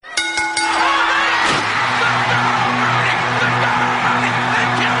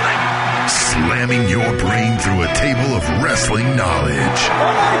jamming your brain through a table of wrestling knowledge.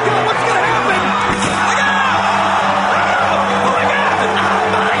 Oh my God, what's going to happen?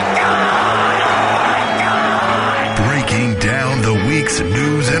 Breaking down the week's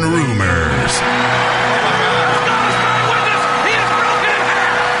news and rumors.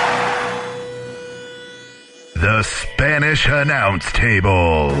 The Spanish Announce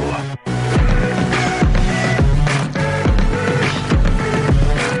Table.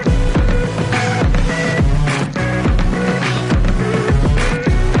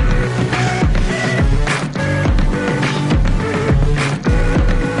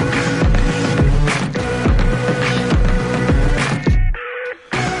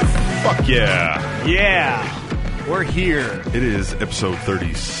 Fuck yeah. Yeah. We're here. It is episode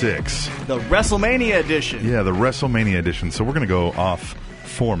 36. The WrestleMania edition. Yeah, the WrestleMania edition. So we're going to go off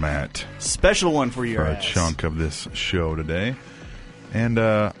format Special one for your for a ass. chunk of this show today. And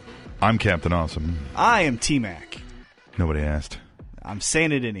I'm Captain Awesome. I am T-Mac. Nobody asked. I'm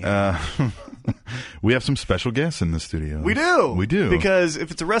saying it anyhow. We have some special guests in the studio. We do. We do. Because if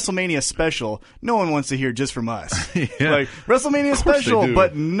it's a WrestleMania special, no one wants to hear just from us. Yeah. Like, WrestleMania Of course they special, do.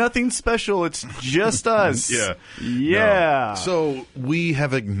 but nothing special. It's just us. Yeah. Yeah. No. So we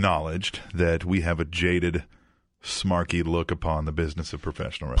have acknowledged that we have a jaded, smarky look upon the business of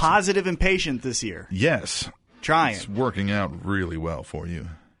professional wrestling. Positive and patient this year. Yes. Trying. It's working out really well for you.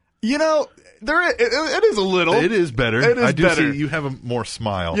 You know, it is a little. It is better. It is I do better. see you have a more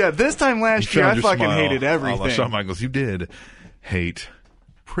smile. Yeah, this time last year, I fucking hated A la everything. Shawn Michaels, you did hate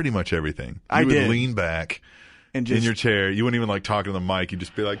pretty much everything. I you would did. lean back And just, in your chair. You wouldn't even like talking to the mic. You'd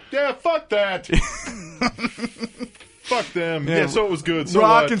just be like, yeah, fuck that. Fuck them. Yeah, so it was good. So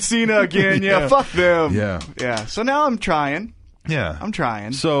Rock what? and Cena again. Yeah, fuck them. Yeah. Yeah. So now I'm trying. Yeah. I'm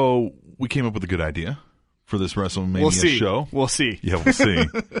trying. So we came up with a good idea for this WrestleMania We'll see. show. We'll see. Yeah, we'll see.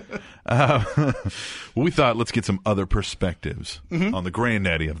 We thought, let's get some other perspectives on the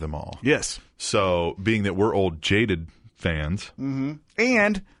granddaddy of them all. Yes. So, being that we're old, jaded fans,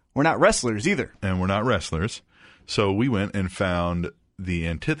 And we're not wrestlers either. and we're not wrestlers, so we went and found the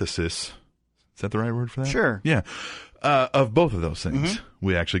antithesis. Is that the right word for that? Sure. Yeah. Of both of those things.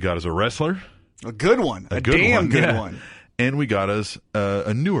 We actually got us a wrestler. A good one. A good damn one, good yeah. one. And we got us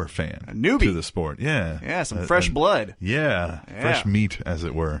a newer fan. A newbie. To the sport. Yeah. Yeah, some fresh blood. Yeah, Yeah. fresh meat, as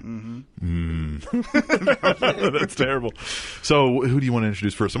it were. That's terrible. So, who do you want to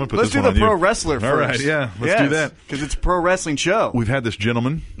introduce first? I'm going to put Let's this do one the on pro you. wrestler first. All right, yeah, let's do that. Because it's a pro wrestling show. We've had this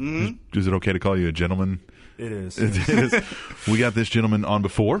gentleman. Is it okay to call you a gentleman? It is. It is. We got this gentleman on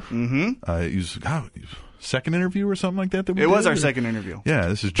before. He was second interview or something like that. That we It was did? our second interview. Yeah,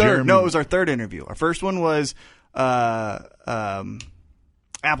 this is Third. Jeremy. No, it was our third interview. Our first one was Appleberry,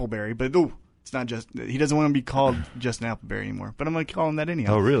 but it's not just. He doesn't want to be called Justin Appleberry anymore. But I'm going to call him that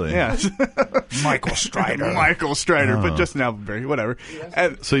anyhow. Oh, really? Yeah. Michael Strider. Michael Strider, but Justin Appleberry, whatever.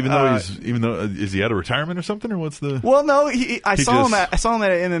 And, So even though is he out of retirement or something, or what's the? well, no, I saw him just-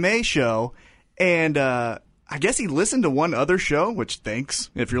 at an MMA show, and I guess he listened to one other show, which thanks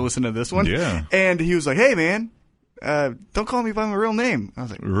if you're listening to this one. Yeah. And he was like, "Hey, man, don't call me by my real name." I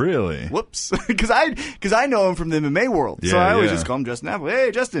was like, Really? "Whoops," because I know him from the MMA world, so Yeah, I always yeah. just call him Justin Apple.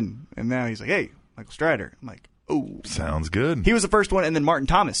 Hey, Justin, and now he's like, "Hey, Michael Strider." I'm like, "Oh." Sounds good. He was the first one, and then Martin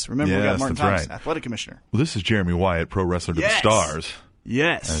Thomas. Remember, we Yes, got Martin that's Thomas, right. athletic commissioner. Well, this is Jeremy Wyatt, pro wrestler to Yes. the stars,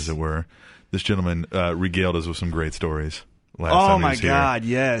 Yes. as it were. This gentleman regaled us with some great stories. Last Oh time he my was here. God!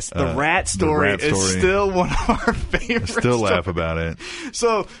 Yes, the rat the story rat is story. still one of our favorites. Still laugh about it.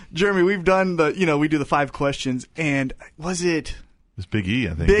 So, Jeremy, we've done we do the 5 questions, and was it It's Big E,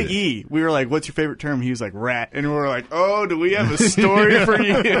 I think. Big E? We were like, "What's your favorite term?" He was like, "Rat," and we were like, "Oh, do we have a story for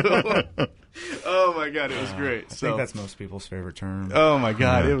you?" Oh my God, it was great. I think that's most people's favorite term. Oh my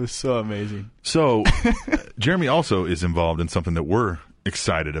God, Yeah. it was so amazing. So, Jeremy also is involved in something that we're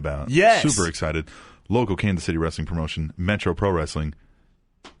excited about. Yes. Super excited. Local Kansas City wrestling promotion, Metro Pro Wrestling,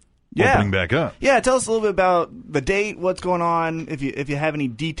 Yeah. opening back up. Yeah, tell us a little bit about the date, what's going on, if you have any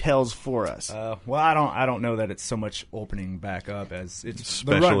details for us. Well, I don't know that it's so much opening back up as it's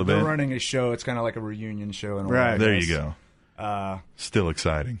Special event. They're running a show. It's kind of like a reunion show. In a way, Right. I There guess. you go. Still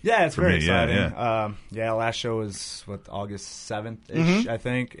exciting. Yeah, it's for very me. exciting. Yeah. Last show was August 7th ish, Mm-hmm. I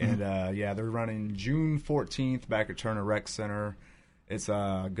think, and they're running June 14th back at Turner Rec Center. It's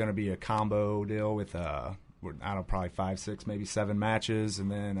going to be a combo deal with I don't know, probably 5, 6, maybe 7 matches, and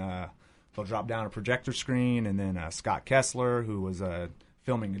then they'll drop down a projector screen, and then Scott Kessler, who was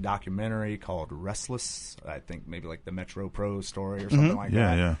filming a documentary called Restless, I think maybe like the Metro Pro story or something like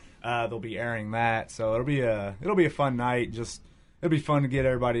that. Yeah. They'll be airing that, so it'll be a fun night. Just it'll be fun to get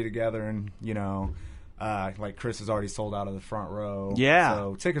everybody together, and like Chris has already sold out of the front row. Yeah.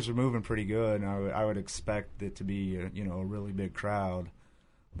 So tickets are moving pretty good, and I would expect it to be a really big crowd.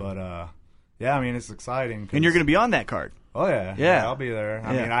 But yeah, I mean it's exciting. And you're going to be on that card. Oh yeah, Yeah. I'll be there.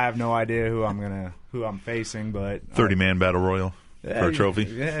 I Yeah. mean I have no idea who I'm facing, but 30-man battle royal for a trophy.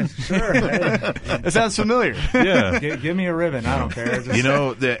 Yeah, sure. Hey, That sounds familiar. Yeah. give me a ribbon. I don't care. Just,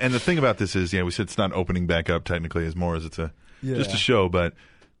 And the thing about this is, we said it's not opening back up technically as more as it's just a show, but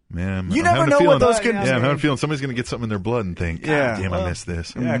man, You I'm never having a know feeling, what those could- Yeah, I'm having a feeling somebody's going to get something in their blood and think, God Yeah. damn, I missed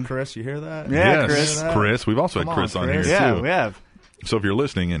this. yeah, Chris, you hear that? Yeah, Yes, Chris. We've also Come had Chris on, on Chris. here Yeah, too. we have. So if you're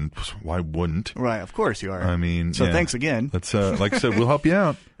listening, and why wouldn't? Right, of course you are. I mean, so thanks again. Let's like I said, we'll help you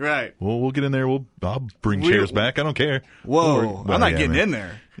out. Right. We'll get in there. I'll bring chairs back. I don't care. Whoa, Well, I'm not yeah, getting man. in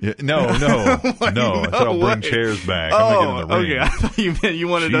there. Yeah, no. I said I'll bring way. chairs back. I'm not getting in the ring. Okay. I thought you meant you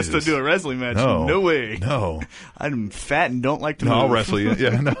wanted us to Jesus. do a wrestling match. No. way. No. I'm fat and don't like to No, move. I'll wrestle you.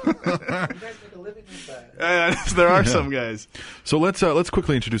 Yeah, no. There are some guys. So let's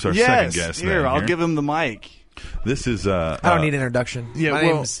quickly introduce our Yes. second guest. Here, I'll give him the mic. This is I don't need an introduction. yeah, My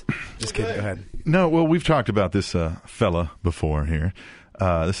well- name's just kidding. Go ahead. No, well, we've talked about this fella before here.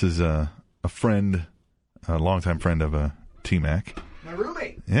 This is a friend, a longtime friend of T-Mac. My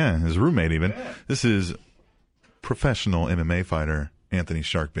roommate. Yeah, his roommate even. This is professional MMA fighter Anthony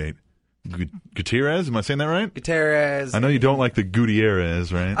Sharkbait Gutierrez. Am I saying that right? Gutierrez. I know you don't like the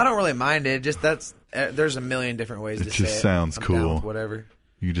Gutierrez, right? I don't really mind it. Just there's a million different ways It to just say it. sounds I'm cool. down with whatever.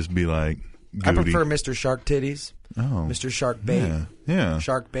 You could just be like, I Goody. prefer Mr. Shark Titties. Oh, Mr. Shark Bait. Yeah, yeah,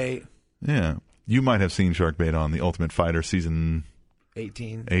 Shark Bait. yeah. You might have seen Sharkbait on the Ultimate Fighter season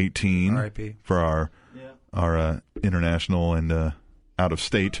 18. 18 R.I.P. for our international and out of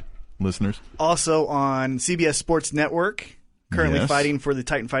state listeners. Also on CBS Sports Network, currently Yes. fighting for the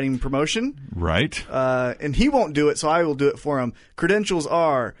Titan Fighting promotion. Right. And he won't do it, so I will do it for him. Credentials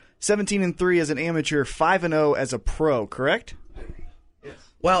are 17-3 as an amateur, 5-0 as a pro, correct?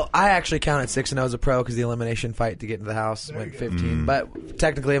 Well, I actually counted 6-0 as a pro because the elimination fight to get into the house went 15. But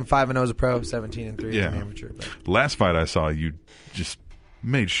technically, I'm 5-0 as a pro, 17-3 as Yeah. an amateur. But Last fight I saw, you just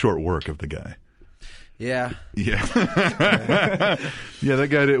made short work of the guy. yeah. Yeah. Yeah, that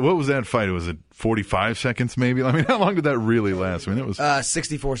guy did. What was that fight? Was it 45 seconds maybe? I mean, how long did that really last? I mean, it was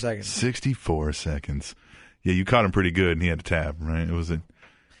 64 seconds. 64 seconds. Yeah, you caught him pretty good and he had to tap, right? It was one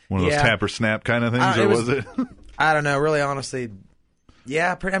of those Yeah. tap or snap kind of things, or was it? I don't know. Really, honestly,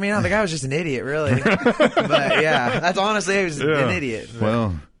 yeah. I mean, the guy was just an idiot, really. But yeah, that's honestly, he was Yeah. an idiot.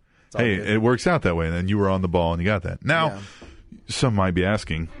 Well, all hey, good. it works out that way. And then you were on the ball and you got that. Now, Yeah. some might be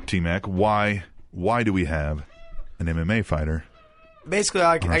asking, T-Mac, why do we have an MMA fighter? Basically,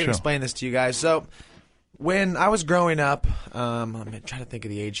 I our can show. explain this to you guys. So, when I was growing up, I'm trying to think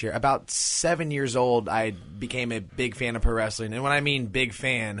of the age here. About 7 years old, I became a big fan of pro wrestling. And when I mean big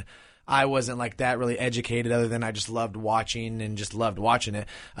fan, I wasn't like that really educated, other than I just loved watching and just loved watching it.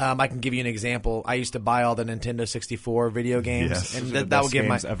 I can give you an example. I used to buy all the Nintendo 64 video games, Yes. and Those are the that would best give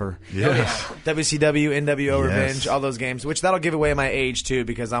my games ever. Yes. WCW, NWO Yes. Revenge, all those games, which that'll give away my age too,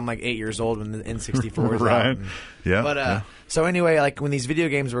 because I'm like 8 years old when the N64 is Right. out. Yeah. But yeah. so anyway, like when these video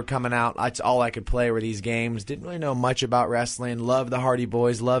games were coming out, that's all I could play were these games. Didn't really know much about wrestling. Loved the Hardy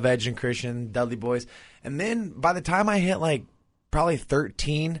Boys, love Edge and Christian, Dudley Boys. And then by the time I hit like probably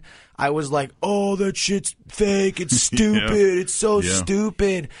 13, I was like, oh, that shit's fake. It's stupid. It's so Yeah.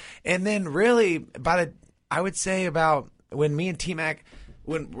 stupid. And then really I would say about when me and T-Mac,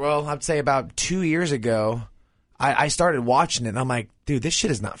 I'd say about 2 years ago, I started watching it, and I'm like, dude, this shit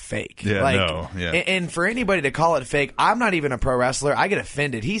is not fake. Yeah, like, no, yeah. And for anybody to call it fake, I'm not even a pro wrestler. I get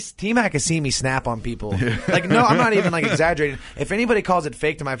offended. T-Mac has seen me snap on people. Like, no, I'm not even like exaggerating. If anybody calls it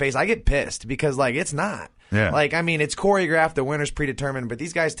fake to my face, I get pissed because like it's not. Yeah. Like, I mean, it's choreographed, the winner's predetermined, but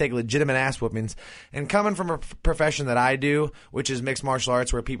these guys take legitimate ass whoopings. And coming from a profession that I do, which is mixed martial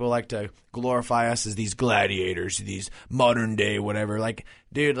arts, where people like to glorify us as these gladiators, these modern day whatever. Like,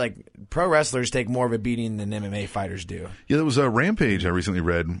 dude, like pro wrestlers take more of a beating than MMA fighters do. Yeah, there was a Rampage I recently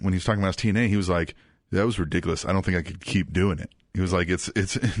read when he was talking about his TNA. He was like, that was ridiculous. I don't think I could keep doing it. He was like, it's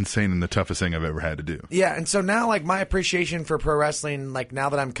insane and the toughest thing I've ever had to do. Yeah, and so now, like, my appreciation for pro wrestling, like, now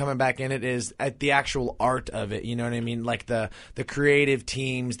that I'm coming back in it, is at the actual art of it, you know what I mean? Like, the creative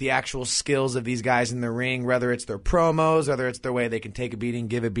teams, the actual skills of these guys in the ring, whether it's their promos, whether it's their way they can take a beating,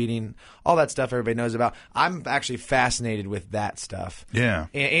 give a beating, all that stuff everybody knows about. I'm actually fascinated with that stuff. Yeah.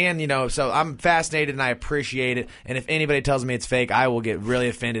 And you know, so I'm fascinated and I appreciate it, and if anybody tells me it's fake, I will get really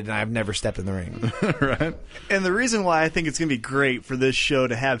offended, and I've never stepped in the ring. Right? And the reason why I think it's going to be great for this show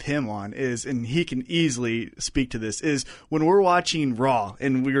to have him on is, and he can easily speak to this, is when we're watching Raw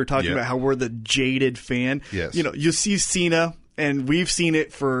and we were talking Yep. about how we're the jaded fan. Yes. You know, you see Cena and we've seen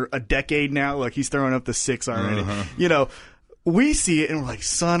it for a decade now. Like, he's throwing up the 6 already. You know, we see it and we're like,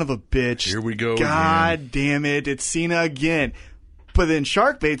 son of a bitch. Here we go God again. damn it. It's Cena again. But then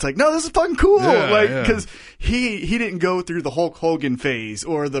Sharkbait's like, no, this is fucking cool. Yeah, Because he didn't go through the Hulk Hogan phase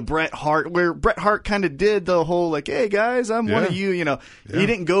or the Bret Hart, where Bret Hart kind of did the whole, like, hey, guys, I'm one of you, you know. He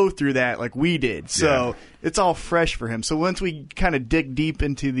didn't go through that like we did. So it's all fresh for him. So once we kind of dig deep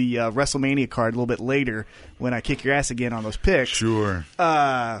into the WrestleMania card a little bit later, when I kick your ass again on those picks, Sure.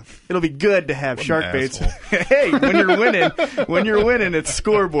 it'll be good to have Sharkbait's. Hey, when you're winning, it's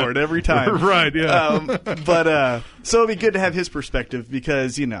scoreboard every time. Right, yeah. So it'll be good to have his perspective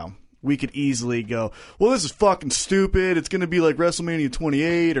because, you know, we could easily go, well, this is fucking stupid. It's going to be like WrestleMania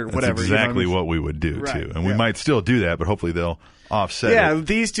 28 or whatever. That's exactly what we would do, too. And we might still do that, but hopefully they'll offset it.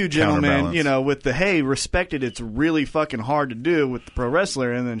 These two gentlemen, you know, with the, hey, respect it, it's really fucking hard to do with the pro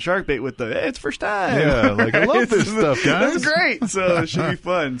wrestler, and then Sharkbait with the, hey, it's first time. Yeah, like, I love this stuff, guys. It's great. So it should be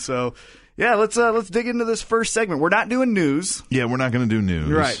fun. So, yeah, let's dig into this first segment. We're not doing news. Yeah, we're not going to do news.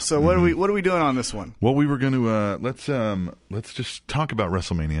 Right. So what are we doing on this one? Well, we were going to let's just talk about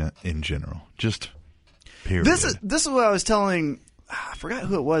WrestleMania in general. Just period. This is what I was telling. I forgot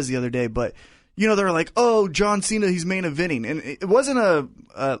who it was the other day, but you know, they were like, "Oh, John Cena, he's main eventing," and it wasn't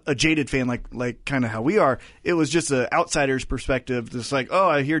a jaded fan like kind of how we are. It was just an outsider's perspective. Just like, "Oh,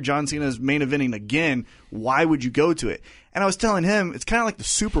 I hear John Cena's main eventing again. Why would you go to it?" And I was telling him, it's kind of like the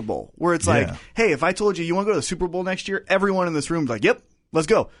Super Bowl, where it's like, "Hey, if I told you want to go to the Super Bowl next year, everyone in this room is like, yep, let's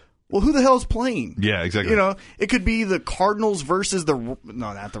go." Well, who the hell's playing? Yeah, exactly. You know, it could be the Cardinals versus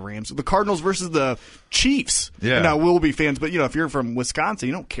not the Rams, the Cardinals versus the Chiefs. Yeah. And now we'll be fans, but you know, if you're from Wisconsin,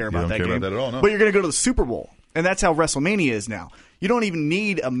 you don't care about that game. About that at all, no. But you're going to go to the Super Bowl, and that's how WrestleMania is now. You don't even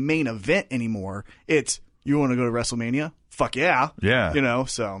need a main event anymore. It's, you want to go to WrestleMania? Fuck yeah. Yeah. You know,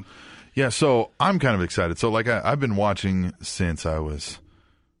 so. Yeah, so I'm kind of excited. So, like, I've been watching since I was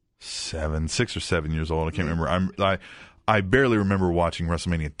 6 or 7 years old. I can't remember. I barely remember watching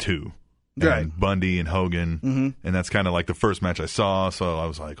WrestleMania 2. And Right. Bundy and Hogan. And that's kind of like the first match I saw. So I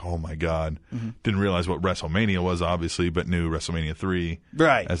was like, oh, my God. Didn't realize what WrestleMania was, obviously, but knew WrestleMania 3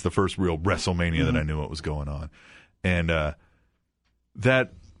 Right. as the first real WrestleMania that I knew what was going on. And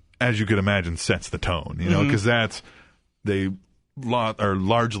that, as you could imagine, sets the tone, you know, because they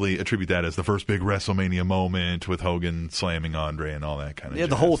largely attribute that as the first big WrestleMania moment with Hogan slamming Andre and all that kind of Yeah,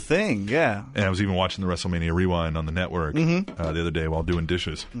 the whole thing, yeah. And I was even watching the WrestleMania Rewind on the network the other day while doing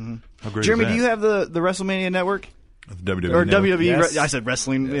dishes. How great Jeremy, is that? do you have the WrestleMania network? The WWE Or network? WWE? Yes. I said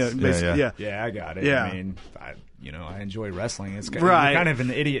wrestling. Yes. Yeah, basically, Yeah. Yeah, I got it. Yeah. I mean, I enjoy wrestling. It's Right. you're kind of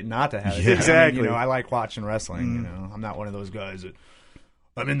an idiot not to have it. Yeah. Exactly. I mean, I like watching wrestling. You know, I'm not one of those guys that,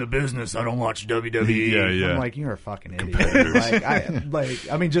 I'm in the business, I don't watch WWE. Yeah. I'm like, you're a fucking idiot.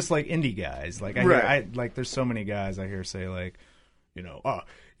 I mean, just like indie guys. Like, there's so many guys I hear say, like,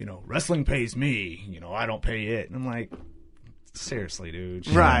 wrestling pays me. I don't pay it. And I'm like, seriously, dude.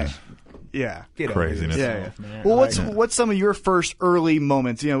 Right. Yeah. Get Craziness. over Yeah, yourself, yeah. man. Well, Like, what's some of your first early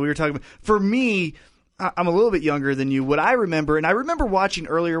moments? You know, we were talking about, for me, I'm a little bit younger than you. What I remember, and I remember watching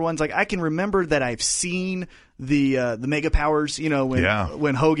earlier ones, like I can remember that I've seen the Mega Powers, you know,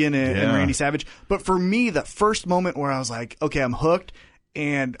 when Hogan and Randy Savage. But for me, the first moment where I was like, okay, I'm hooked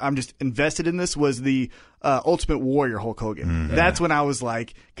and I'm just invested in this was the Ultimate Warrior Hulk Hogan. That's when I was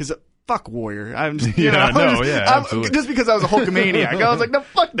like, because fuck Warrior. I'm just, absolutely. just because I was a Hulkamaniac. I was like, no,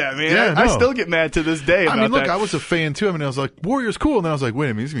 fuck that, man. Yeah, I no. still get mad to this day about I mean, look, that. I was a fan too. I mean, I was like, Warrior's cool. And then I was like, wait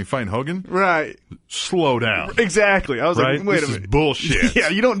a minute, he's going to be fighting Hogan? Right. Slow down. Exactly. I was Right? like, wait This a is minute. bullshit. Yeah,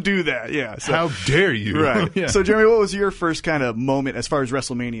 you don't do that. Yeah. So, How dare you? right. Yeah. So, Jeremy, what was your first kind of moment as far as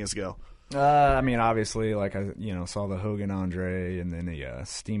WrestleManias go? I mean, obviously, like I saw the Hogan Andre and then the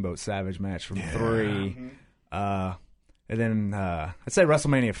Steamboat Savage match from 3. And then I'd say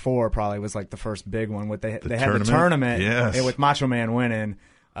WrestleMania 4 probably was like the first big one. With they had the tournament Yes. with Macho Man winning.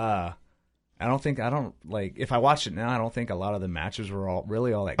 If I watched it now, I don't think a lot of the matches were all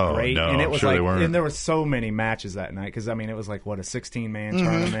that great. no, And it I'm was sure they weren't. and there were so many matches that night because I mean it was like a 16-man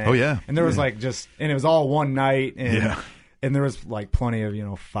tournament. Oh, yeah. And there was and it was all one night. And, Yeah. And there was like plenty of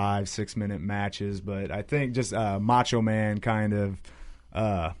 5-6 minute matches, but I think just Macho Man kind of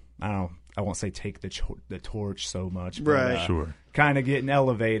I don't know. I won't say take the torch so much, but Right. Sure. kind of getting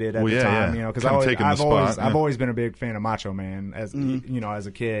elevated at Well, the yeah, time, yeah. because Kinda taking the spot, I've yeah. always been a big fan of Macho Man as as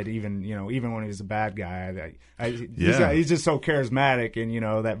a kid, even when he was a bad guy. He's just so charismatic,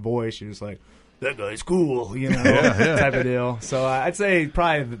 and that voice, you're just like, that guy's cool, type of deal. So I'd say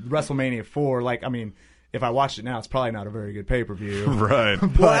probably WrestleMania 4. Like, I mean, if I watched it now, it's probably not a very good pay-per-view. Right.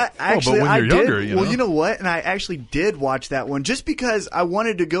 But actually, but when I you're did. younger, Well, you know what? And I actually did watch that one just because I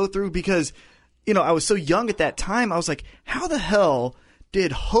wanted to go through because I was so young at that time. I was like, how the hell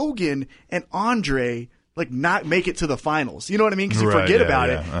did Hogan and Andre not make it to the finals? You know what I mean? Because you forget about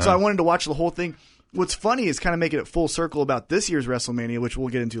it. Uh-huh. So I wanted to watch the whole thing. What's funny is kind of making it full circle about this year's WrestleMania, which we'll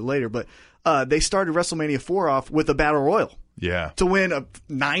get into later. But they started WrestleMania 4 off with a battle royal. Yeah. To win a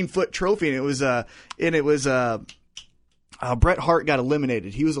 9-foot trophy, and it was Bret Hart got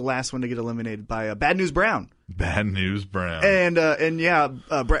eliminated. He was the last one to get eliminated by Bad News Brown. Bad News Brown. And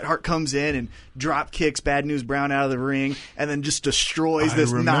Bret Hart comes in and drop kicks Bad News Brown out of the ring, and then just destroys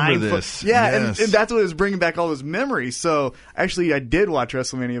this 9-foot. Yeah, yes. and that's what was bringing back all those memories. So actually, I did watch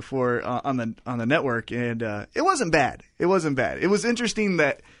WrestleMania 4 on the network, and it wasn't bad. It wasn't bad. It was interesting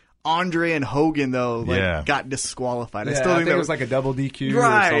that Andre and Hogan though got disqualified. Yeah, I still think it was like a double DQ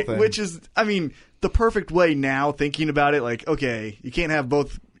right, or something. Which is, the perfect way now. Thinking about it, okay, you can't have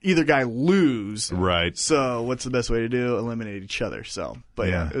either guy lose. Right. So what's the best way to do? Eliminate each other. So, but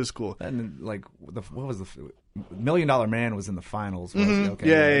yeah, it was cool. And what was the $1 Million Man was in the finals? Was Mm-hmm. he? Okay.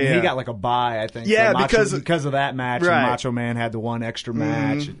 Yeah. And he got like a bye, I think. Yeah, so because of that match. Right. And Macho Man had the one extra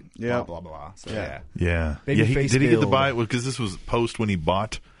match. And Yeah. blah blah blah. So Yeah. Babyface Did he get the build. bye? Because this was post when he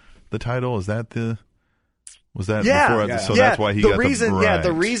bought the title. Was that before? Yeah. So that's why he got the right.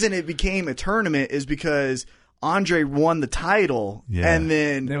 The reason it became a tournament is because Andre won the title, and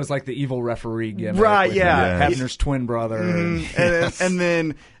then it was like the evil referee gimmick. Right, with yeah. Hebner's twin brother. and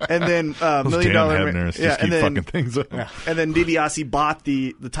then $1 Those Million damn Man, Hebners just keep fucking things up. and then DiBiase bought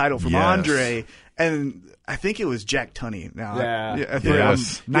the title from Yes. Andre, and I think it was Jack Tunney. Now, Yeah. I think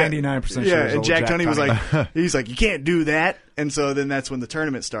Yes. I'm 99% sure. Yeah, it's and old Jack Tunney was Tunney. like, he's like, you can't do that, and so then that's when the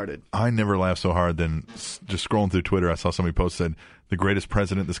tournament started. I never laughed so hard than just scrolling through Twitter. I saw somebody post said the greatest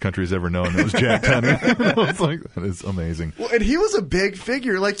president this country has ever known. It was Jack Tunney. I was like, that is amazing. Well, and he was a big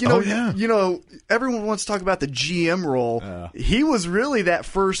figure. Like, everyone wants to talk about the GM role. He was really that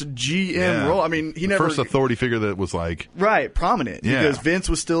first GM role. I mean, he never first authority figure that was like prominent. Yeah. Because Vince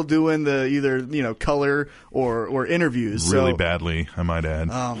was still doing the either color or interviews. really so. badly, I might add.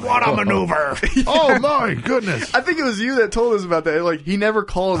 What a maneuver! Oh my goodness! I think it was you that told us about that. Like, he never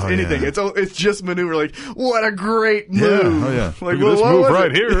calls anything. yeah. It's just maneuver. Like, what a great move! Yeah. Oh yeah. Like, Look at this what move was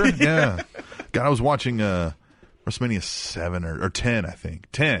right it? here. Yeah. God, I was watching WrestleMania 7 or 10, I think.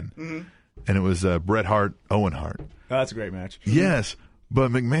 10. Mm-hmm. And it was Bret Hart, Owen Hart. Oh, that's a great match. Yes,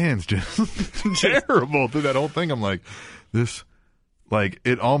 but McMahon's just terrible through that whole thing. I'm like,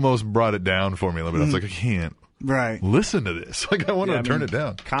 it almost brought it down for me a little bit. I was like, I can't listen to this. Like, I wanted to turn it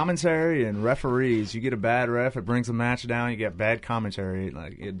down. Commentary and referees. You get a bad ref, it brings the match down. You get bad commentary,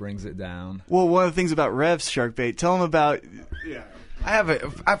 it brings it down. Well, one of the things about refs, Sharkbait, tell them about. Yeah.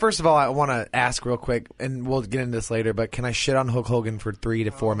 First of all, I want to ask real quick, and we'll get into this later, but can I shit on Hulk Hogan for 3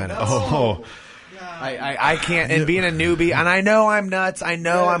 to 4 minutes? Oh. I can't. And being a newbie, and I know I'm nuts. I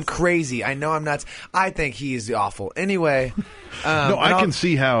know I'm crazy. I know I'm nuts. I think he's awful. Anyway. No, I can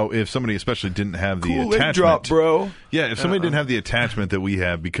see how if somebody especially didn't have the attachment. Drop, bro. Yeah, if somebody didn't have the attachment that we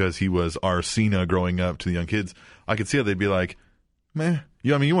have because he was our Cena growing up to the young kids, I could see how they'd be like, man,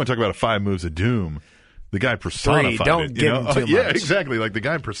 you want to talk about a 5 moves of doom. The guy personified 3, don't it. give him too much. Yeah, exactly. Like, the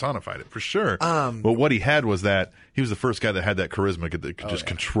guy personified it, for sure. But what he had was that he was the first guy that had that charisma that could just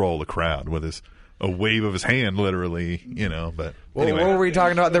control the crowd with a wave of his hand, literally, But anyway. What were we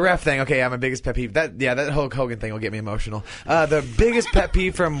talking about? The ref thing. Okay, my biggest pet peeve. That Hulk Hogan thing will get me emotional. The biggest pet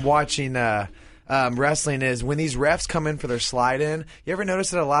peeve from watching wrestling is when these refs come in for their slide in. You ever notice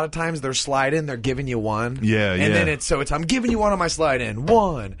that a lot of times their slide in, they're giving you one? Yeah, and then it's I'm giving you one on my slide in.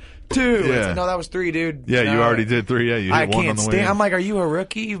 1, 2. Yeah. No, that was 3, dude. Yeah, no, you already did 3. Yeah, you hit I one on can't the way stand. in. I'm like, are you a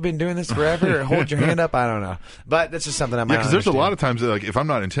rookie? You've been doing this forever. Hold your hand up. I don't know, but that's just something I might. Yeah, because there's a lot of times that, like, if I'm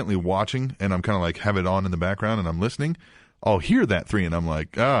not intently watching and I'm kind of like have it on in the background and I'm listening, I'll hear that 3 and I'm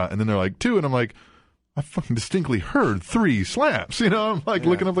like, and then they're like 2 and I'm like, I fucking distinctly heard 3 slaps. I'm like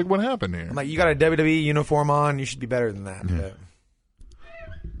looking up like, what happened here? I'm like, you got a WWE uniform on. You should be better than that. Yeah. But.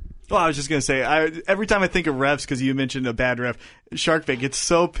 Well, I was just gonna say, every time I think of refs, because you mentioned a bad ref, Sharkbait gets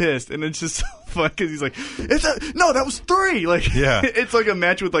so pissed, and it's just so fun because he's like, that was 3. Like, yeah. It's like a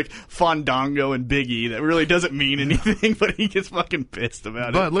match with like Fandango and Big E that really doesn't mean anything, but he gets fucking pissed about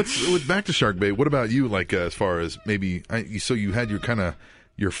it. But let's back to Sharkbait. What about you? Like, as far as maybe, so you had your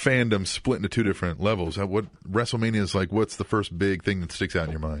your fandom split into 2 different levels. What WrestleMania is like? What's the first big thing that sticks out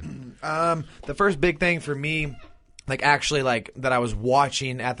in your mind? The first big thing for me, that I was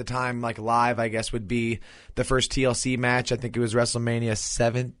watching at the time, live, I guess, would be the first TLC match. I think it was WrestleMania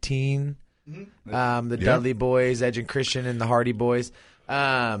 17. Mm-hmm. The Dudley Boys, Edge and Christian, and the Hardy Boys.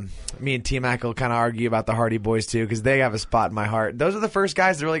 Me and T-Mac will kind of argue about the Hardy Boys too because they have a spot in my heart. Those are the first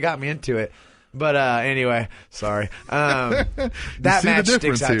guys that really got me into it. But anyway, sorry. That see the match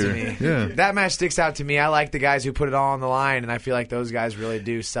sticks out difference to here. me. Yeah. That match sticks out to me. I like the guys who put it all on the line, and I feel like those guys really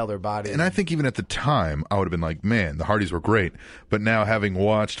do sell their body. And I think even at the time, I would have been like, man, the Hardys were great. But now having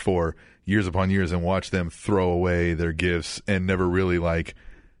watched for years upon years and watched them throw away their gifts and never really like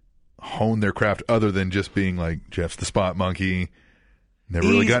hone their craft other than just being like, Jeff's the spot monkey. Never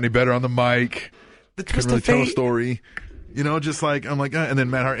really got any better on the mic. Couldn't really tell a story. You know, just like, I'm like, and then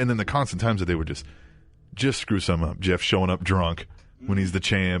Matt Hart, and then the constant times that they would just screw some up. Jeff showing up drunk when he's the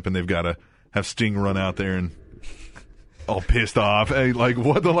champ, and they've got to have Sting run out there and all pissed off. Hey, like,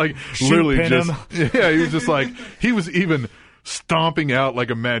 what the, like, literally just, yeah, he was just like, he was even stomping out like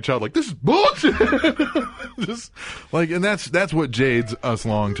a mad child, like, this is bullshit. Just, like, and that's what jades us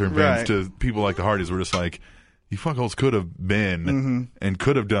long-term fans to people like the Hardys. We're just like, you fuckholes could have been and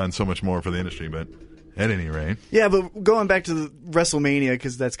could have done so much more for the industry, but at any rate. Yeah, but going back to the WrestleMania,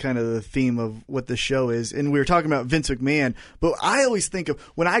 because that's kind of the theme of what the show is, and we were talking about Vince McMahon, but I always think of,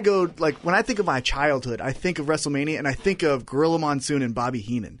 when I think of my childhood, I think of WrestleMania, and I think of Gorilla Monsoon and Bobby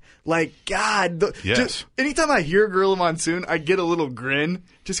Heenan. Like, God, just, anytime I hear Gorilla Monsoon, I get a little grin,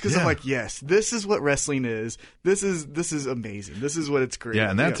 just because I'm like, yes, this is what wrestling is. This is amazing. This is what it's great. Yeah,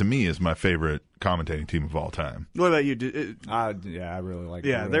 and that to me is my favorite commentating team of all time. What about you? I really like.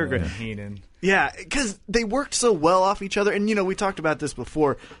 Yeah, they're great. Heenan. Yeah, because they worked so well off each other. And, you know, we talked about this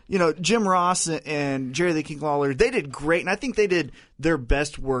before. You know, Jim Ross and Jerry the King Lawler, they did great. And I think they did their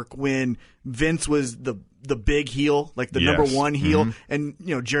best work when Vince was the big heel, like the number one heel. And,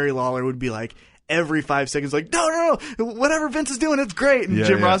 you know, Jerry Lawler would be like, every 5 seconds, like, no, whatever Vince is doing, it's great. And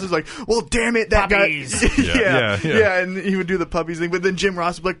Jim Ross is like, well, damn it, that puppies. guy. And he would do the puppies thing. But then Jim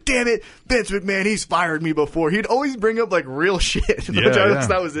Ross would be like, damn it, Vince McMahon, he's fired me before. He'd always bring up, like, real shit, which I always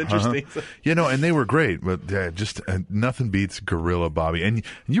thought was interesting. You know, and they were great, but just nothing beats Gorilla Bobby. And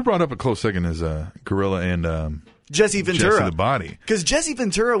you brought up a close second as Gorilla and Jesse Ventura. Jesse the Body. Because Jesse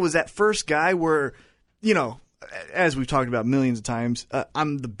Ventura was that first guy where, you know, as we've talked about millions of times,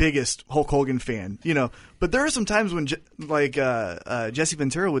 I'm the biggest Hulk Hogan fan, you know. But there are some times when, Jesse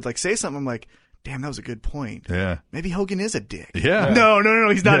Ventura would like say something. I'm like, damn, that was a good point. Yeah, maybe Hogan is a dick. Yeah, no,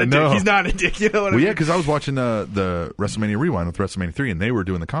 he's not a dick. He's not a dick. You know what I mean? Yeah, because I was watching the WrestleMania Rewind with WrestleMania 3, and they were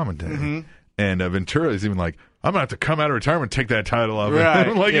doing the commentary, and Ventura is even like, I'm gonna have to come out of retirement and take that title off. Right.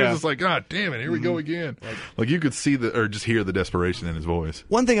 He was just like, God damn it, here we go again. Like you could see or just hear the desperation in his voice.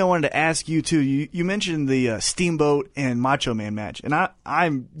 One thing I wanted to ask you too, you mentioned the Steamboat and Macho Man match, and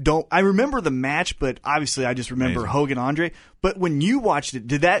I remember the match, but obviously I just remember Hogan Andre. But when you watched it,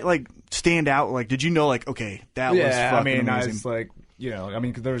 did that like stand out? Like, did you know like, okay, that was fucking amazing? I was like, you know, I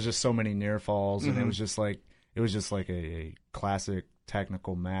mean, cause there was just so many near falls, and it was just like a classic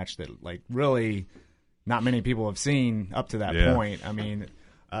technical match that like really not many people have seen up to that point. I mean,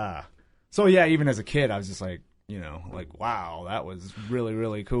 so yeah, even as a kid, I was just like, you know, like, wow, that was really,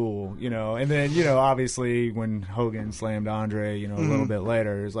 really cool, you know. And then, you know, obviously when Hogan slammed Andre, you know, a little bit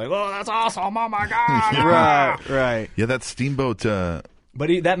later, it's like, oh, that's awesome, oh my God. Right. Yeah, that Steamboat.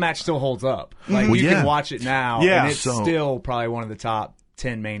 But that match still holds up. Like, you can watch it now, and it's still probably one of the top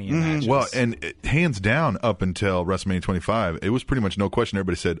 10 Mania matches. Well, and hands down, up until WrestleMania 25, it was pretty much no question.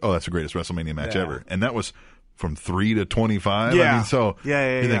 Everybody said, "Oh, that's the greatest WrestleMania match ever," and that was from 3 to 25. Yeah. I mean, so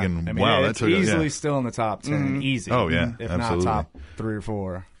you're thinking, I mean, wow, it's that's easily still in the top 10. Easy. Oh yeah, if absolutely. not top 3 or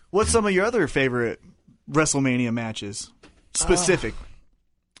 4. What's some of your other favorite WrestleMania matches? Specific.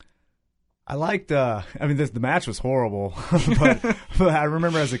 I liked. The match was horrible, but I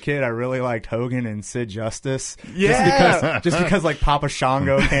remember as a kid, I really liked Hogan and Sid Justice. Yeah, just because like Papa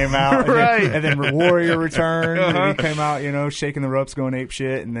Shango came out, and then Warrior returned, and he came out, you know, shaking the ropes, going ape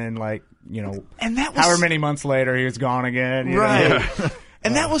shit, and then like, you know, and that was, however many months later, he was gone again. You know?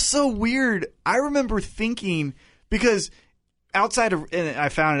 And that Uh-huh. was so weird. I remember thinking, because outside of, and I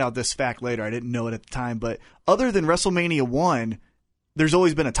found out this fact later, I didn't know it at the time, but other than WrestleMania 1, there's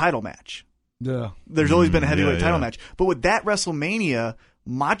always been a title match. Yeah. There's always been a heavyweight title match. But with that WrestleMania,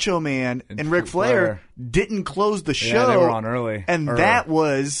 Macho Man and Ric Flair didn't close the show. Yeah, they were on early. And that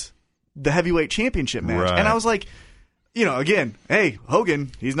was the heavyweight championship match. Right. And I was like, you know, again, hey,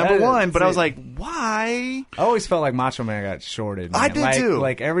 Hogan, he's number one. But I was like, why? I always felt like Macho Man got shorted. Man. I did too.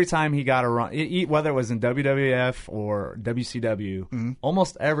 Like every time he got a run, whether it was in WWF or WCW,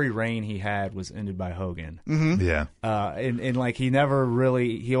 almost every reign he had was ended by Hogan. Yeah. And like he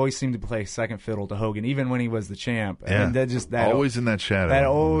always seemed to play second fiddle to Hogan, even when he was the champ. Yeah. And that always in that shadow. That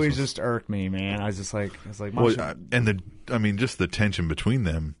always just irked me, man. I was like, Macho. And just the tension between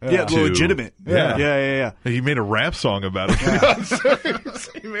them. Yeah, legitimate. Yeah. Yeah. He made a rap song song about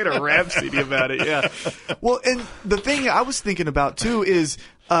it. He made a rap CD about it, yeah. Well, and the thing I was thinking about, too, is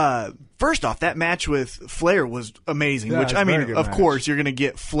first off, that match with Flair was amazing, Yeah, which, it's a I very mean, good of match. course, you're going to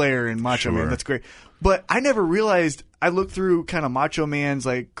get Flair and Macho Sure. Man. That's great. But I never realized, I looked through kind of Macho Man's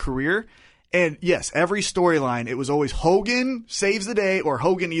like career, and yes, every storyline, it was always Hogan saves the day or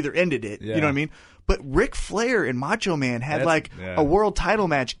Hogan either ended it. Yeah. You know what I mean? But Ric Flair and Macho Man had That's- a world title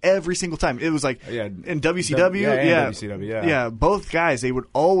match every single time. It was like Yeah. in WCW. And WCW, yeah. Both guys, they would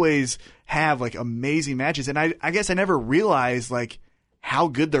always have like amazing matches. And I guess I never realized like how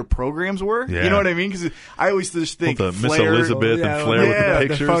good their programs were. Yeah. You know what I mean? Because I always just think The Miss Flair, Elizabeth and Flair with the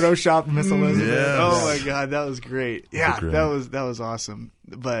pictures. The Photoshop Miss Elizabeth. Yes. Oh my God, that was great. Yeah, great. that was awesome.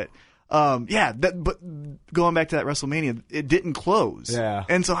 But but going back to that WrestleMania, it didn't close. Yeah.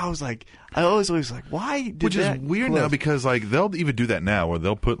 And so I was like, I always was like, why did Which is that weird close? now because like they'll even do that now where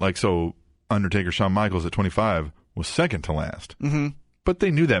they'll put like so Undertaker Shawn Michaels at 25 was second to last. Mm-hmm. But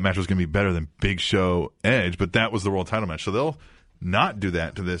they knew that match was going to be better than Big Show Edge, but that was the world title match. So they'll not do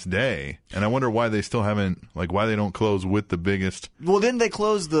that to this day. And I wonder why they still haven't, like why they don't close with the biggest. Well, didn't they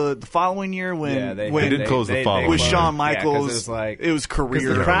close the following year when Yeah, they did close the following with year. Shawn Yeah, 'cause Michaels? it was like it was 'cause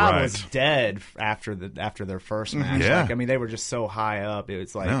career. the crowd Right. was dead after their first match. Yeah. Like, I mean, they were just so high up. It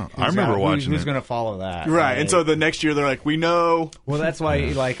was like, No, I who's remember got- watching who's it. going to follow that, Right, and so the next year they're like, we know. well, that's why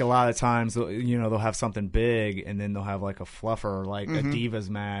like a lot of times they'll have something big and then they'll have like a fluffer like a divas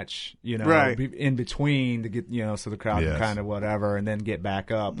match, Right. in between to get so the crowd Yes. can kind of whatever and then get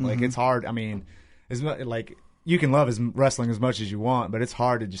back up. Like it's hard. I mean, it's not like. You can love wrestling as much as you want, but it's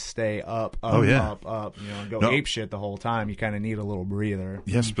hard to just stay up, Oh, yeah. up, and go No. ape shit the whole time. You kind of need a little breather.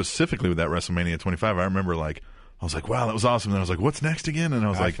 Yeah, specifically with that WrestleMania 25, I remember like I was like, wow, that was awesome. And I was like, what's next again? And I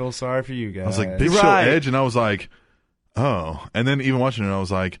was I like, feel sorry for you guys. I was like, Big Right. Show Edge, and I was like, oh. And then even watching it, I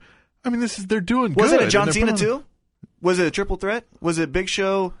was like, I mean, they're doing Was good. it a John And they're Cena putting- too? Was it a triple threat? Was it Big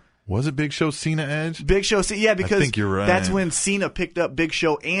Show? Was it Big Show Cena Edge? Big Show, yeah, because think you're right. that's when Cena picked up Big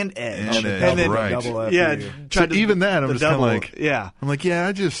Show and Edge, And Edge, then right. double F yeah, you. tried to even that, I'm the just kinda double, like- yeah, I'm like, yeah,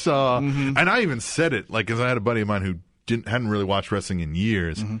 I just saw, and I even said it, like, because I had a buddy of mine who hadn't really watched wrestling in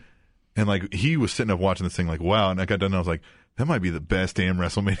years, and like he was sitting up watching this thing, like, wow, and I got done, and I was like, that might be the best damn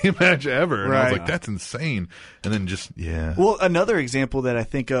WrestleMania match ever, and I was Right. like, that's insane, and then just Well, another example that I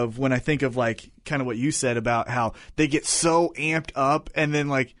think of when I think of like kind of what you said about how they get so amped up and then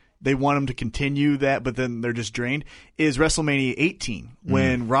like they want them to continue that, but then they're just drained, is WrestleMania 18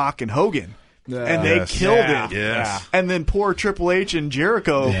 when Rock and Hogan. And they Yes. killed Yeah. it. Yes. And then poor Triple H and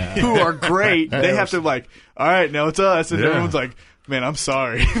Jericho, who are great, they have to like, all right, now it's us. And Yeah. everyone's like, man, I'm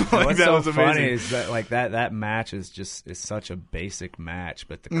sorry. Like, What's that so was amazing. funny is that like that match is such a basic match,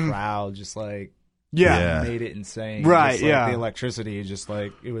 but the crowd just like Yeah. made it insane. Right, Just, like, yeah. the electricity is just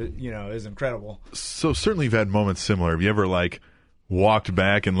like it was, it was incredible. So certainly you've had moments similar. Have you ever like walked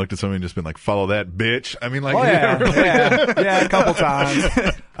back and looked at somebody and just been like, follow that bitch? I mean, like, Oh you ever, like- yeah, a couple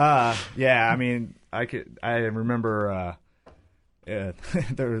times. Yeah, I mean, I remember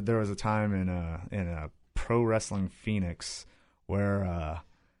there was a time in a Pro Wrestling Phoenix where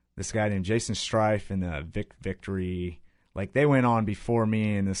this guy named Jason Strife and Vic Victory, like they went on before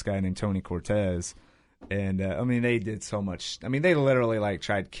me and this guy named Tony Cortez. And I mean, they did so much. I mean, they literally like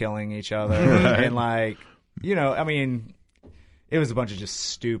tried killing each other, and like, I mean, it was a bunch of just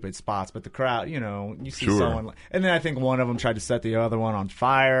stupid spots. But the crowd, you see Sure. someone, and then I think one of them tried to set the other one on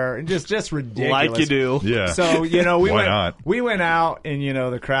fire, and just ridiculous. Like you do. Yeah. So Why we not? went out, and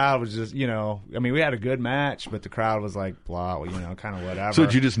the crowd was just I mean, we had a good match, but the crowd was like blah, kind of whatever. So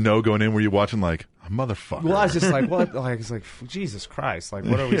did you just know going in, were you watching like, motherfucker? Well, I was just like, what? Like, it's like, Jesus Christ! Like,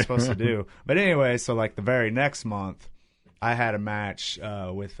 what are we supposed to do? But anyway, so like the very next month, I had a match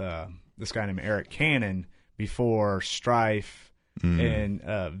with this guy named Eric Cannon before Strife and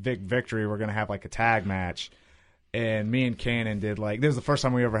Vic Victory. We're gonna have like a tag match, and me and Cannon did like this was the first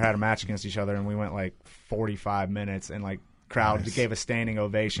time we ever had a match against each other, and we went like 45 minutes, and like crowd gave a standing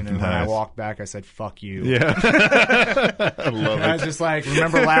ovation, and when I Nice. walked back, I said, "Fuck you." Yeah. I love And I it. was just like,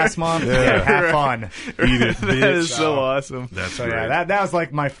 remember last month? Yeah, have fun. Eat it, That bitch. is so awesome. That's So great. yeah, that was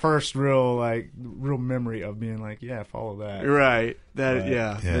like my first real memory of being like, yeah, follow that. Right. That, But-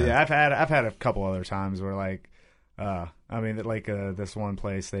 yeah. Yeah. But yeah, I've had a couple other times where like, I mean, like this one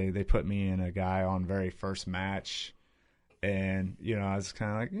place they put me and a guy on very first match. And, I was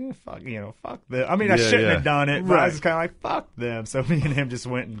kind of like, fuck them. I mean, I Yeah, shouldn't yeah. have done it, but I Right. was kind of like, fuck them. So me and him just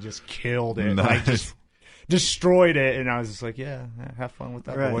went and just killed it. Nice. Like, just destroyed it. And I was just like, yeah, have fun with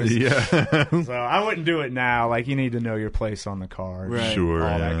that, Right. boys. Yeah. So I wouldn't do it now. Like, you need to know your place on the card. Right. Sure.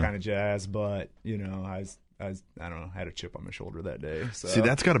 All yeah. that kind of jazz. But, I don't know, had a chip on my shoulder that day. So. See,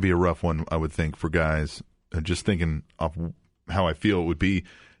 that's got to be a rough one, I would think, for guys just thinking of how I feel it would be,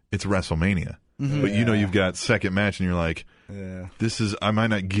 it's WrestleMania. But you've got second match, and you're like, I might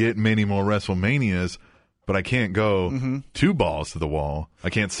not get many more WrestleManias, but I can't go 2 balls to the wall. I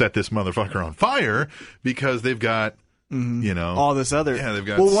can't set this motherfucker on fire because they've got, all this other. Yeah, they've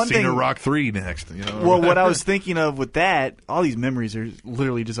got Cena Rock 3 next. Well, what I was thinking of with that, all these memories are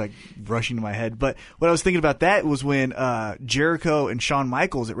literally just like rushing to my head. But what I was thinking about that was when Jericho and Shawn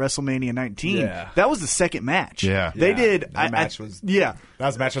Michaels at WrestleMania 19. Yeah. That was the second match. Yeah. They did. That match was. Yeah. That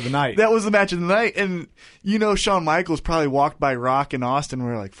was the match of the night. That was the match of the night. And, Shawn Michaels probably walked by Rock and Austin and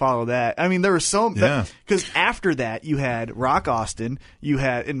were like, follow that. I mean, there was because after that, you had Rock Austin, you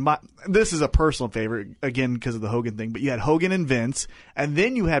had, this is a personal favorite, again, because of the Hogan thing, but you had Hogan and Vince, and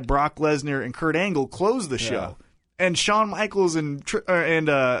then you had Brock Lesnar and Kurt Angle close the show. And Shawn Michaels and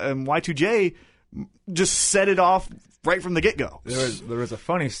Y2J just set it off right from the get-go. There was a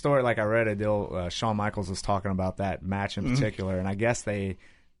funny story, like I read a deal, Shawn Michaels was talking about that match in particular, and I guess they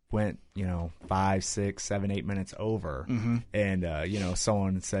went, 5, 6, 7, 8 minutes over, and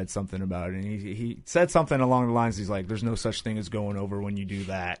someone said something about it, and he said something along the lines, he's like, there's no such thing as going over when you do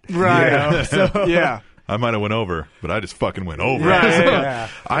that. Right. So, yeah. I might have went over, but I just fucking went over. Right.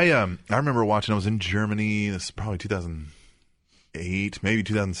 I remember watching, I was in Germany, this is probably 2008, maybe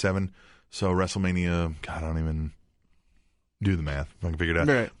 2007, so WrestleMania, God, I don't even do the math if I can figure it out.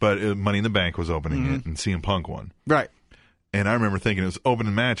 Right. But Money in the Bank was opening it, and CM Punk won. Right. And I remember thinking it was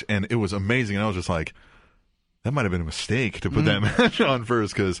opening match, and it was amazing, and I was just like, that might have been a mistake to put that match on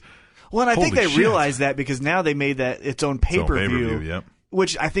first, because well, and I think they realized that because now they made that its own pay-per-view, yep.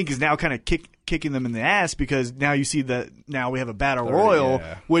 Which I think is now kind of kicking them in the ass because now you see that now we have a Battle Royal,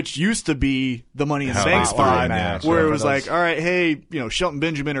 which used to be the Money in the Bank spot, where it was like, all right, hey, Shelton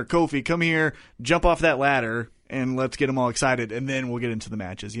Benjamin or Kofi, come here, jump off that ladder, and let's get them all excited, and then we'll get into the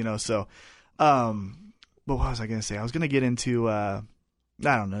matches, So, but what was I going to say? I was going to get into. I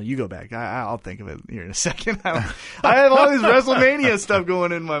don't know. You go back. I'll think of it here in a second. I have all this WrestleMania stuff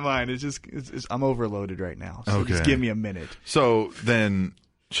going in my mind. It's I'm overloaded right now. So just give me a minute. So then,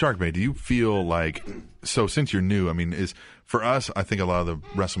 Sharkbait, do you feel like, so since you're new, I mean, for us, I think a lot of the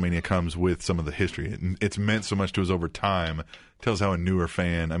WrestleMania comes with some of the history. It's meant so much to us over time. Tells how a newer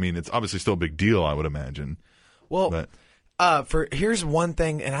fan, I mean, it's obviously still a big deal, I would imagine. Well, here's one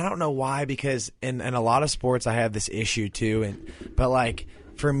thing, and I don't know why, because in a lot of sports I have this issue too, but like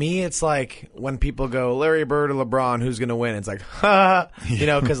for me it's like when people go Larry Bird or LeBron, who's gonna win? It's like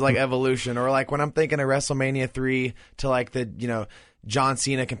because like evolution, or like when I'm thinking of WrestleMania 3 to like the John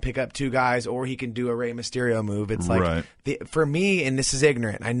Cena can pick up 2 guys, or he can do a Rey Mysterio move. It's like for me, and this is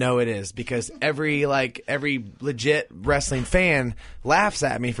ignorant, I know it is, because every legit wrestling fan laughs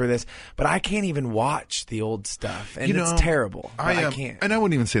at me for this, but I can't even watch the old stuff, and it's terrible. I can't. And I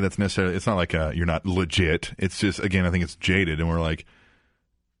wouldn't even say that's necessarily. It's not like you're not legit. It's just, again, I think it's jaded, and we're like,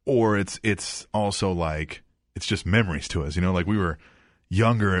 or it's also like it's just memories to us. Like we were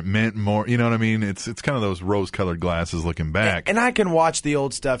younger, it meant more, you know what I mean? It's kind of those rose-colored glasses looking back. And I can watch the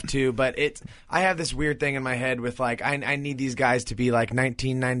old stuff too, but I have this weird thing in my head with like I need these guys to be like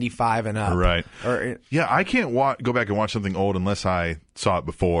 1995 and up. Right. I can't go back and watch something old unless I saw it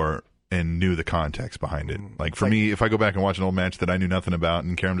before and knew the context behind it. Like for me, if I go back and watch an old match that I knew nothing about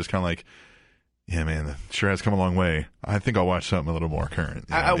and care, I'm just kind of like, yeah, man, that sure has come a long way. I think I'll watch something a little more current.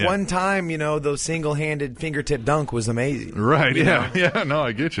 At one time, those single-handed fingertip dunk was amazing. Right, yeah. No,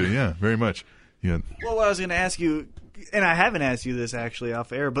 I get you. Yeah, very much. Yeah. Well, what I was going to ask you, and I haven't asked you this actually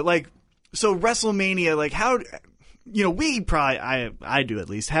off air, but like, so WrestleMania, like how, we probably, I do at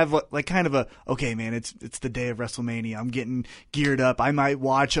least, have like kind of okay, man, it's the day of WrestleMania. I'm getting geared up. I might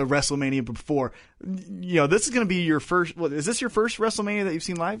watch a WrestleMania before. This is going to be your first, is this your first WrestleMania that you've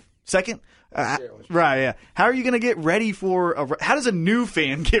seen live? Second? Right, yeah. How are you going to get ready how does a new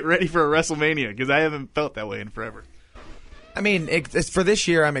fan get ready for a WrestleMania? Because I haven't felt that way in forever. I mean, it's for this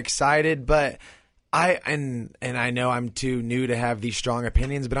year, I'm excited, but I know I'm too new to have these strong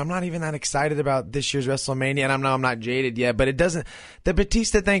opinions, but I'm not even that excited about this year's WrestleMania, and I know I'm not jaded yet, but the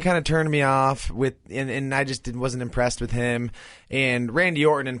Batista thing kind of turned me off and I just wasn't impressed with him, and Randy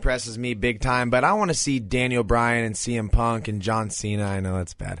Orton impresses me big time, but I want to see Daniel Bryan and CM Punk and John Cena. I know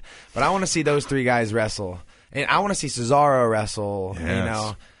that's bad, but I want to see those 3 guys wrestle, and I want to see Cesaro wrestle,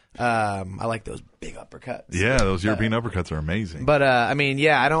 yes. I like those big uppercuts. Yeah, those European uppercuts are amazing. But I mean,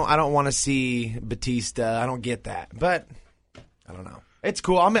 yeah, I don't want to see Batista. I don't get that. But I don't know. It's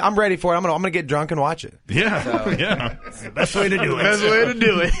cool. I'm ready for it. I'm gonna get drunk and watch it. Yeah, yeah. It's the best way to do it. Best way to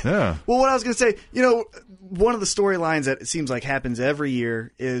do it. Yeah. Well, what I was gonna say, one of the storylines that it seems like happens every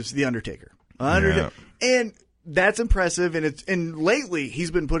year is the Undertaker. Yeah. And that's impressive, and lately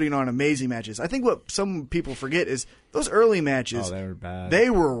he's been putting on amazing matches. I think what some people forget is those early matches. Oh, they were bad. They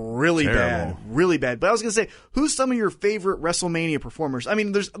were really Terrible. bad. But I was going to say, who's some of your favorite WrestleMania performers? I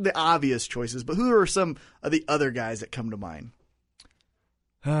mean, there's the obvious choices, but who are some of the other guys that come to mind?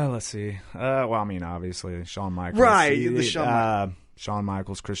 Let's see. Well, I mean, obviously Shawn Michaels, Right, the Shawn Shawn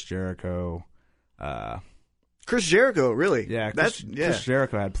Michaels, Chris Jericho. Chris Jericho, really? Yeah, Chris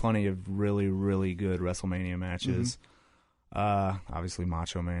Jericho had plenty of really, really good WrestleMania matches. Obviously,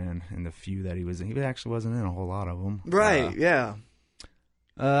 Macho Man and the few that he was in. He actually wasn't in a whole lot of them. Right, yeah.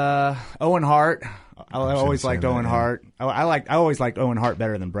 Owen Hart. I always liked that, Owen Hart. I always liked Owen Hart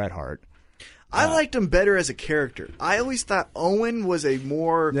better than Bret Hart. I liked him better as a character. I always thought Owen was a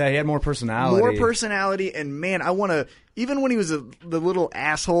more... Yeah, he had more personality. And man, I want to... Even when he was the little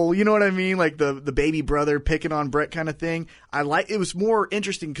asshole, you know what I mean? Like the baby brother picking on Brett kind of thing. It was more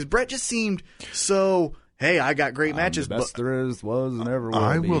interesting because Brett just seemed so... Hey, I got great matches. The best there is, was, and ever will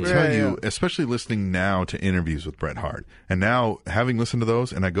I be. will tell you, especially listening now to interviews with Bret Hart, and now having listened to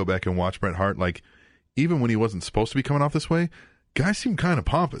those, and I go back and watch Bret Hart, like, even when he wasn't supposed to be coming off this way, guy seemed kind of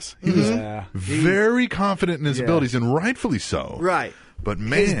pompous. He was very confident in his abilities, and rightfully so. Right. But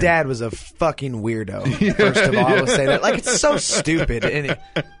man, His dad was a fucking weirdo. First of all, I will say that. Like, it's so stupid. And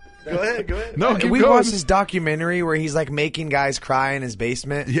Go ahead. No, keep we going. watched this documentary where he's like making guys cry in his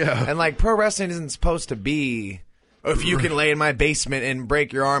basement. Yeah. And like pro wrestling isn't supposed to be, if you can lay in my basement and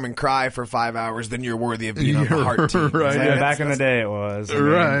break your arm and cry for 5 hours, then you're worthy of being on the Heart team. Right. Yeah, back in the day, it was. I mean,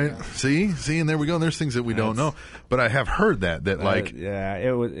 Right. See, and there we go. There's things that we don't know. But I have heard that like yeah,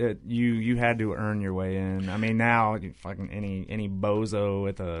 it was. You had to earn your way in. I mean, now fucking any bozo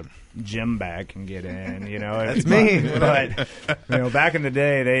with a gym bag can get in. You know, That's me. But back in the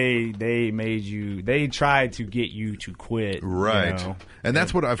day, they tried to get you to quit. right. You know? And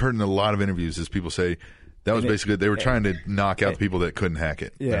that's what I've heard in a lot of interviews is people say that was basically they were trying to knock out the people that couldn't hack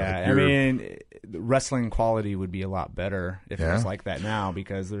it. Yeah, I mean, wrestling quality would be a lot better if it was like that now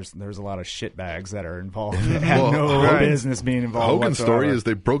because there's a lot of shitbags that are involved that have no business being involved. Hogan's whatsoever. story is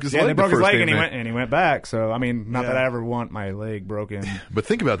they broke his leg. They broke the his first leg day and he went back. So I mean, not that I ever want my leg broken. But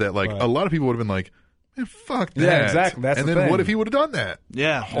think about that. Like a lot of people would have been like, "Man, fuck that." Yeah, exactly. That's and the then thing. what if he would have done that?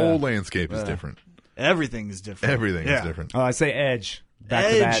 Yeah. The whole landscape is different. Everything is different. Everything is different. Oh, I say Edge. Back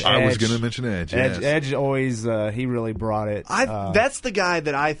Edge. to that. I was Edge. going to mention Edge. Yes. Edge always he really brought it. That's the guy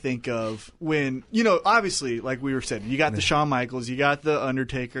that I think of when, obviously, like we were saying, you got the Shawn Michaels, you got the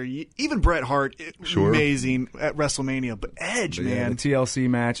Undertaker, even Bret Hart, amazing at WrestleMania. But Edge, man. The TLC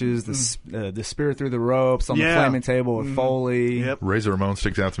matches, the spear through the ropes on the flaming table with Foley. Yep. Razor Ramon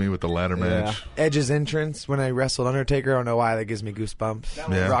sticks out to me with the ladder match. Edge's entrance when I wrestled Undertaker, I don't know why, that gives me goosebumps.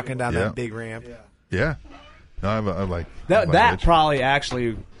 Yeah. Rocking down that big ramp. Yeah. No, I like That Edge. probably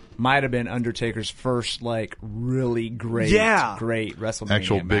actually might have been Undertaker's first really great WrestleMania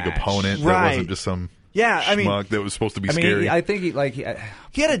Actual big match. opponent that Right. wasn't just some I mean, schmuck that was supposed to be I mean, scary. I think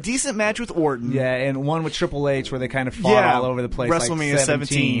he had a decent match with Orton. yeah, and one with Triple H where they kind of fought Yeah, all over the place. WrestleMania like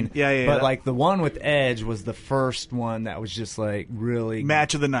 17. Yeah. But like the one with Edge was the first one that was just like really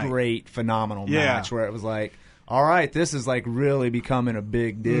Match of the night. great, phenomenal Yeah. match where it was like, all right, this is like really becoming a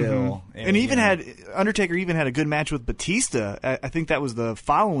big deal. And he even had Undertaker even had a good match with Batista. I think that was the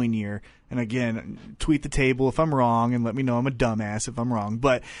following year. And again, tweet the table if I'm wrong, and let me know I'm a dumbass if I'm wrong.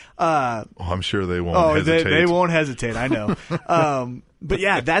 But I'm sure they won't hesitate. they won't hesitate. I know. But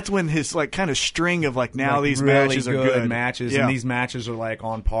yeah, that's when his kind of string of now like these really matches are good matches, Yeah. and these matches are like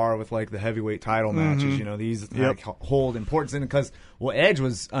on par with like the heavyweight title matches. These like hold importance in because Edge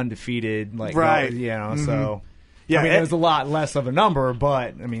was undefeated, Right. So. Yeah, I mean, it was a lot less of a number,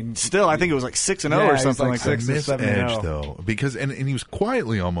 but I mean, still, I think it was like 6-0 Yeah, or he's something like like I that. 6 or miss 7-0. Edge though because and he was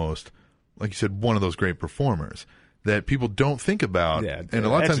quietly almost like you said one of those great performers that people don't think about. Yeah, and a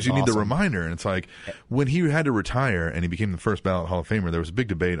lot of Edge times is you need the awesome. reminder. And it's like when he had to retire and he became the first ballot Hall of Famer, there was a big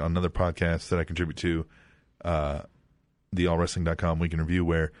debate on another podcast that I contribute to, the allwrestling.com week in review,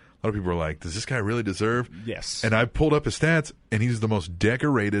 where a lot of people were like, does this guy really deserve? Yes. And I pulled up his stats, and he's the most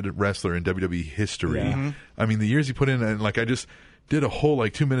decorated wrestler in WWE history. Yeah. I mean, the years he put in, and I just did a whole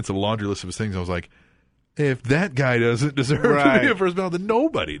 2 minutes of laundry list of his things. I was like, if that guy doesn't deserve to be a first ballot, then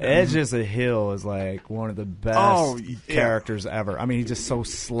nobody does. Edge as a heel is like one of the best characters ever. I mean, he's just so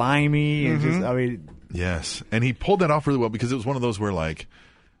slimy and just. I mean, Yes, and he pulled that off really well because it was one of those where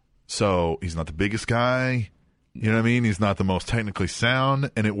so he's not the biggest guy. You know what I mean? He's not the most technically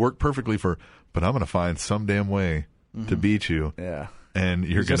sound, and it worked perfectly but I'm going to find some damn way to beat you. yeah. And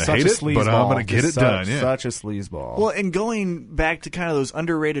you're He's going just to hate such a it, but I'm sleazeball. going to get it Just done. Yeah. Such a sleazeball. Well, and going back to kind of those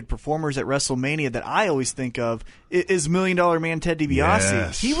underrated performers at WrestleMania that I always think of is $1 Million Man Ted DiBiase.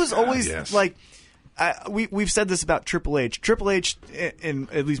 Yes. He was always Yes. we've said this about Triple H. Triple H, in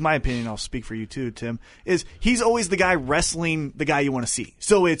at least my opinion, I'll speak for you too, Tim, is he's always the guy wrestling the guy you want to see.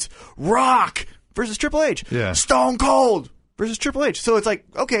 So it's Rock versus Triple H. Yeah. Stone Cold versus Triple H. So it's like,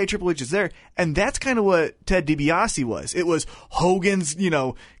 okay, Triple H is there. And that's kind of what Ted DiBiase was. It was Hogan's,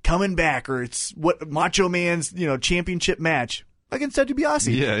 coming back, or it's what Macho Man's, championship match against Ted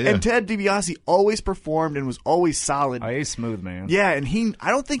DiBiase. Yeah. And Ted DiBiase always performed and was always solid. Oh, he's smooth, man. Yeah, and I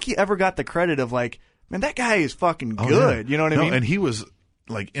don't think he ever got the credit of like, man, that guy is fucking good. Yeah. You know what I mean? And he was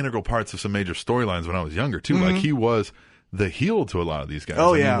like integral parts of some major storylines when I was younger too. Like he was the heel to a lot of these guys.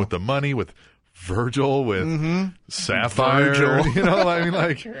 Oh, I yeah. mean, with the money, with Virgil, with Sapphire. Virgil.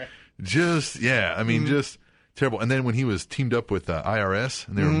 Just terrible. And then when he was teamed up with IRS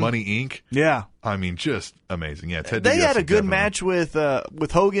and they were Money Inc. Yeah. I mean, just amazing. Yeah, Ted They DiBiase had a good definitely. match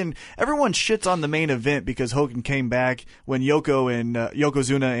with Hogan. Everyone shits on the main event because Hogan came back when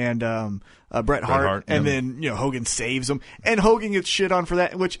Yokozuna and Bret Hart, and then Hogan saves him, and Hogan gets shit on for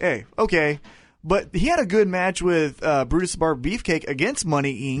that. Which, hey, okay, but he had a good match with Brutus the Barber Beefcake against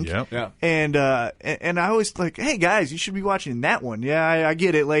Money Inc. Yep. Yeah. And I always like, hey guys, you should be watching that one. Yeah, I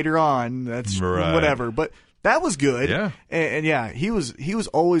get it later on. That's Right. whatever, but. That was good. Yeah. And yeah, he was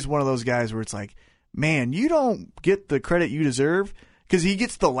always one of those guys where it's like, man, you don't get the credit you deserve because he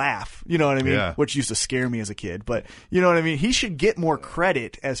gets the laugh. You know what I mean? Yeah. Which used to scare me as a kid. But you know what I mean? He should get more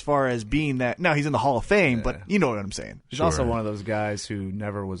credit as far as being that. Now, he's in the Hall of Fame, but you know what I'm saying. He's also one of those guys who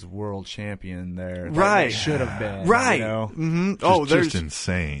never was world champion there. That Right. they should have been. Right. Just, just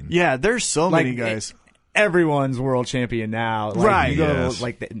insane. Yeah, there's so many guys. Everyone's world champion now. Like, Right. You go Yes. to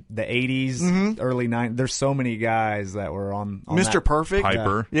like the 80s, early 90s. There's so many guys that were on Mr. that. Perfect.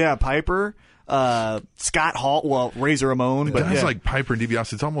 Piper. Yeah, Piper. Scott Hall. Well, Razor Ramon. But Guys yeah. like Piper and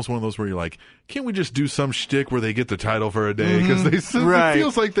DiBiase, it's almost one of those where you're like, can't we just do some shtick where they get the title for a day? Because Right. it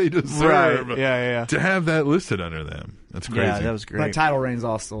feels like they deserve Right. Yeah. to have that listed under them. That's crazy. Yeah, that was great. But title reigns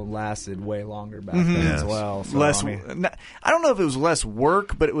also lasted way longer back then Yes. as well. So, Less, I mean, I don't know if it was less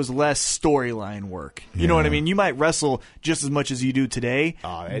work, but it was less storyline work. You know what I mean? You might wrestle just as much as you do today,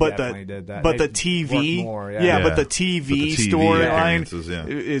 Oh, they but definitely did that. but They the TV, worked more, yeah. but the But TV the TV storyline appearances, yeah.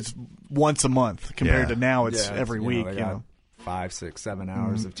 is once a month compared Yeah. to now it's yeah, every you know, week. they You got know, 5, 6, 7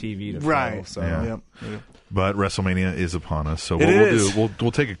 hours of TV to right? fill. So Yeah. Yep. But WrestleMania is upon us, so It what we'll is. do,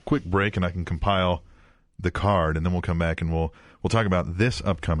 we'll take a quick break, and I can compile the card, and then we'll come back and we'll talk about this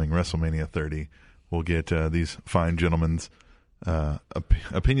upcoming WrestleMania 30. We'll get these fine gentlemen's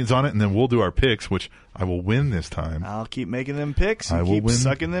opinions on it, and then we'll do our picks, which I will win this time. I'll keep making them picks. I And will keep win.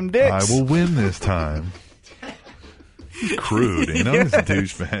 sucking them dicks. I will win this time. He's crude, He's a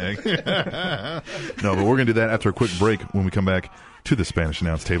douchebag. No, but we're going to do that after a quick break when we come back to the Spanish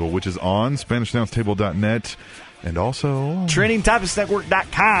Announce Table, which is on SpanishAnnounceTable.net and also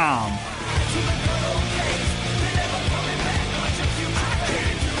TrainingTypistNetwork.com.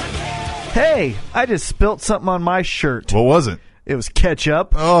 Hey, I just spilt something on my shirt. What was it? It was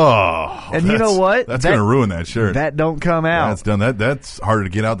ketchup. Oh, And you know what? That's That- going to ruin that shirt. That don't come out. That's done. That's harder to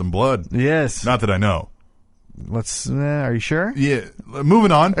get out than blood. Yes. Not that I know. Let's. Are you sure? Yeah.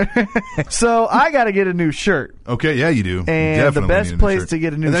 Moving on. So I got to get a new shirt. Okay. Yeah, you do. You And definitely the best need a new place shirt. to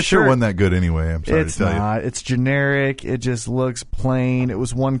get a new and that shirt shirt- wasn't that good anyway. I'm sorry It's to tell not. It's generic. It just looks plain. It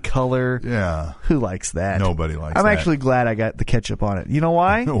was one color. you. Yeah. Who likes that? Nobody likes I'm that. actually glad I got the ketchup on it. You know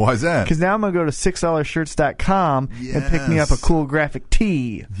why? Why's that? Because now I'm going to go to $6shirts.com and pick me up a Yes. cool graphic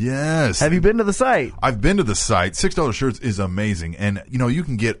tee. Yes. Have you been to the site? I've been to the site. $6 shirts is amazing. And, you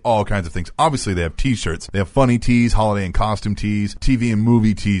can get all kinds of things. Obviously, they have T-shirts. They have funny tees, holiday and costume tees, TV and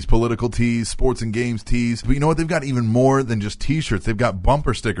movie tees, political tees, sports and games tees. But you know what? They've got even more than just T-shirts. They've got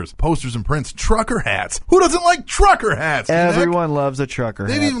bumper stickers, posters and prints, trucker hats. Who doesn't like trucker hats? Heck? Everyone loves a trucker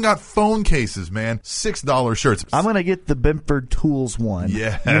They've hat. even got phone cases, man. $6 shirts. I'm going to get the Benford Tools one.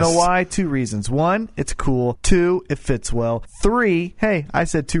 Yes. You know why? 2 reasons. 1, it's cool. 2, it fits well. 3, hey, I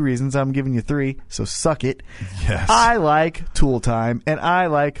said 2 reasons. I'm giving you 3, so suck it. Yes. I like Tool Time, and I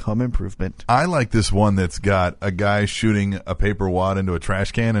like Home Improvement. I like this one that's got a guy shooting a paper wad into a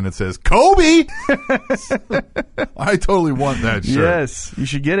trash can and it says, Kobe! I totally want that shirt. Yes, you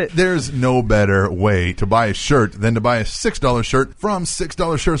should get it. There's no better way to buy a shirt than to buy a $6 shirt from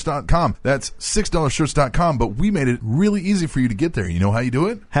 $6shirts.com. That's $6shirts.com, but we made it really easy for you to get there. You know how you do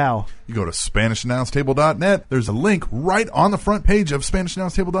it? How? You go to SpanishAnnounceTable.net. There's a link right on the front page of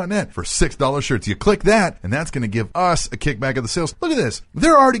SpanishAnnounceTable.net for $6 shirts. You click that, and that's going to give us a kickback of the sales. Look at this.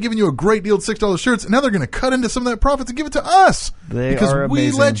 They're already giving you a great deal of $6 shirts, and now they're going to cut into some of that profits and give it to us. Because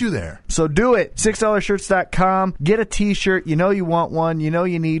we let you there. So do it. $6shirts.com. Get a t-shirt. You know you want one. You know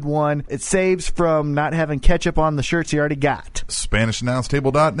you need one. It saves from not having ketchup on the shirts you already got.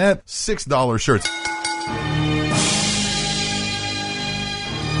 SpanishAnnounceTable.net. $6 shirts.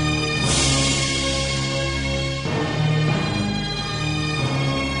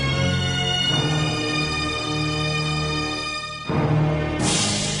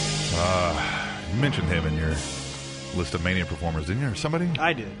 You mentioned him in your list of Mania performers, didn't you? Or somebody?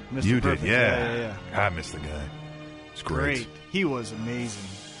 I did. Mr. You Perfect. did, yeah. I missed the guy. It's great. He was amazing.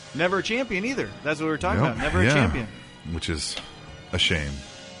 Never a champion either. That's what we were talking about. Never a champion. Which is a shame.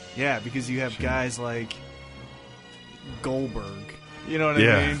 Yeah, because you have guys like Goldberg. You know what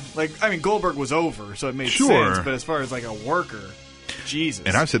I mean? I mean, Goldberg was over, so it made sense. But as far as like a worker, Jesus.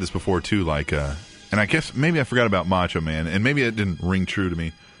 And I've said this before too, and I guess maybe I forgot about Macho Man, and maybe it didn't ring true to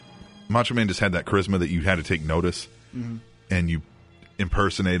me. Macho Man just had that charisma that you had to take notice, and you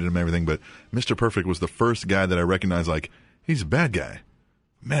impersonated him and everything. But Mr. Perfect was the first guy that I recognized, like, he's a bad guy.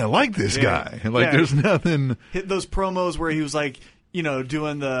 Man, I like this guy. Like, there's nothing. Hit those promos where he was like, you know,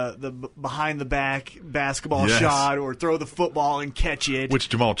 doing the behind the back basketball shot or throw the football and catch it. Which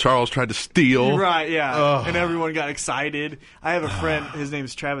Jamal Charles tried to steal. Right, yeah. And everyone got excited. I have a friend, his name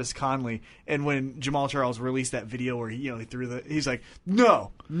is Travis Conley, and when Jamal Charles released that video where he threw he's like,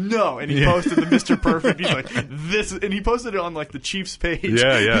 no, and he posted the Mr. Perfect. He's like, this, and he posted it on like the Chiefs page.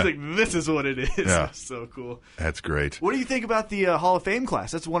 Yeah. He's like, this is what it is. Yeah. So cool. That's great. What do you think about the Hall of Fame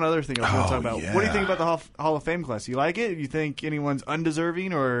class? That's one other thing I was going to talk about. Yeah. What do you think about the Hall of Fame class? You like it? You think anyone's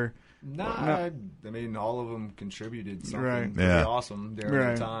undeserving or? Nah, I mean, all of them contributed something pretty awesome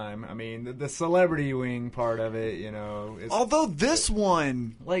during the time. I mean, the celebrity wing part of it, you know. Although this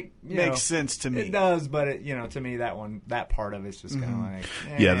one makes sense to me. It does, but to me, that part of it's just kind of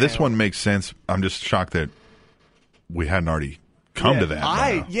like. Yeah, this one makes sense. I'm just shocked that we hadn't already come to that.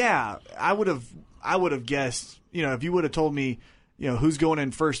 I would have guessed. You know, if you would have told me, you know, who's going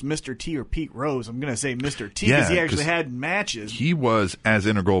in first, Mr. T or Pete Rose, I'm going to say Mr. T because he actually had matches. He was as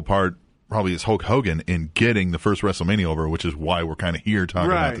integral a part, probably as Hulk Hogan, in getting the first WrestleMania over, which is why we're kind of here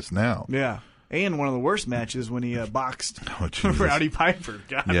talking about this now. Yeah. And one of the worst matches when he boxed Rowdy Piper.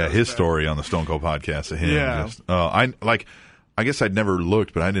 God, his story on the Stone Cold podcast of him. Yeah. I guess I'd never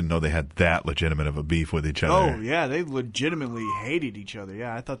looked, but I didn't know they had that legitimate of a beef with each other. Oh, yeah. They legitimately hated each other.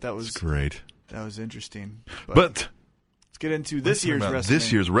 Yeah, I thought that was great. That was interesting. But let's get into this year's WrestleMania.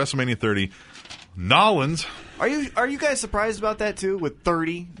 This year's WrestleMania 30. Nolans. Are you guys surprised about that too? With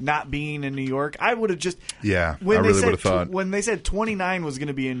 30 not being in New York, I would have just I really would have thought when they said 29 was going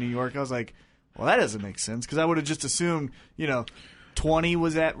to be in New York, I was like, well, that doesn't make sense because I would have just assumed 20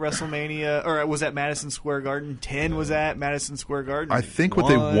 was at WrestleMania or was at Madison Square Garden, 10 was at Madison Square Garden. I think what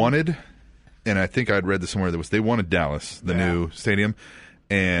they wanted, and I think I'd read this somewhere, they wanted Dallas, the new stadium,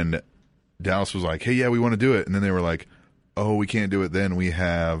 and Dallas was like, hey, yeah, we want to do it, and then they were like, oh, we can't do it then. We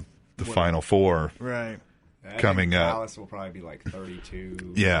have the Final Four coming up. Dallas will probably be like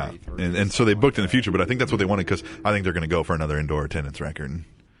 32. Yeah, and so they booked in the future, but I think that's what they wanted because I think they're going to go for another indoor attendance record.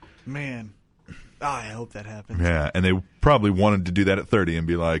 Man, I hope that happens. Yeah, and they probably wanted to do that at 30 and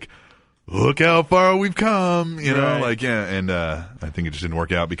be like, look how far we've come, and I think it just didn't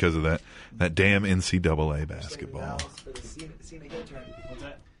work out because of that damn NCAA basketball.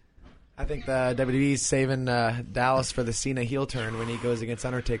 I think the WWE's saving Dallas for the Cena heel turn when he goes against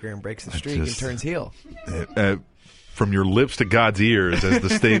Undertaker and breaks the streak and turns heel. From your lips to God's ears, as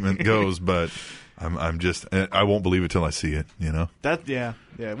the statement goes, but I won't believe it till I see it. Yeah,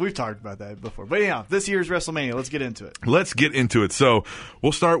 we've talked about that before. But yeah, this year's WrestleMania. Let's get into it. So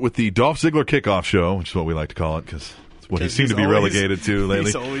we'll start with the Dolph Ziggler kickoff show, which is what we like to call it because it's what he seemed to be relegated to lately.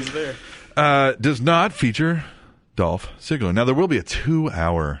 He's always there. Does not feature Dolph Ziggler. Now, there will be a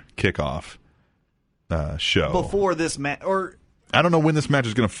 2-hour kickoff show. Before this match, or I don't know when this match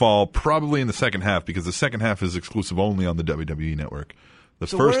is going to fall, probably in the second half, because the second half is exclusive only on the WWE Network. The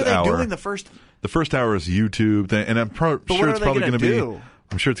first hour is YouTube, and I'm sure it's probably going to be,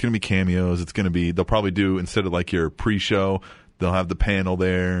 I'm sure it's going to be cameos. It's going to be, they'll probably do, instead of like your pre-show, they'll have the panel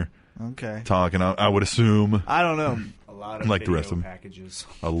there. Okay. Talking, I would assume. I don't know. A lot of like video the rest of them. packages.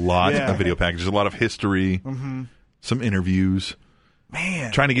 A lot of video packages, a lot of history, some interviews.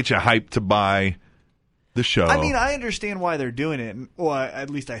 Man. Trying to get you hyped to buy the show. I mean, I understand why they're doing it. Well, at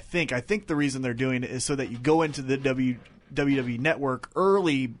least I think. I think the reason they're doing it is so that you go into the WWE Network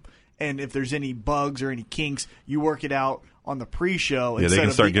early, and if there's any bugs or any kinks, you work it out on the pre-show. Yeah, they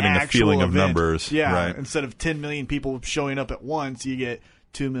can start getting a feeling of numbers. Yeah, right. Instead of 10 million people showing up at once, you get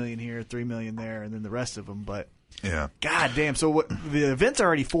 2 million here, 3 million there, and then the rest of them. But yeah, god damn! So the event's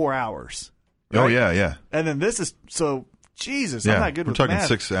already 4 hours. Right? Oh yeah. And then this is so. Jesus, yeah. I'm not good We're with talking math.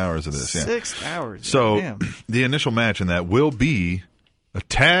 6 hours of this. Yeah. 6 hours. So damn. the initial match in that will be a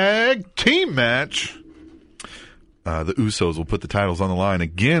tag team match. The Usos will put the titles on the line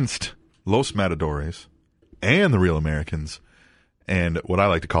against Los Matadores and the Real Americans, and what I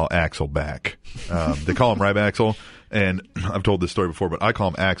like to call Axelback. They call him Ryback, and I've told this story before, but I call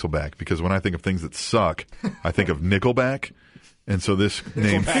him Axelback because when I think of things that suck, I think of Nickelback. And so this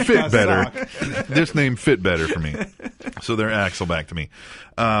name fit better. This name fit better for me. So they're Axelback to me.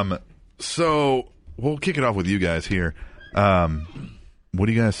 So we'll kick it off with you guys here. What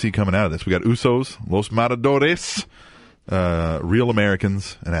do you guys see coming out of this? We got Usos, Los Matadores, Real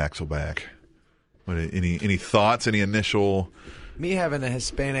Americans, and Axelback. Any thoughts? Any initial? Me having a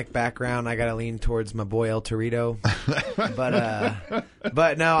Hispanic background, I gotta lean towards my boy El Torito.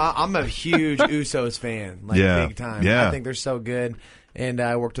 but no, I'm a huge Usos fan, big time. Yeah. I think they're so good. And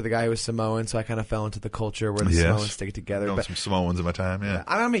I worked with a guy who was Samoan, so I kind of fell into the culture where the Samoans stick together. Known some Samoans in my time. Yeah,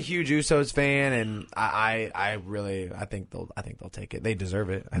 I'm a huge Usos fan, and I think they'll take it. They deserve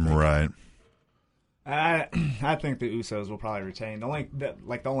it. I think. Right. I think the Usos will probably retain.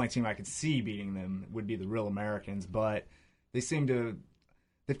 The only team I could see beating them would be the Real Americans, but they've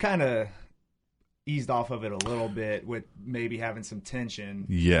kind of eased off of it a little bit with maybe having some tension.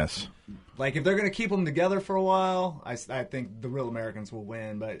 Yes. Like if they're going to keep them together for a while, I think the Real Americans will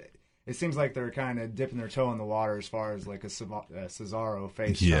win, but it seems like they're kind of dipping their toe in the water as far as like a Cesaro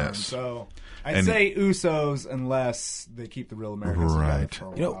face turn. So I'd say Usos unless they keep the Real Americans together for a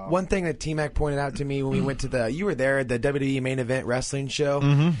while. You know, one thing that T-Mac pointed out to me when we went to you were there at the WWE main event wrestling show,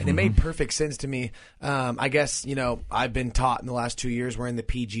 and it made perfect sense to me. I guess, I've been taught in the last 2 years we're in the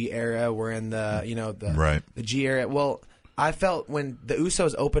PG era, we're in the, the G era. Well, I felt when the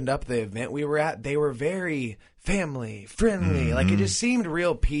Usos opened up the event we were at, they were very family friendly. Like it just seemed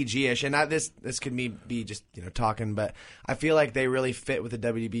real PG-ish. And this could be just talking, but I feel like they really fit what the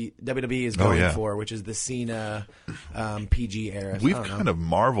WWE is going for, which is the Cena PG era. We've kind of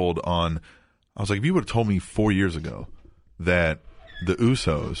marveled on. I was like, if you would have told me 4 years ago that the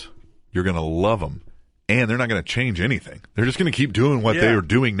Usos, you're going to love them, and they're not going to change anything. They're just going to keep doing what they are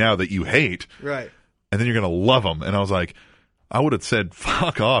doing now that you hate. Right. And then you're going to love them. And I was like, I would have said,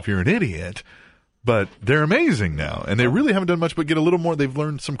 fuck off, you're an idiot. But they're amazing now. And they really haven't done much but get a little more. They've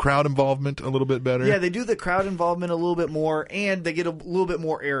learned some crowd involvement a little bit better. Yeah, they do the crowd involvement a little bit more, and they get a little bit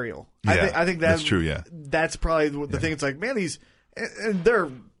more aerial. Yeah, I think that's true, yeah. That's probably the thing. It's like, man, and they're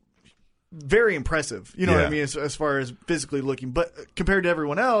very impressive. You know what I mean, as far as physically looking. But compared to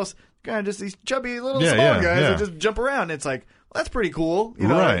everyone else, kind of just these chubby little small guys that just jump around. It's like, well, that's pretty cool.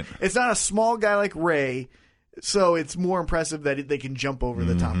 Right. It's not a small guy like Ray. So it's more impressive that they can jump over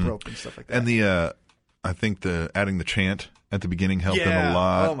the top rope and stuff like that. And I think adding the chant at the beginning helped them a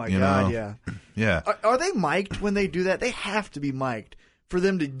lot. Oh my god, yeah. Yeah. Are they mic'd when they do that? They have to be mic'd for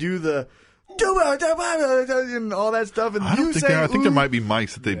them to do the and all that stuff. And I think there might be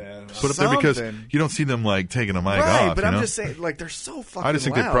mics that they put up there because you don't see them like taking a mic off. Right, but I'm just saying, like, they're so fucking I just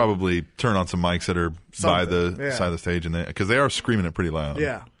think loud. they probably turn on some mics that are by the side of the stage, and because they are screaming it pretty loud.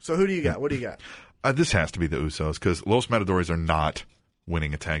 Yeah. So who do you got? What do you got? This has to be the Usos because Los Matadores are not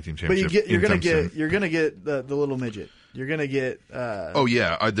winning a tag team But championship. you're gonna get the little midget. You're gonna get.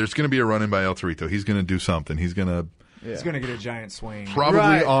 There's gonna be a run in by El Torito. He's gonna do something. He's gonna get a giant swing.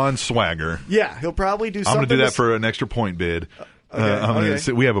 Probably on Swagger. Yeah, he'll probably do something. I'm gonna do that for an extra point bid.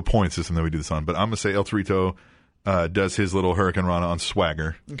 Okay. We have a point system that we do this on, but I'm gonna say El Torito does his little Hurricane Rana on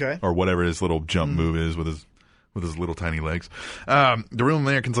Swagger, or whatever his little jump move is with his little tiny legs. The Real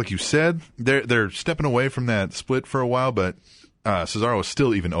Americans, like you said, they're stepping away from that split for a while, but Cesaro is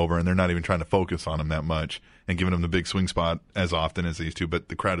still even over, and they're not even trying to focus on him that much and giving him the big swing spot as often as they used to, but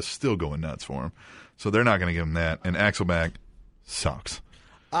the crowd is still going nuts for him. So they're not going to give him that, and Axelback sucks.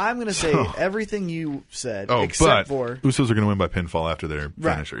 I'm going to say everything you said, except for Usos are going to win by pinfall after their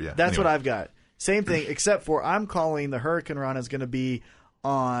finisher. Yeah, that's what I've got. Same thing, except for I'm calling the Hurricane Rana is going to be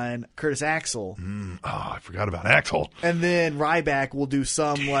on Curtis Axel. I forgot about Axel. And then Ryback will do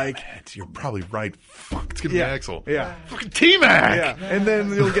some You're probably right. Fuck, it's going to be Axel. Yeah. Fucking T-Mac. Yeah. And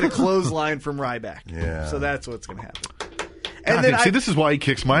then you'll get a clothesline from Ryback. Yeah. So that's what's going to happen. And then this is why he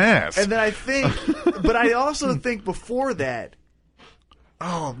kicks my ass. And then I think, but I also think before that,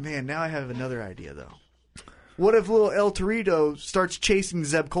 oh man, now I have another idea though. What if little El Torito starts chasing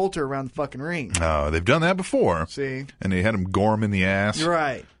Zeb Coulter around the fucking ring? Oh, they've done that before. See? And they had him gore him in the ass.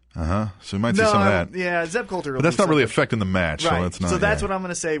 Right. So we might see some of that. Yeah, Zeb Coulter. But that's not really affecting the match, right. so it's not. So that's what I'm going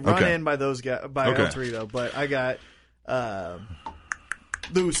to say. Run in by those guys, by Okay. El Torito. But I got the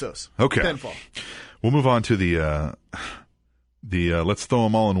Usos. Okay. Pinfall. We'll move on to the let's throw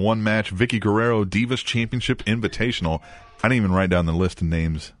them all in one match. Vicky Guerrero Divas Championship Invitational. I didn't even write down the list of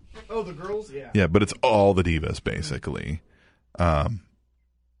names. Oh, the girls? Yeah. Yeah, but it's all the divas, basically.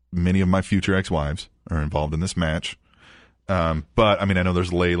 Many of my future ex-wives are involved in this match. But, I mean, I know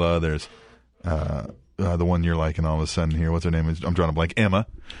there's Layla, there's the one you're liking all of a sudden here. What's her name? I'm drawing a blank. Emma.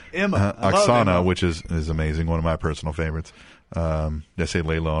 I love Oksana, Emma. which is amazing, one of my personal favorites. Did I say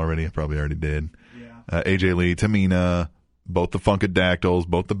Layla already? I probably already did. Yeah. AJ Lee, Tamina, both the Funkadactyls,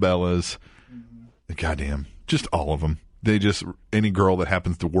 both the Bellas. Goddamn, just all of them. They just, any girl that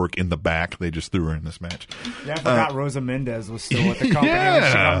happens to work in the back, they just threw her in this match. Yeah, I forgot Rosa Mendez was still with the company when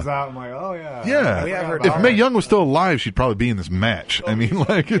she comes out. I'm like, oh, yeah. Yeah. If Mae Young was still alive, she'd probably be in this match. I mean,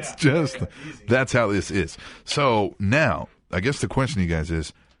 like, it's just, that's how this is. So now, I guess the question, you guys,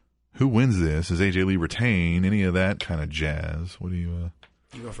 is who wins this? Does AJ Lee retain? Any of that kind of jazz? What do you...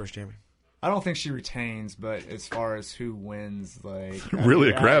 You go first, Jeremy. I don't think she retains, but as far as who wins, like... Really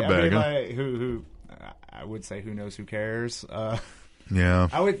a crab bag, huh? Like, who I would say who knows who cares. Yeah.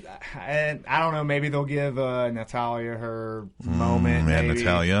 And I don't know, maybe they'll give Natalia her moment. Yeah, maybe.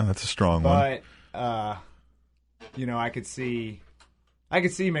 Natalia, that's a strong one. But, I could see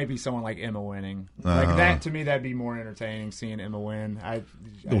maybe someone like Emma winning. Like that, to me, that'd be more entertaining, seeing Emma win.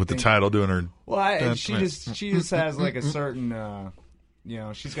 With the title doing her... Well, she just has like a certain...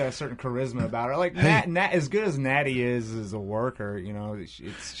 she's got a certain charisma about her. Like Nat, as good as Natty is as a worker,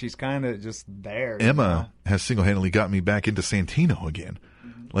 she's kind of just there. Emma has single-handedly got me back into Santino again.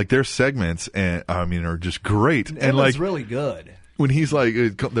 Like their segments, are just great. Emma's and like really good. When he's like,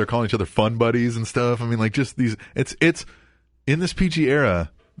 they're calling each other fun buddies and stuff. I mean, like just these. It's in this PG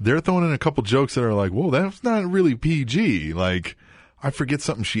era. They're throwing in a couple jokes that are like, whoa, that's not really PG. Like I forget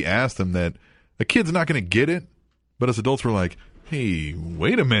something she asked him that a kid's not going to get it, but as adults we're like, hey,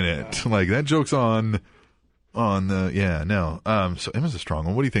 wait a minute. Like, that joke's on the, so Emma's a strong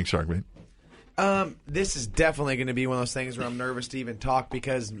one. What do you think, Sharkbait? This is definitely going to be one of those things where I'm nervous to even talk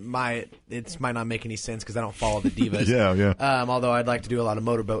because it might not make any sense because I don't follow the divas. Yeah. Although I'd like to do a lot of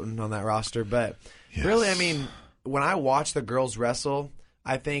motorboating on that roster. But really, I mean, when I watch the girls wrestle,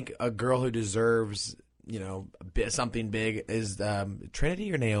 I think a girl who deserves... something big is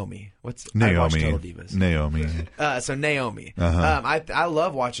Trinity or Naomi? Naomi? I watch Total Divas. Naomi. So Naomi. I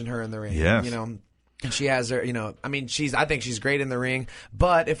love watching her in the ring. Yes. And she has her. I think she's great in the ring.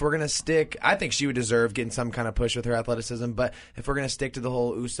 But if we're gonna stick, I think she would deserve getting some kind of push with her athleticism. But if we're gonna stick to the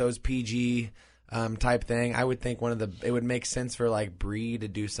whole Usos PG type thing, I would think it would make sense for like Brie to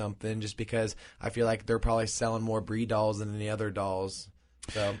do something, just because I feel like they're probably selling more Brie dolls than any other dolls.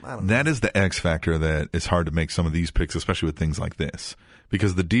 So, I don't know. That is the X factor that is hard to make some of these picks, especially with things like this.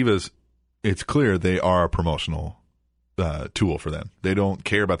 Because the divas, it's clear they are a promotional tool for them. They don't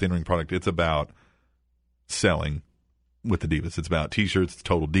care about the in-ring product. It's about selling with the divas. It's about T-shirts,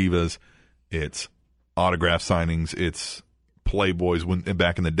 Total Divas. It's autograph signings. It's Playboys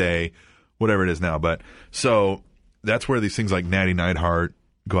back in the day, whatever it is now. But so that's where these things like Natty Neidhart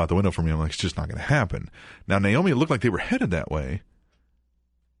go out the window for me. I'm like, it's just not going to happen. Now, Naomi, it looked like they were headed that way.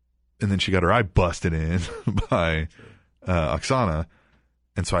 And then she got her eye busted in by Oksana.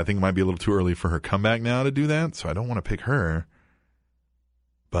 And so I think it might be a little too early for her comeback now to do that. So I don't want to pick her.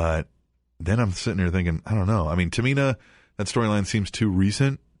 But then I'm sitting here thinking, I don't know. I mean, Tamina, that storyline seems too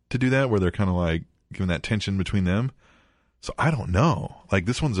recent to do that, where they're kind of like giving that tension between them. So I don't know. Like,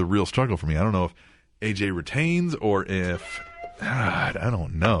 this one's a real struggle for me. I don't know if AJ retains or if... God, I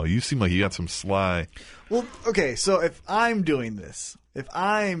don't know. You seem like you got some sly... Well, okay, so if I'm doing this, if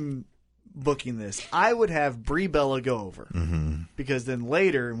I'm booking this, I would have Brie Bella go over. Mm-hmm. Because then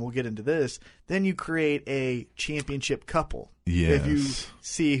later, and we'll get into this, then you create a championship couple. Yes. If you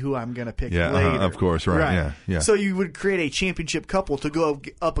see who I'm going to pick Yeah, later. of course, right. Yeah. So you would create a championship couple to go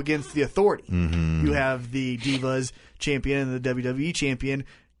up against the Authority. Mm-hmm. You have the Divas champion and the WWE champion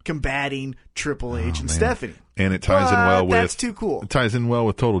combating Triple H and Stephanie. And it ties in well with... That's too cool. It ties in well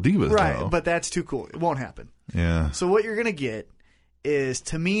with Total Divas, right, though. but that's too cool. It won't happen. Yeah. So what you're going to get is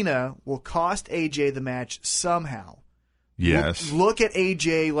Tamina will cost AJ the match somehow. Yes. Look at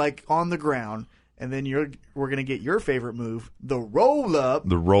AJ like on the ground, and then we're going to get your favorite move, the roll up.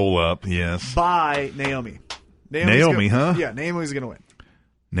 The roll up, yes. By Naomi. Naomi, huh? Yeah, Naomi's going to win.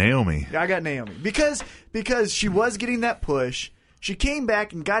 Naomi. Yeah, I got Naomi. Because she was getting that push. She came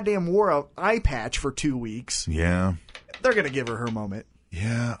back and goddamn wore an eye patch for 2 weeks. Yeah. They're going to give her moment.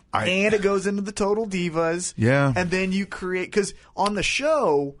 Yeah. And it goes into the Total Divas. Yeah. And then you create, because on the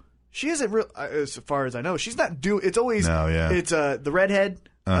show, she isn't real, as far as I know, she's not it's always, it's the redhead.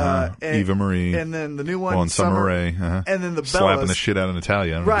 And Eva Marie. And then the new one, and Summer Rae. And then the Bellas. Slapping the shit out of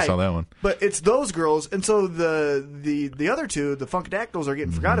Natalia. I don't know if you saw that one. But it's those girls. And so the other two, the Funkadactyls, are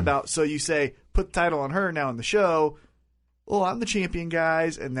getting forgot about. So you say, put the title on her now in the show. Well, I'm the champion,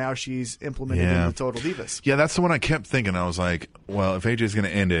 guys. And now she's implemented in the Total Divas. Yeah, that's the one I kept thinking. I was like, well, if AJ's going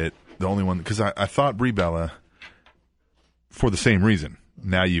to end it, the only one, because I thought Brie Bella, for the same reason.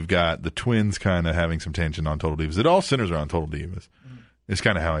 Now you've got the twins kind of having some tension on Total Divas. It all centers around Total Divas. It's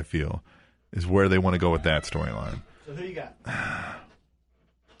kind of how I feel, is where they want to go with that storyline. So who you got?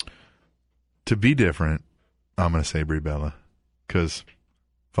 To be different, I'm going to say Brie Bella, because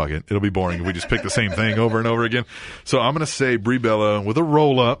fuck it. It'll be boring if we just pick the same thing over and over again. So I'm going to say Brie Bella with a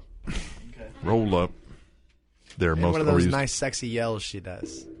roll-up. Okay. Roll-up. They're most one of those nice, sexy yells she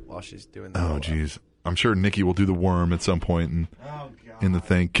does while she's doing that. Oh, jeez. I'm sure Nikki will do the worm at some point in the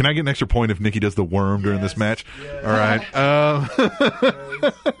thing. Can I get an extra point if Nikki does the worm during this match? Yes. All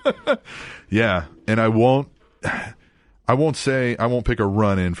right. Yeah, and I won't pick a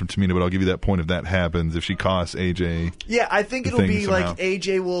run in from Tamina, but I'll give you that point if that happens, if she costs AJ. Yeah, I think it'll be somehow. Like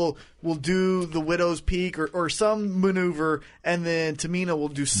AJ will do the Widow's Peak or some maneuver, and then Tamina will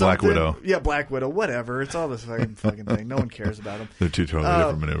do something. Black Widow. Yeah, Black Widow, whatever. It's all this fucking thing. No one cares about them. They're two totally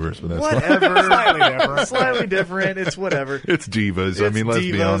different maneuvers, but that's whatever. Slightly different. It's whatever. It's divas. Let's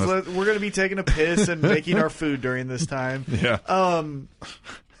be honest. We're going to be taking a piss and making our food during this time. Yeah.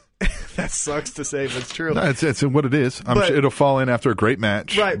 That sucks to say, but it's true. No, it's what it is. I'm sure it'll fall in after a great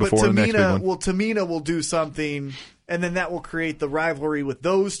match. Right, before the next big one. Tamina will do something, and then that will create the rivalry with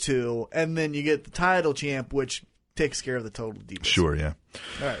those two, and then you get the title champ, which takes care of the Total Divas. Sure, yeah.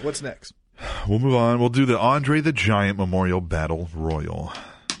 All right, what's next? We'll move on. We'll do the Andre the Giant Memorial Battle Royal.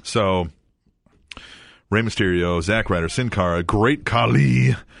 So, Rey Mysterio, Zack Ryder, Sin Cara, Great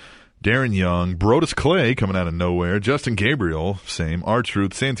Khali, Darren Young, Brodus Clay coming out of nowhere, Justin Gabriel, same,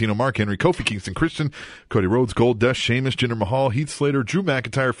 R-Truth, Santino, Mark Henry, Kofi Kingston, Christian, Cody Rhodes, Goldust, Sheamus, Jinder Mahal, Heath Slater, Drew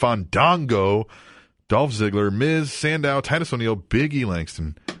McIntyre, Fandango, Dolph Ziggler, Miz, Sandow, Titus O'Neil, Big E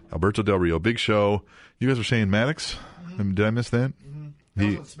Langston, Alberto Del Rio, Big Show. You guys were saying Maddox? Mm-hmm. Did I miss that? Mm-hmm.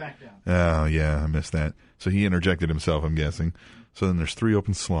 That was on SmackDown. Oh, yeah, I missed that. So he interjected himself, I'm guessing. So then there's 3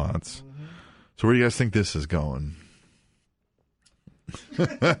 open slots. Mm-hmm. So where do you guys think this is going?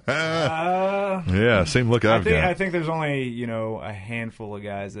 Yeah, same look I've got. I think there's only, a handful of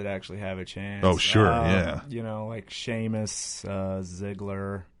guys that actually have a chance. Oh, sure, yeah. Like Sheamus,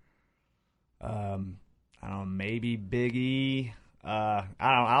 Ziggler, I don't know, maybe Big E.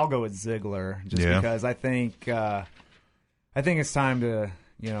 I'll go with Ziggler just because I think it's time to,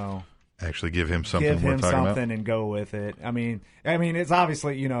 actually give him something worth talking about. And go with it. I mean, it's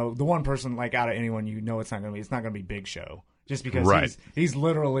obviously, the one person like out of anyone it's not going to be Big Show. Just because he's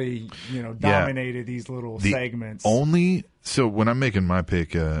literally, dominated these little segments. So when I'm making my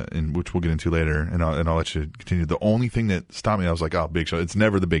pick, and which we'll get into later, and I'll let you continue. The only thing that stopped me, I was like, oh, Big Show. It's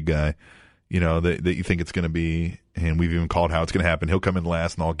never the big guy, that you think it's going to be, and we've even called how it's going to happen. He'll come in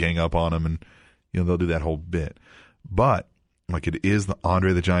last, and I'll gang up on him, and they'll do that whole bit. But like it is the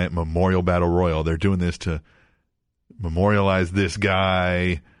Andre the Giant Memorial Battle Royal. They're doing this to memorialize this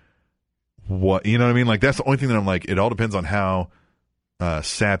guy. What, you know what I mean? Like, that's the only thing that I'm like, it all depends on how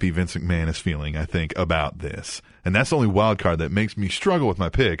sappy Vince McMahon is feeling, I think, about this. And that's the only wild card that makes me struggle with my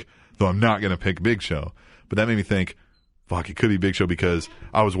pick, though I'm not going to pick Big Show. But that made me think, fuck, it could be Big Show, because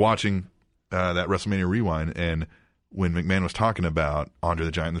I was watching that WrestleMania Rewind, and when McMahon was talking about Andre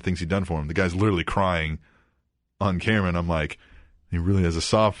the Giant and the things he'd done for him, the guy's literally crying on camera, and I'm like, he really has a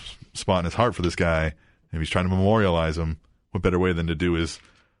soft spot in his heart for this guy, and he's trying to memorialize him. What better way than to do his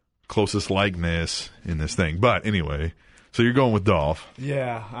closest likeness in this thing? But anyway, so you're going with Dolph.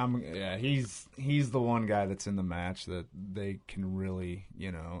 Yeah, he's the one guy that's in the match that they can really,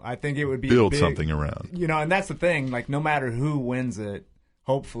 I think it would be build something around. And that's the thing, like no matter who wins it,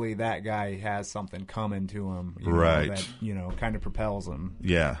 hopefully that guy has something coming to him, right? That, kind of propels him.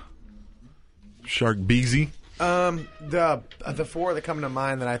 Yeah. Shark Beezy. The 4 that come to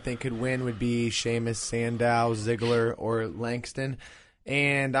mind that I think could win would be Sheamus, Sandow, Ziggler, or Langston.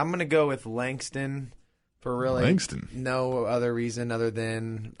 And I'm going to go with Langston for really no other reason other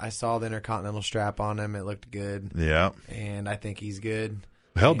than I saw the Intercontinental strap on him. It looked good. Yeah. And I think he's good.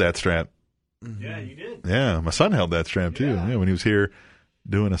 Held that strap. Mm-hmm. Yeah, you did. Yeah, my son held that strap too. Yeah, when he was here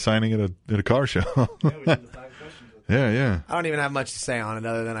doing a signing at a car show. Yeah, we did the 5 questions. Yeah. I don't even have much to say on it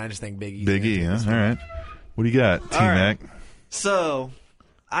other than I just think Big E. Big E, huh? All right. What do you got, T-Mac? So,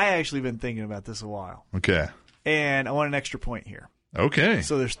 I actually been thinking about this a while. Okay. And I want an extra point here. Okay.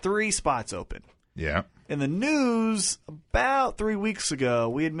 So there's 3 spots open. Yeah. In the news, about 3 weeks ago,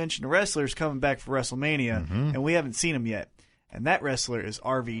 we had mentioned wrestlers coming back for WrestleMania, and we haven't seen him yet. And that wrestler is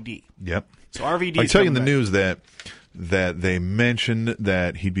RVD. Yep. So RVD. I tell you in the news that they mentioned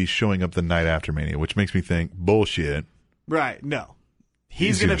that he'd be showing up the night after Mania, which makes me think bullshit. Right. No.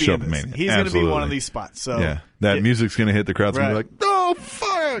 He's He's going to gonna be show in up this. at Mania. He's going to be one Absolutely. of these spots. So Yeah. That music's going to hit the crowd's going to be Right. like, oh,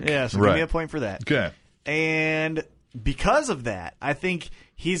 fuck. Yeah, so right. give me a point for that. Okay. And because of that, I think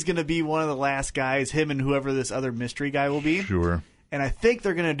he's going to be one of the last guys, him and whoever this other mystery guy will be. Sure. And I think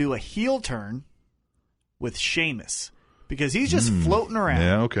they're going to do a heel turn with Sheamus because he's just floating around.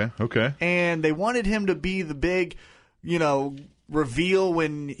 Yeah, okay. And they wanted him to be the big, reveal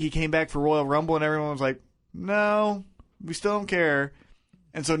when he came back for Royal Rumble, and everyone was like, no, we still don't care.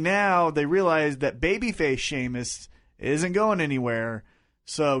 And so now they realize that babyface Sheamus isn't going anywhere.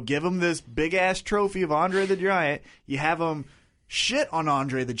 So give him this big-ass trophy of Andre the Giant. You have him shit on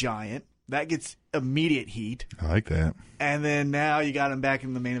Andre the Giant. That gets immediate heat. I like that. And then now you got him back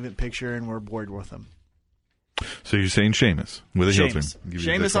in the main event picture, and we're bored with him. So you're saying Sheamus with a heel turn. Sheamus. Give you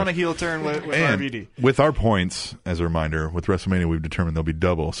Sheamus that on a point. heel turn with And RVD. with our points, as a reminder, with WrestleMania, we've determined they'll be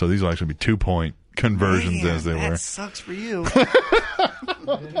double. So these will actually be 2-point conversions Man, as they that were. sucks for you.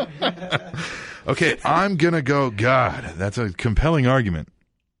 Okay, I'm going to go. God, that's a compelling argument.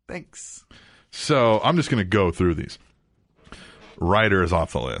 Thanks. So I'm just going to go through these. Ryder is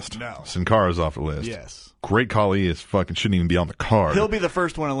off the list. No. Sin Cara is off the list. Yes. Great Khali is fucking shouldn't even be on the card. He'll be the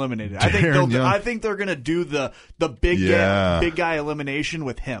first one eliminated. Darren Young. I think they're going to do the big guy elimination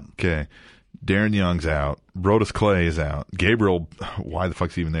with him. Okay. Darren Young's out. Brodus Clay is out. Gabriel, why the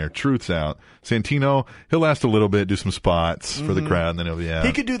fuck's he even there? Truth's out. Santino, he'll last a little bit, do some spots for the crowd, and then he'll be out.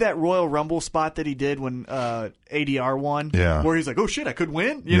 He could do that Royal Rumble spot that he did when ADR won. Yeah. Where he's like, oh shit, I could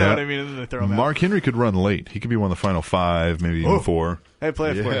win. You know what I mean? And then they throw him out. Mark Henry could run late. He could be one of the final 5, maybe even 4. Hey,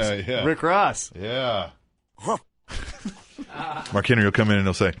 play it for us. Yeah. Rick Ross. Yeah. Mark Henry will come in and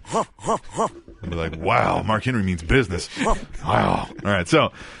he'll say, he'll be like, wow, Mark Henry means business. Wow. All right,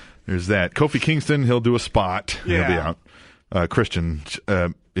 so there's that. Kofi Kingston, he'll do a spot. Yeah. He'll be out. Christian,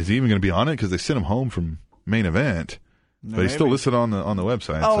 is he even going to be on it? Because they sent him home from main event. But he's still maybe. listed on the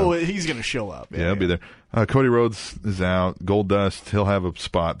website. Oh, so. he's going to show up. Yeah, he'll be there. Cody Rhodes is out. Goldust, he'll have a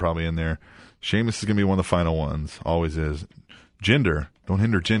spot probably in there. Sheamus is going to be one of the final ones. Always is. Jinder, don't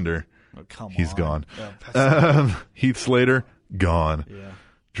hinder Jinder. Oh, come He's on. gone. Oh, Heath Slater, gone. yeah.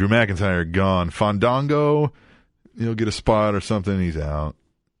 Drew McIntyre, gone. Fandango, he'll get a spot or something. He's out.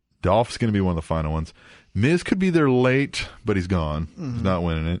 Dolph's going to be one of the final ones. Miz could be there late, but he's gone. He's not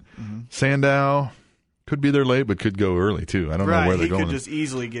winning it. Sandow could be there late, but could go early, too. I don't know where they're he going. could just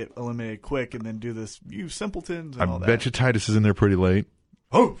easily get eliminated quick and then do this, you simpletons and I all that. bet you Titus is in there pretty late.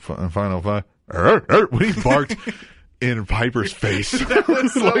 Oh, final 5. When he barked in Piper's face,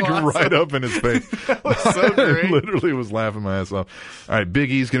 was so like awesome. right up in his face. That was so great. I literally was laughing my ass off. All right,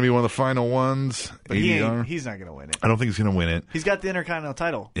 Big E's going to be one of the final ones. But ADR. he's not going to win it. I don't think he's going to win it. He's got the Intercontinental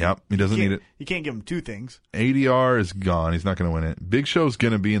title. Yep, he doesn't need it. You can't give him 2 things. ADR is gone. He's not going to win it. Big Show's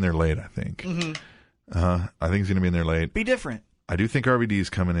going to be in there late, I think. I think he's going to be in there late. Be different. I do think RVD is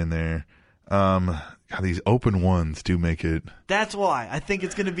coming in there. God, these open ones do make it. That's why. I think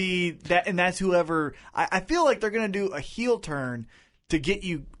it's going to be that, and that's whoever. I feel like they're going to do a heel turn to get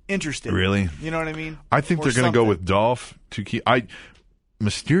you interested. Really? You know what I mean? I think Or they're going to go something. with Dolph to keep.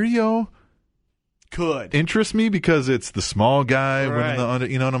 Mysterio Could. interests me because it's the small guy winning Right. the under.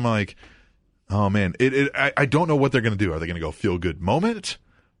 You know, and I'm like, oh man, I don't know what they're going to do. Are they going to go feel good moment?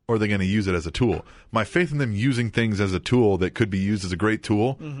 Or are they going to use it as a tool? My faith in them using things as a tool that could be used as a great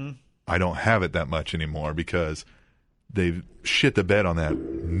tool, I don't have it that much anymore because they've shit the bed on that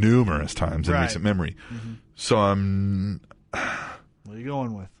numerous times in Right. recent memory. So I'm What are you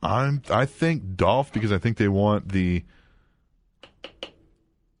going with? I think Dolph because I think they want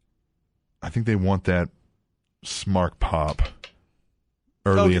that Smark pop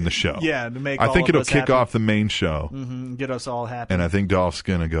early Okay. in the show. Yeah, to make I all think of it'll us kick happy. off the main show, Get us all happy. and I think Dolph's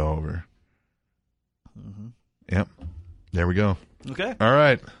gonna go over. Yep, there we go. Okay. All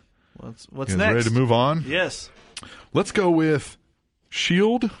right, What's you guys next? ready to move on? Yes. Let's go with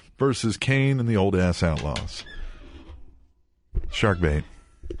Shield versus Kane and the Old Ass Outlaws. Shark bait.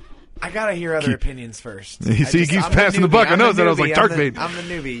 I gotta hear other opinions first. You see, he keeps I'm the passing the newbie. buck. I I'm noticed the that. I was newbie. like, shark I'm bait. the- I'm the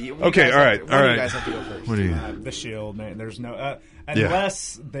newbie. You Okay, guys all have right, to- all one of right. You guys have to go first. What do you? The Shield, man. There's no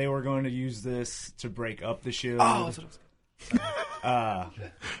unless they were going to use this to break up the Shield. Oh, that's what I was-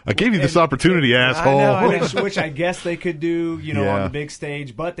 I gave you this opportunity, asshole. I know. which I guess they could do, on Yeah. the big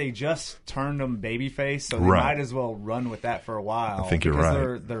stage, but they just turned them babyface, so they Right. might as well run with that for a while. I think you're because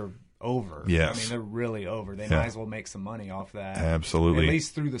right. They're over. Yes. I mean, they're really over. They Yeah. might as well make some money off that. Absolutely. At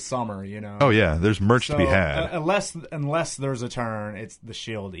least through the summer, Oh yeah, there's merch to be had. Unless there's a turn, it's the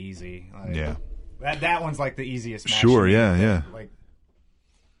Shield easy. Like, Yeah. That one's like the easiest match. Sure, to me. yeah. Like,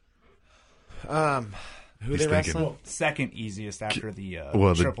 Who He's they thinking. wrestling? second easiest after the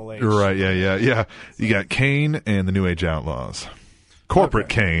The Triple H. right, yeah. You got Kane and the New Age Outlaws, corporate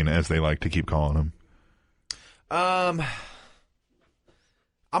Kane as they like to keep calling him.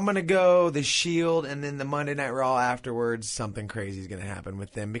 I'm gonna go the Shield, and then the Monday Night Raw afterwards. Something crazy is gonna happen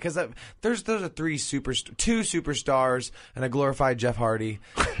with them because there's two superstars and a glorified Jeff Hardy.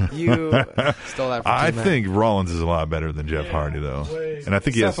 You stole that from I T-Mac. think Rollins is a lot better than Jeff Hardy though, and I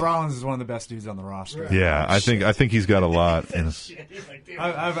think he Seth has. Rollins is one of the best dudes on the roster. Yeah, I think he's got a lot.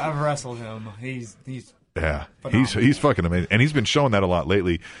 I've wrestled him. He's Yeah, phenomenal. he's fucking amazing, and he's been showing that a lot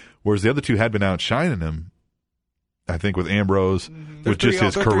lately. Whereas the other two had been outshining him. I think with Ambrose, with just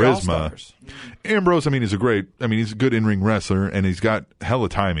his charisma. Ambrose, I mean, he's a good in-ring wrestler, and he's got hella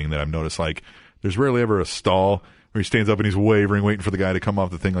timing that I've noticed. Like, there's rarely ever a stall where he stands up and he's wavering, waiting for the guy to come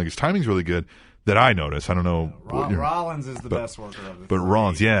off the thing. Like, his timing's really good that I notice. I don't know. Rollins is the best worker of the but three.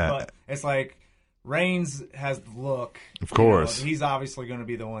 Rollins, yeah. But it's like Reigns has the look. Of course. He's obviously going to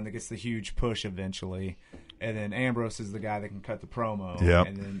be the one that gets the huge push eventually. And then Ambrose is the guy that can cut the promo. Yep.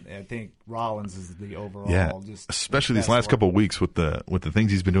 And then I think Rollins is the overall. Yeah, just especially these best last couple of worker. weeks with the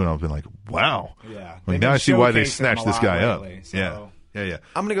things he's been doing. I've been like, wow. Yeah. Like, They've now been I see why they showcasing him snatched a this lot guy lately, up. so. Yeah.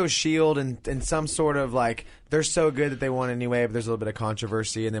 I'm gonna go Shield and some sort of like they're so good that they won anyway, but there's a little bit of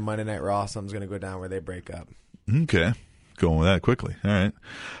controversy, and then Monday Night Raw, something's gonna go down where they break up. Okay, going with that quickly. All right,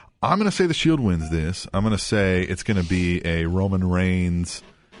 I'm going to say the Shield wins this. I'm going to say it's going to be a Roman Reigns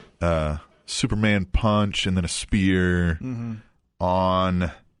Superman punch and then a spear on.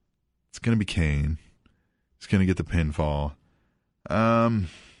 It's going to be Kane. He's going to get the pinfall.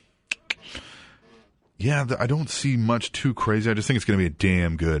 Yeah, I don't see much too crazy. I just think it's going to be a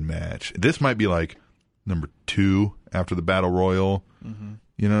damn good match. This might be like number 2 after the Battle Royal.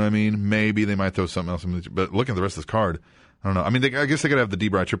 You know what I mean? Maybe they might throw something else in. But looking at the rest of this card, I don't know. I mean, I guess they got to have the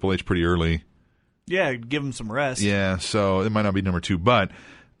D-Bry Triple H pretty early. Yeah, give him some rest. Yeah, so it might not be number 2. But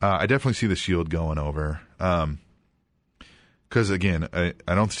I definitely see the Shield going over. Because, again, I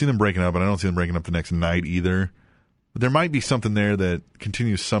don't see them breaking up, and I don't see them breaking up the next night either. But there might be something there that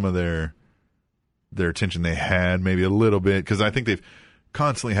continues some of their attention they had, maybe a little bit. Because I think they've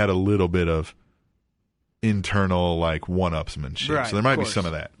constantly had a little bit of internal like one-upsmanship. Right, so there might of be course. some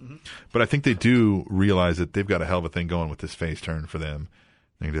of that. But I think they do realize that they've got a hell of a thing going with this face turn for them.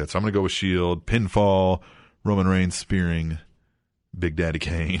 They can do that. So I'm going to go with Shield, pinfall, Roman Reigns spearing Big Daddy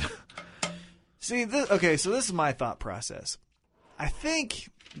Kane. See, okay, so this is my thought process. I think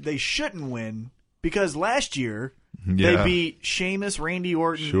they shouldn't win because last year Yeah. they beat Sheamus, Randy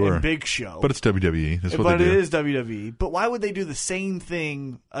Orton, Sure. and Big Show. But it's WWE. That's what But they do. it is WWE. But why would they do the same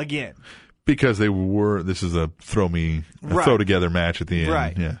thing again? Because this is a throw together match at the end.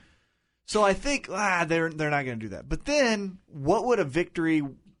 Right. Yeah. So I think they're not going to do that. But then, what would a victory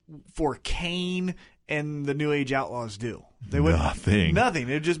for Kane and the New Age Outlaws do? They would Nothing. Nothing.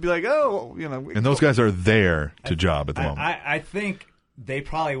 It'd just be like, And those guys are there to job at the moment. I think they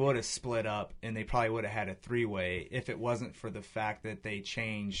probably would have split up, and they probably would have had a 3-way if it wasn't for the fact that they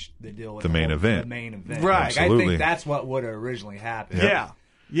changed the deal with The main event. The main event, Right. Like, I Absolutely. think that's what would have originally happened. Yeah.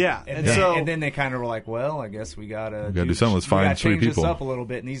 And then they kind of were like, well, I guess we gotta do something. Let's find 3 change people. this up a little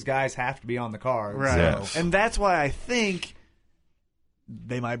bit, and these guys have to be on the card. Right. Yes. And that's why I think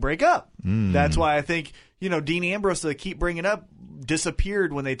they might break up. That's why I think, Dean Ambrose, they keep bringing up,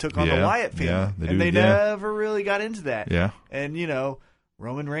 disappeared when they took on the Yeah. Wyatt family. Yeah, they and do, they yeah. never really got into that. Yeah. And,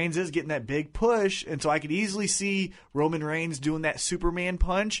 Roman Reigns is getting that big push, and so I could easily see Roman Reigns doing that Superman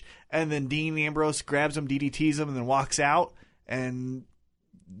punch, and then Dean Ambrose grabs him, DDTs him, and then walks out, and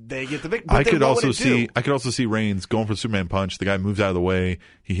they get the victory. I could also see Reigns going for the Superman punch. The guy moves out of the way.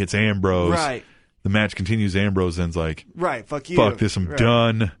 He hits Ambrose. Right. The match continues. Ambrose then's like, Right, fuck you. fuck this, I'm Right.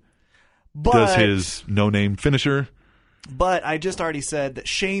 done. But, Does his no-name finisher. But I just already said that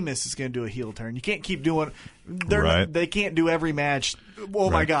Sheamus is going to do a heel turn. You can't keep doing. They can't do every match. Oh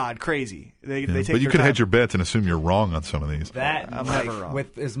my Right. God, crazy! They Yeah. take. But you their could time. hedge your bets and assume you're wrong on some of these. That I'm like, never wrong.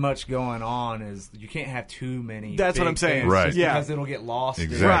 with as much going on as you can't have too many. That's what big I'm saying. things Right. just Yeah. because it'll get lost.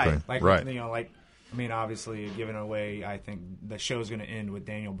 Exactly. Like Right. I mean, obviously, giving away. I think the show's going to end with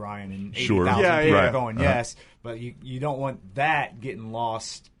Daniel Bryan and Sure. 80,000 Yeah, people yeah. going Right. yes, but you don't want that getting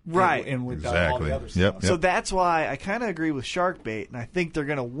lost. Right. And with all Exactly. the other Yep. stuff. So that's why I kind of agree with Sharkbait, and I think they're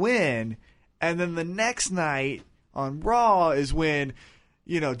going to win. And then the next night on Raw is when,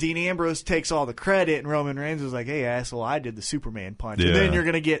 Dean Ambrose takes all the credit, and Roman Reigns was like, "Hey, asshole, I did the Superman punch," Yeah. and then you're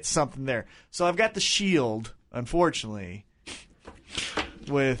gonna get something there. So I've got the Shield, unfortunately,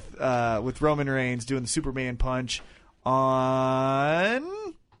 with Roman Reigns doing the Superman punch on.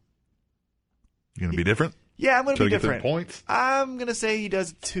 You gonna be different? Yeah, I'm gonna Try be to get different. their points? I'm gonna say he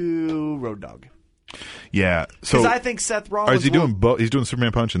does it to Road Dogg. Yeah. So Because I think Seth Rollins. is he doing both? He's doing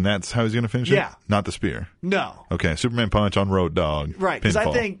Superman punch, and that's how he's going to finish it. Yeah. Not the spear. No. Okay, Superman punch on Road Dogg. Right, because I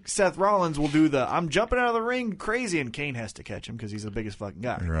pinfall. think Seth Rollins will do I'm jumping out of the ring crazy, and Kane has to catch him because he's the biggest fucking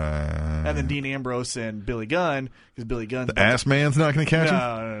guy. Right. And then Dean Ambrose and Billy Gunn, because Billy Gunn. The ass man's not going to catch him.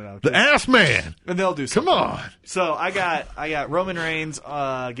 No. The ass man. And they'll do Come something. on. So I got Roman Reigns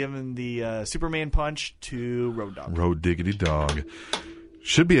giving the Superman punch to Road Dogg. Road diggity dog.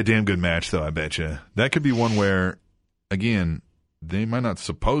 Should be a damn good match, though. I bet you that could be one where, again, they might not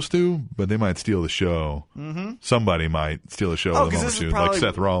supposed to, but they might steal the show. Mm-hmm. Somebody might steal the show with a moment too, like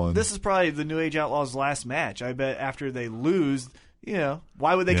Seth Rollins. This is probably the New Age Outlaws' last match. I bet after they lose,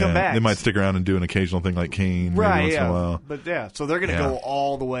 why would they come back? They might stick around and do an occasional thing like Kane, right? maybe once Yeah, in a while. but so they're going to go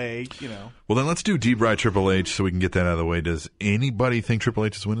all the way. Well, then let's do Deep Ride Triple H so we can get that out of the way. Does anybody think Triple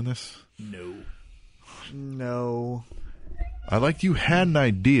H is winning this? No. I like you had an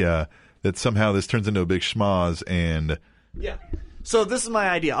idea that somehow this turns into a big schmoz and Yeah. So this is my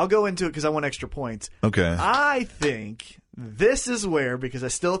idea. I'll go into it because I want extra points. okay. I think this is where, because I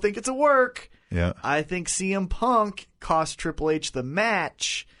still think it's a work, Yeah. I think CM Punk cost Triple H the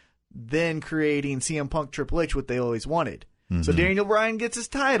match, then creating CM Punk Triple H what they always wanted. Mm-hmm. So Daniel Bryan gets his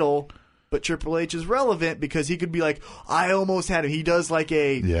title, but Triple H is relevant because he could be like, I almost had him. He does like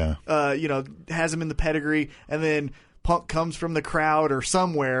has him in the pedigree, and then Punk comes from the crowd or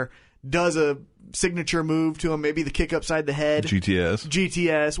somewhere, does a signature move to him, maybe the kick upside the head.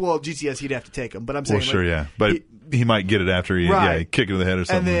 GTS. Well, GTS he'd have to take him, but I'm saying Well, sure, yeah. But he might get it after he kick it in the head or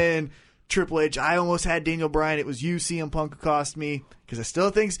something. And then Triple H, I almost had Daniel Bryan. It was you, CM Punk, who cost me, because I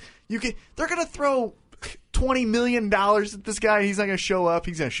still think they're going to throw $20 million at this guy. He's not going to show up.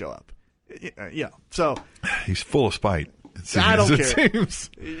 He's going to show up. So he's full of spite. I don't care. Seems.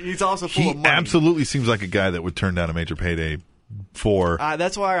 He's also full of money. He absolutely seems like a guy that would turn down a major payday for.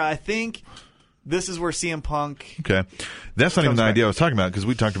 That's why I think this is where CM Punk. Okay, that's not even the idea I was talking about, because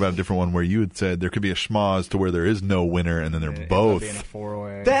we talked about a different one where you had said there could be a schmoz to where there is no winner and then they're both. Being a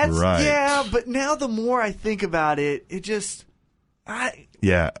four-way. That's right. Yeah, but now the more I think about it, it just. I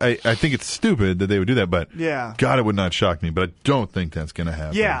think it's stupid that they would do that, but God, it would not shock me. But I don't think that's going to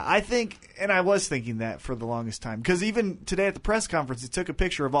happen. Yeah, I think, and I was thinking that for the longest time, because even today at the press conference, it took a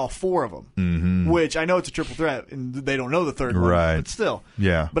picture of all four of them, which I know it's a triple threat, and they don't know the third one, but still.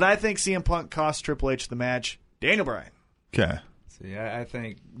 Yeah. But I think CM Punk cost Triple H the match. Daniel Bryan. Okay. See, I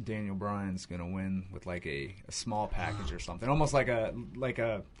think Daniel Bryan's going to win with like a small package or something, almost like a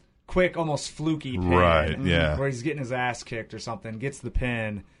quick, almost fluky pin. Right, yeah. Where he's getting his ass kicked or something, gets the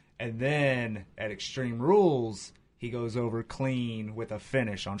pin, and then at Extreme Rules, he goes over clean with a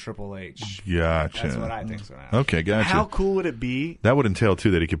finish on Triple H. Gotcha. That's what I think's going to happen. Okay, gotcha. How cool would it be? That would entail,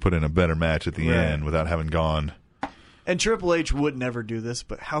 too, that he could put in a better match at the end without having gone. And Triple H would never do this,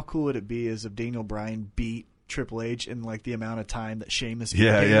 but how cool would it be is if Daniel Bryan beat Triple H in like the amount of time that Sheamus beat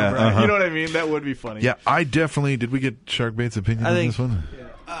Daniel Bryan. You know what I mean? That would be funny. Yeah, I definitely. Did we get Shark Bait's opinion on this one?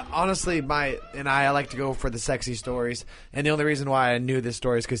 Honestly, I like to go for the sexy stories, and the only reason why I knew this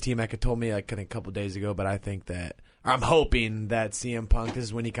story is because T-Mac had told me like a couple days ago. But I think that, or I'm hoping that CM Punk, this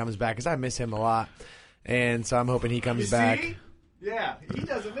is when he comes back, because I miss him a lot, and so I'm hoping he comes back. Yeah, he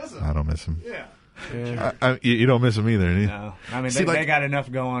doesn't miss him. I don't miss him. Yeah. You don't miss him either, do you? No. I mean, they got enough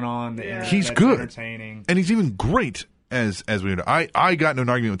going on. He's that's good. Entertaining. And he's even great as we know. I got into an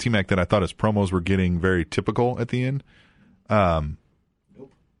argument with T-Mac that I thought his promos were getting very typical at the end.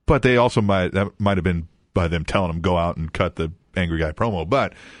 But they also might have been by them telling him go out and cut the angry guy promo.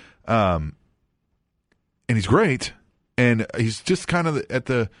 But and he's great, and he's just kind of at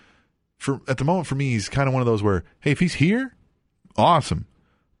the moment for me, he's kind of one of those where, hey, if he's here, awesome.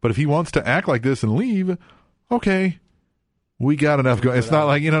 But if he wants to act like this and leave, okay, we got enough going. It's not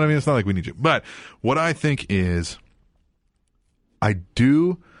like, you know what I mean? It's not like we need you. But what I think is, I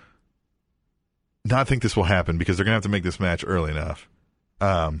do not think this will happen because they're going to have to make this match early enough.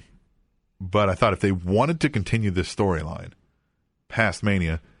 But I thought if they wanted to continue this storyline past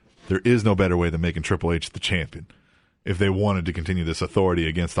Mania, there is no better way than making Triple H the champion. If they wanted to continue this authority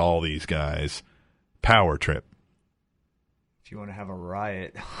against all these guys, power trip. If you want to have a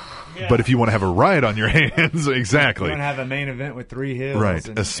riot. But if you want to have a riot on your hands, exactly. You want to have a main event with 3 hills. Right.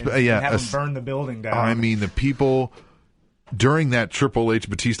 And have them burn the building down. I mean, the people during that Triple H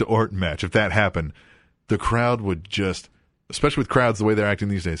Batista Orton match, if that happened, the crowd would just especially with crowds the way they're acting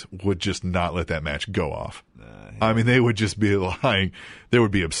these days, would just not let that match go off. I mean, they would just be like, there would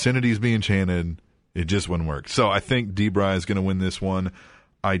be obscenities being chanted. It just wouldn't work. So I think D-Bry is going to win this one.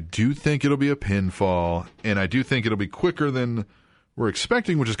 I do think it'll be a pinfall, and I do think it'll be quicker than we're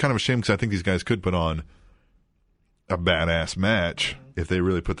expecting, which is kind of a shame because I think these guys could put on a badass match if they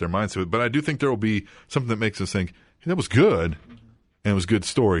really put their minds to it. But I do think there will be something that makes us think, hey, that was good, and it was good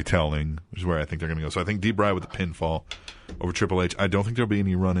storytelling, which is where I think they're going to go. So I think D-Bry with the pinfall over Triple H. I don't think there'll be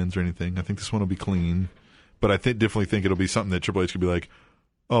any run-ins or anything. I think this one will be clean. But I definitely think it'll be something that Triple H could be like,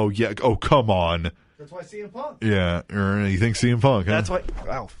 oh, yeah, oh, come on. That's why CM Punk. Yeah, you think CM Punk, huh? That's why.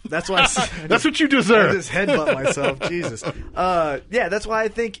 Wow. That's why. That's what you deserve. I just headbutt myself. Jesus. Yeah, that's why I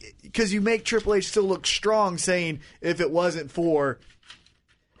think, because you make Triple H still look strong, saying if it wasn't for.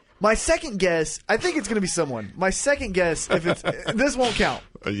 My second guess, I think it's going to be someone. My second guess, if it's this won't count.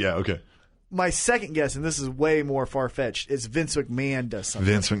 Yeah, okay. My second guess, and this is way more far-fetched, is Vince McMahon does something.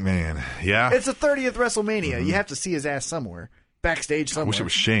 Vince McMahon, yeah. It's the 30th WrestleMania. Mm-hmm. You have to see his ass somewhere. Backstage somewhere. I wish it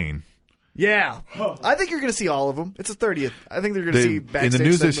was Shane. Yeah. I think you're going to see all of them. It's the 30th. I think they're going to see backstage. In the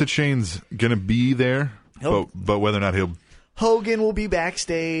news, segment. they said Shane's going to be there, but whether or not he'll... Hogan will be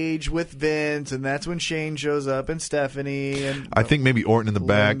backstage with Vince, and that's when Shane shows up, and Stephanie. And I think maybe Orton in the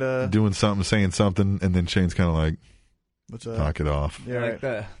Linda. back doing something, saying something, and then Shane's kind of like, what's up? knock it off. Yeah, like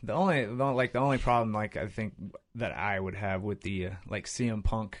the only problem I think that I would have with the CM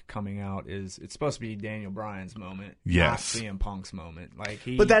Punk coming out is it's supposed to be Daniel Bryan's moment, yes, not CM Punk's moment.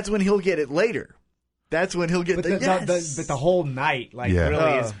 But that's when he'll get it later. That's when he'll get but the whole night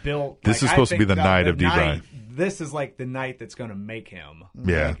really is built. This is supposed to be the night of D-Bry. This is like the night that's going to make him.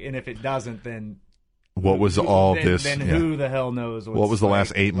 Yeah, and if it doesn't, then what was all this? Then who the hell knows? What was the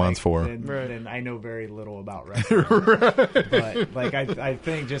last 8 months for? Then I know very little about wrestling. But I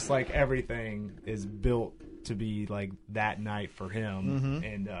think just like everything is built to be like that night for him,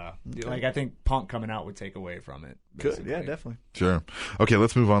 and I think Punk coming out would take away from it. Good, yeah, definitely. Sure. Okay,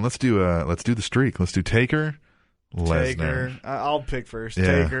 let's move on. Let's do the streak. Let's do Taker, Lesnar. I'll pick first.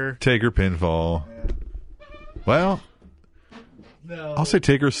 Yeah. Taker pinfall. Yeah. Well, no. I'll say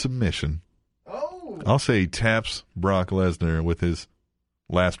Taker submission. Oh. I'll say he taps Brock Lesnar with his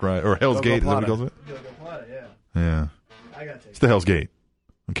last ride or Hell's Gate. Is that what he calls it? Yeah. I got it's the Hell's Gate.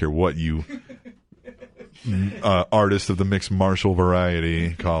 I don't care what you artist of the mixed martial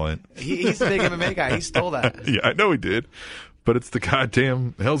variety call it. He's a big MMA guy. He stole that. Yeah, I know he did. But it's the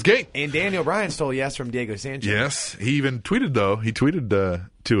goddamn Hell's Gate. And Daniel Bryan stole yes from Diego Sanchez. Yes. He even tweeted, though. He tweeted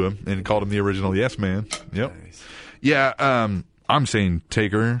to him and called him the original yes man. Yep. Nice. Yeah, I'm saying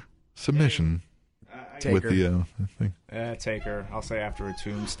Taker submission. Taker. With the thing. Taker. I'll say after a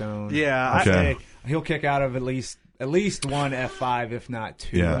tombstone. Yeah. Okay. I say he'll kick out of at least one F5, if not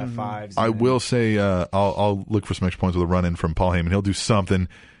two F5s. I will say I'll look for some extra points with a run-in from Paul Heyman. He'll do something.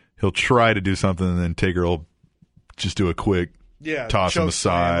 He'll try to do something, and then Taker will just do a quick toss him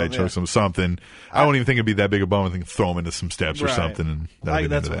aside, choke him something. I won't even think it'd be that big a bump. I think throw him into some steps or something. And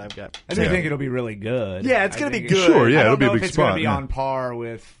that's what I've got. I do think it'll be really good. Yeah, it's going to be good. Sure, yeah, it'll be a big it's spot. Going to be on par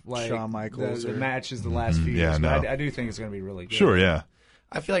with like Shawn Michaels the matches the last few years. But I do think it's going to be really good. Sure, yeah.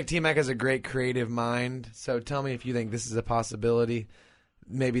 I feel like T-Mac has a great creative mind. So tell me if you think this is a possibility.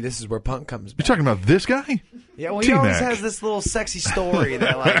 Maybe this is where Punk comes back. You're talking about this guy? Yeah, well, he always has this little sexy story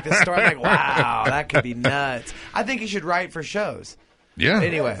that, like, this story, like, wow, that could be nuts. I think he should write for shows. Yeah.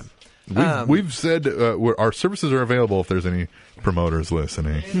 Anyway. We've said our services are available if there's any promoters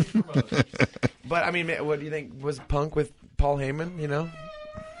listening. But, I mean, what do you think? Was Punk with Paul Heyman, you know?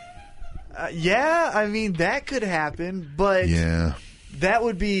 Yeah, I mean, that could happen, but that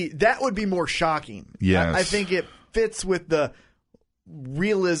would be more shocking. Yes. I think it fits with the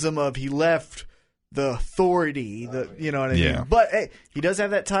realism of he left the authority, you know what I mean? But hey, he does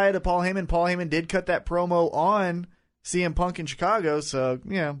have that tie to Paul Heyman. Paul Heyman did cut that promo on CM Punk in Chicago, so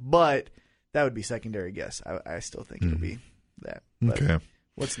but that would be secondary guess. I still think it'll be that. But okay.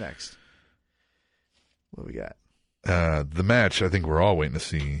 What's next? What we got? The match I think we're all waiting to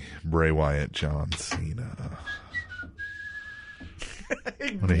see. Bray Wyatt, John Cena.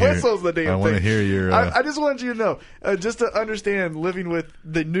 He whistles the damn thing. I want to hear your... I just want you to know, just to understand living with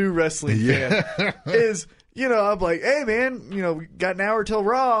the new wrestling fan, is, I'm like, hey, man, we got an hour till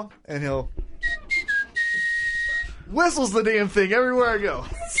Raw, and he'll whistles the damn thing everywhere I go.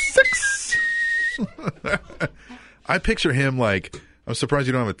 6. I picture him like, I'm surprised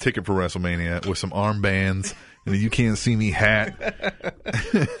you don't have a ticket for WrestleMania with some armbands and a You Can't See Me hat.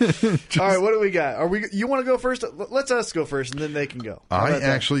 All right, what do we got? You want to go first? Let's us go first, and then they can go. I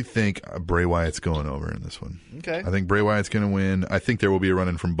actually think Bray Wyatt's going over in this one. Okay. I think Bray Wyatt's going to win. I think there will be a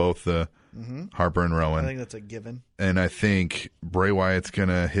run-in from both the Harper and Rowan. I think that's a given. And I think Bray Wyatt's going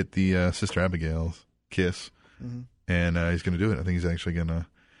to hit the Sister Abigail's kiss. And he's going to do it. I think he's actually going to.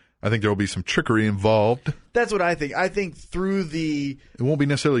 I think there will be some trickery involved. That's what I think. I think through the. It won't be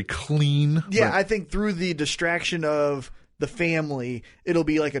necessarily clean. Yeah, I think through the distraction of the family, it'll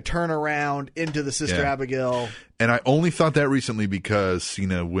be like a turnaround into the Sister Abigail. And I only thought that recently because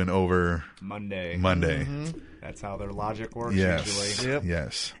Cena went over Monday. That's how their logic works usually. Yep.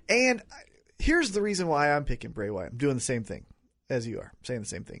 Yes. And here's the reason why I'm picking Bray Wyatt. I'm doing the same thing as you are, saying the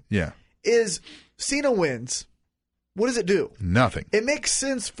same thing. Yeah. Is Cena wins. What does it do? Nothing. It makes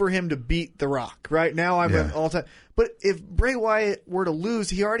sense for him to beat The Rock, right? Now I'm all time. But if Bray Wyatt were to lose,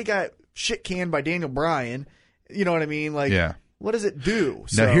 he already got shit canned by Daniel Bryan. You know what I mean? Like, what does it do?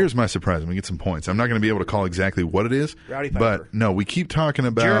 Now, here's my surprise. Let me get some points. I'm not going to be able to call exactly what it is. Rowdy Piper. But, no, we keep talking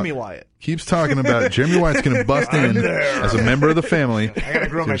about... Jeremy Wyatt. Keeps talking about... Jeremy Wyatt's going to bust in as a member of the family. I got to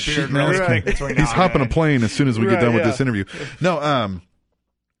grow my beard real quick between He's hopping a plane as soon as we get done with this interview. No,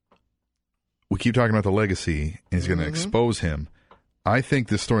 we keep talking about the legacy, and he's going to expose him. I think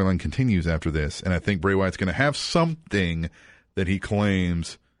this storyline continues after this, and I think Bray Wyatt's going to have something that he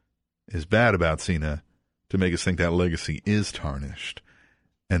claims is bad about Cena to make us think that legacy is tarnished.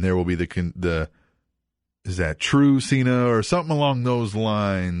 And there will be the is that true Cena or something along those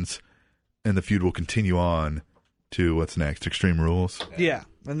lines, and the feud will continue on to what's next, Extreme Rules. Yeah,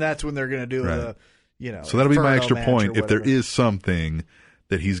 and that's when they're going to do the, So that'll be my extra point. If there whatever. is something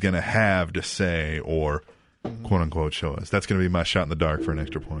that he's going to have to say or quote unquote show us, that's going to be my shot in the dark for an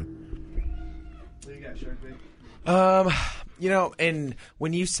extra point. What do you got, Shark Big? And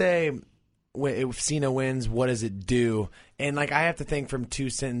when you say if Cena wins, what does it do? And like I have to think from two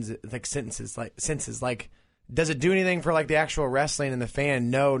sentences, like does it do anything for like the actual wrestling and the fan?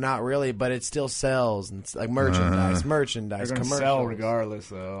 No, not really, but it still sells and it's like merchandise, They're commercials. sell regardless,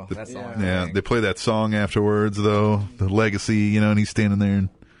 though. That's all. Yeah, they play that song afterwards, though, the legacy, and he's standing there. And,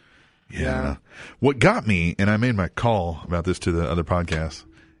 yeah. What got me, and I made my call about this to the other podcast,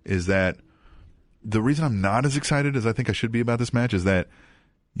 is that the reason I'm not as excited as I think I should be about this match is that,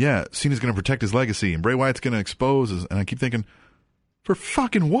 Cena's going to protect his legacy, and Bray Wyatt's going to expose and I keep thinking, for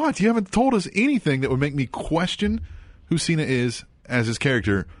fucking what? You haven't told us anything that would make me question who Cena is as his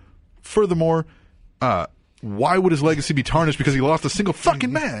character. Furthermore, why would his legacy be tarnished because he lost a single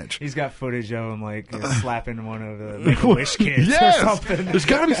fucking match? He's got footage of him slapping one of the Make-A-Wish kids or something. There's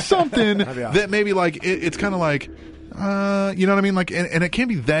got to be something that maybe like it's kind of like you know what I mean? Like, and it can't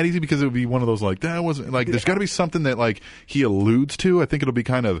be that easy because it would be one of those like that wasn't like. There's got to be something that like he alludes to. I think it'll be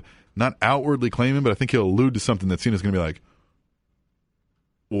kind of not outwardly claiming, but I think he'll allude to something that Cena's going to be like,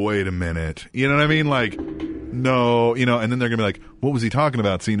 wait a minute, you know what I mean? Like, no, and then they're gonna be like, what was he talking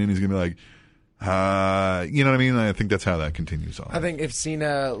about, Cena? And he's gonna be like, you know what I mean? I think that's how that continues on. I think if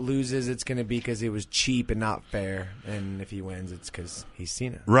Cena loses, it's going to be because it was cheap and not fair, and if he wins, it's because he's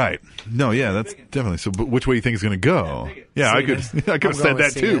Cena. Right? No, yeah, that's definitely. So, but which way do you think it's going to go? Yeah, I could have said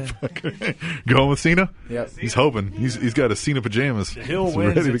that too. Going with Cena. Yep. He's hoping. He's got his Cena pajamas. The heel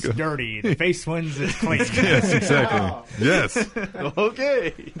wins, it's dirty. The face wins, it's clean. Yes, exactly. Yes.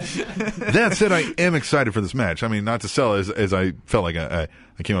 Okay. That said, I am excited for this match. I mean, not to sell as I felt like I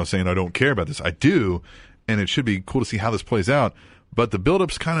came out saying I don't care about this. I do, and it should be cool to see how this plays out. But the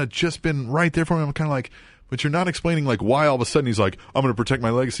build-up's kind of just been right there for me. I'm kind of like, but you're not explaining like why all of a sudden he's like, I'm going to protect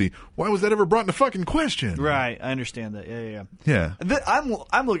my legacy. Why was that ever brought into fucking question? Right, I understand that. Yeah.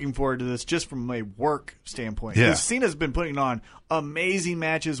 I'm looking forward to this just from a work standpoint. Yeah. Because Cena's been putting on amazing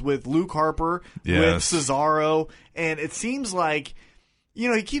matches with Luke Harper, with Yes. Cesaro, and it seems like,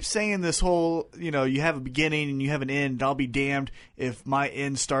 he keeps saying this whole, you have a beginning and you have an end. I'll be damned if my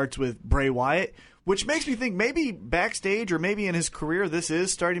end starts with Bray Wyatt, which makes me think maybe backstage or maybe in his career this is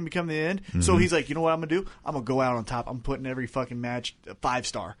starting to become the end. Mm-hmm. So he's like, you know what I'm going to do? I'm going to go out on top. I'm putting every fucking match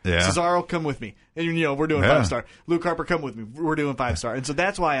 5-star. Yeah. Cesaro, come with me. And, we're doing 5-star. Luke Harper, come with me. We're doing 5-star. And so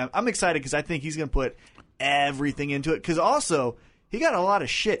that's why I'm excited because I think he's going to put everything into it. Because also, he got a lot of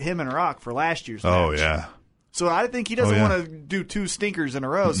shit, him and Rock, for last year's match. Oh, yeah. So I think he doesn't want to do 2 stinkers in a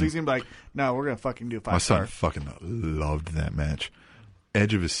row. So he's going to be like, no, we're going to fucking do 5-star. My son fucking loved that match.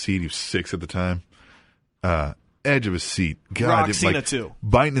 Edge of his seat. He was 6 at the time. Edge of his seat. God, Rock Cena too.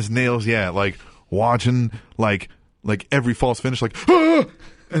 Biting his nails. Yeah, like watching like every false finish. Like, ah!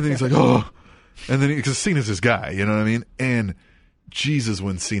 And then he's like, oh. And then because Cena's his guy, you know what I mean? And Jesus,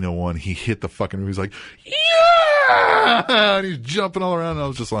 when Cena won, he hit the fucking roof. He's like, yeah! And he's jumping all around. And I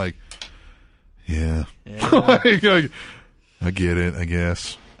was just like, yeah. Like, I get it, I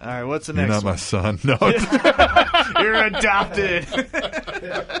guess. All right, what's the You're next not my one? son. No. You're adopted.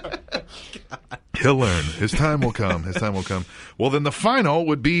 He'll learn. His time will come. His time will come. Well, then the final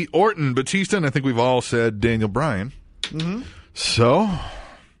would be Orton, Batista, and I think we've all said Daniel Bryan. Mm-hmm. So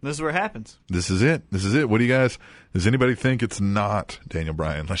This is where it happens. this is it. This is it. What do you guys? Does anybody think it's not Daniel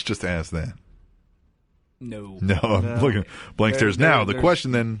Bryan? Let's just ask that. No. No, I'm looking blank stares. Now the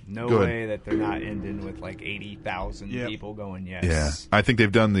question then. No go ahead. way that they're not ending with like 80,000 people going yes. Yeah, I think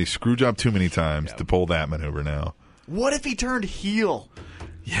they've done the screw job too many times to pull that maneuver now. What if he turned heel?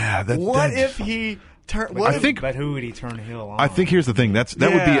 Yeah, What if he turned? I think. But who would he turn heel on? I think here's the thing. That would be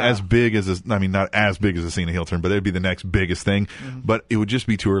Yeah. as big as I mean, not as big as a Cena heel turn, but it'd be the next biggest thing. But it would just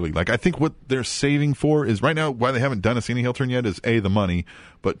be too early. Like I think what they're saving for is right now why they haven't done a Cena heel turn yet is A, the money,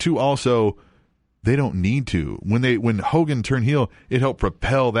 but two, also they don't need to. When Hogan turned heel, it helped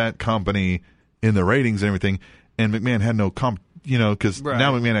propel that company in the ratings and everything. And McMahon had no because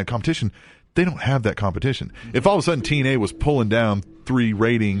now McMahon had competition. They don't have that competition. If all of a sudden TNA was pulling down 3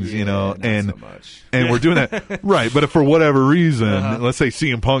 ratings, not and so much. and we're doing that right, but if for whatever reason, let's say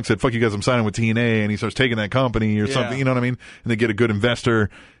CM Punk said, "Fuck you guys, I'm signing with TNA," and he starts taking that company or something, you know what I mean? And they get a good investor,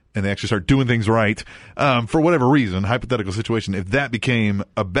 and they actually start doing things right. For whatever reason, hypothetical situation, if that became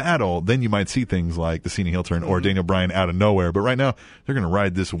a battle, then you might see things like the Cena heel turn or Daniel Bryan out of nowhere. But right now, they're going to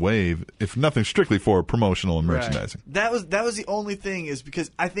ride this wave, if nothing strictly for promotional and merchandising. That was the only thing is because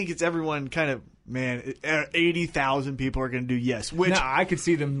I think it's everyone kind of 80,000 people are going to do yes. Which I could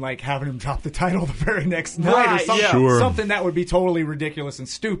see them like having him drop the title the very next night Right, or something. yeah. Sure. Something that would be totally ridiculous and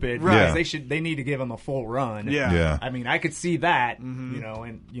stupid. Right. Because they need to give him a full run. Yeah. I mean, I could see that.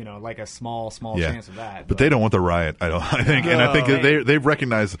 And like a small chance of that. But they don't want the riot. I think, and I think they've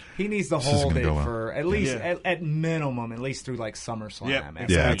recognized He needs to this is hold gonna it go well. for at least at minimum, at least through like SummerSlam. Yep.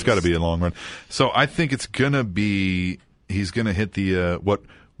 Yeah, it's got to be a long run. So I think it's gonna be he's gonna hit the what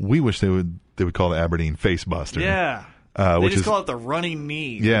we wish they would call the Aberdeen face buster. yeah. They which just is call it the running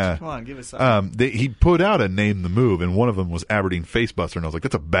knee. Yeah. Come on, give us something. he put out a name the move, and one of them was Aberdeen face buster, and I was like,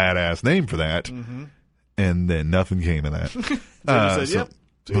 that's a badass name for that. And then nothing came of that. They just said,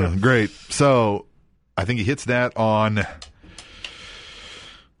 yep. Great. So I think he hits that on.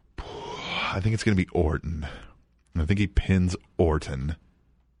 I think it's going to be Orton. I think he pins Orton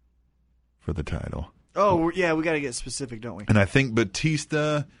for the title. Oh, yeah, we got to get specific, don't we? And I think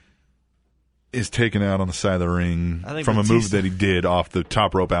Batista is taken out on the side of the ring I think from a move Batista- that he did off the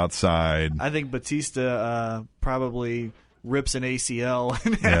top rope outside. I think Batista probably rips an ACL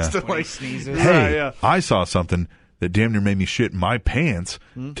and has to When he like sneezes. Hey, yeah. I saw something that damn near made me shit my pants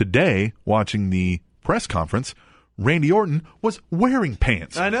today watching the press conference. Randy Orton was wearing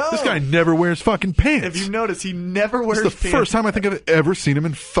pants. I know. This guy never wears fucking pants. If you notice, he never wears It's the pants. first time I think I've ever seen him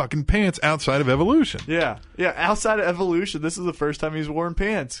in fucking pants outside of Evolution. Yeah. Outside of Evolution, this is the first time he's worn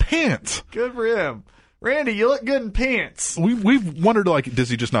pants. Pants. Good for him. Randy, you look good in pants. We've wondered, like, does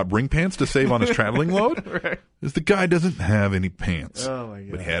he just not bring pants to save on his traveling load? Right. Because the guy doesn't have any pants. Oh, my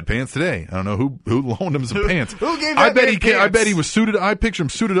God. But he had pants today. I don't know who loaned him some pants. who gave I that bet man he can, I pants? bet he was suited. I picture him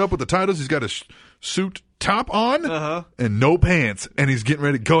suited up with the titles. He's got a suit top on and no pants, and he's getting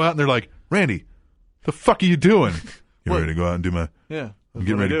ready to go out. And they're like, "Randy, the fuck are you doing? You ready to go out and do my? Yeah. I'm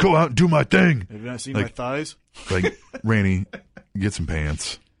getting ready to go out and do my thing." Have you not seen Like- my thighs? Like, Randy, get some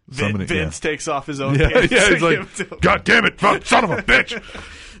pants. Somebody, Vince takes off his own yeah, pants. yeah. to He's like, give to him. "God damn it, fuck, son of a bitch!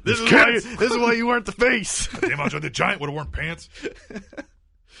 This is why you weren't the face. Damn, I was the giant would have worn pants."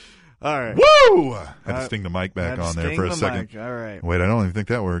 All right. Woo! I had to sting the mic back Had to on there sting for a the second. mic. All right. Wait, I don't even think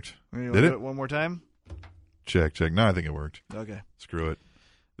that worked. You Did wanna it? do one more time? Check. No, I think it worked. Okay. Screw it.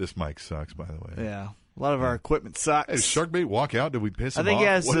 This mic sucks, by the way. Yeah. A lot of our equipment sucks. Hey, Sharkbait walk out? Did we piss I him think off? he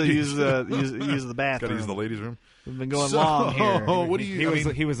has What to did he use do? the use the Got to bathroom. use the ladies' room. We've been going long here. What do you?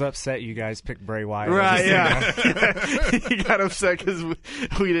 He was upset you guys picked Bray Wyatt. Right, yeah. He got upset because we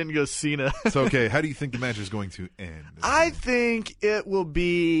didn't go Cena. So, okay, how do you think the match is going to end? I think it will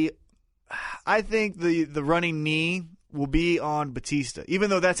be. I think the running knee will be on Batista, even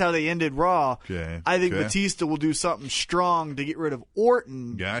though that's how they ended Raw. Okay. I think Okay. Batista will do something strong to get rid of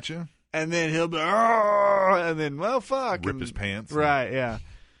Orton, Gotcha. and then he'll be, "Argh," and then well, fuck, Rip and- his pants. Right? Yeah,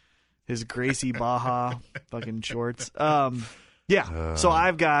 his Gracie Baja fucking shorts. Yeah. So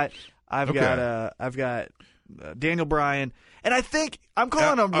I've got Daniel Bryan, and I think I'm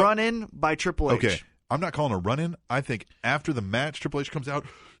calling a run-in by Triple H. Okay. I'm not calling a run-in. I think after the match, Triple H comes out,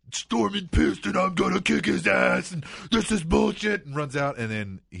 storming pissed, and I'm going to kick his ass, and this is bullshit, and runs out, and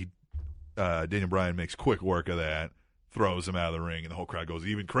then Daniel Bryan makes quick work of that, throws him out of the ring, and the whole crowd goes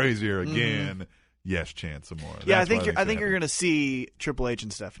even crazier again. Yes, chant some more. Yeah, That's what I think you're gonna going to see Triple H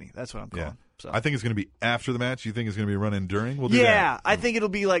and Stephanie. That's what I'm calling. Yeah. So. I think it's going to be after the match. You think it's going to be a run-in during? We'll do Yeah, that. I think it'll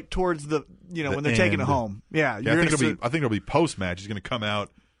be like towards the The when they're taking it end. home. Yeah, Yeah, I think it'll be post-match. He's going to come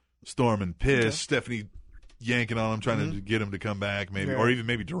out storming pissed. Stephanie yanking on him, trying to get him to come back, maybe, or even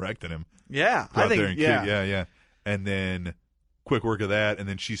maybe directing him. Yeah, Go I out think. there and Yeah, yeah. And then quick work of that, and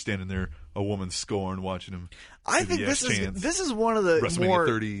then she's standing there, a woman scorn, watching him. I think this is one of the WrestleMania more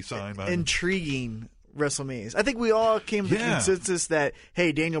 30 sign behind him. intriguing WrestleManias. I think we all came to the consensus that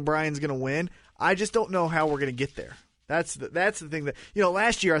hey, Daniel Bryan's going to win. I just don't know how we're going to get there. That's the thing that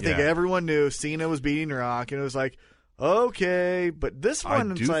last year I think everyone knew Cena was beating Rock, and it was like okay, but this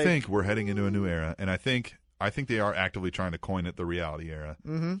one I do think we're heading into a new era, and I think they are actively trying to coin it the reality era.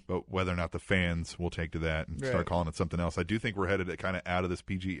 Mm-hmm. But whether or not the fans will take to that and start calling it something else, I do think we're headed kind of out of this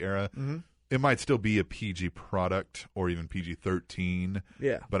PG era. Mm-hmm. It might still be a PG product or even PG-13.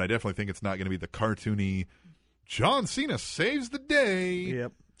 Yeah. But I definitely think it's not going to be the cartoony John Cena saves the day.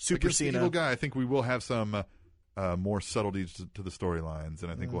 Yep. Super against Cena. the evil guy. I think we will have some more subtleties to the storylines,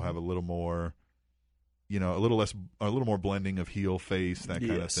 and I think we'll have a little more, a little more blending of heel face, that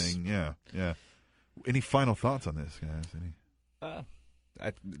kind of thing. Yeah. Yeah. Any final thoughts on this,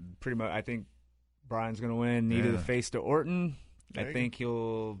 guys? Pretty much. I think Bryan's going to win. Needed the face to Orton. I think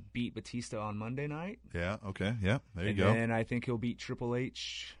he'll beat Batista on Monday night. Yeah. Okay. Yeah. There you go. And then I think he'll beat Triple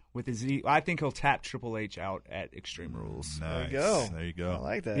H with his. I think he'll tap Triple H out at Extreme Rules. Nice. There you go. I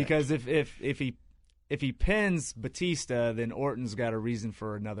like that because if he pins Batista, then Orton's got a reason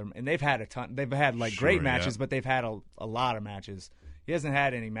for another. And they've had a ton. They've had great matches, but they've had a lot of matches. He hasn't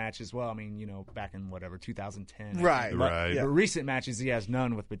had any matches. Well, I mean, back in 2010. Right. Right. But recent matches, he has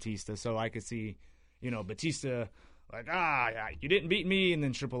none with Batista. So I could see, Batista like, you didn't beat me, and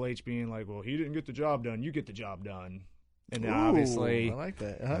then Triple H being like, well, he didn't get the job done. You get the job done. And then obviously, I like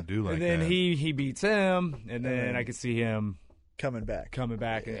that. I do like that. And then he beats him, and then I could see him coming back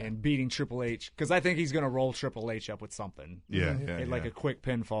and beating Triple H, because I think he's going to roll Triple H up with something. Yeah, like a quick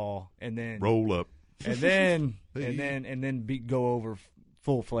pinfall, and then roll up. And then go over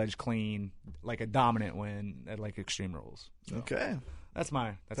full-fledged clean, like a dominant win at Extreme Rules. So okay. That's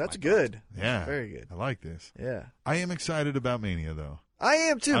good. Yeah. That's very good. I like this. Yeah. I am excited about Mania, though. I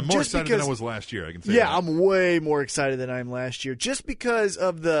am, too. I'm more excited than I was last year, I can say Yeah, that. I'm way more excited than I am last year, just because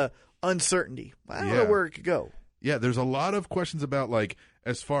of the uncertainty. I don't know where it could go. Yeah, there's a lot of questions about,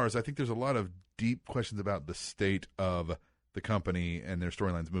 as far as I think there's a lot of deep questions about the state of the company and their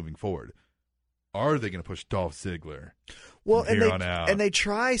storylines moving forward. Are they going to push Dolph Ziggler? Well, on out? And they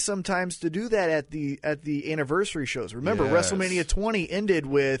try sometimes to do that at the anniversary shows. Remember, WrestleMania 20 ended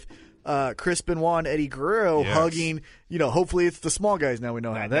with Chris Benoit and Eddie Guerrero hugging. Hopefully it's the small guys. Now we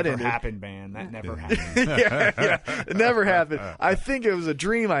know how that ended. Never happened, man. That never happened. It never happened. I think it was a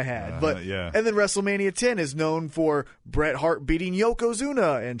dream I had. But and then WrestleMania 10 is known for Bret Hart beating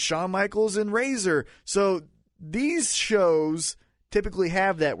Yokozuna and Shawn Michaels and Razor. So these shows typically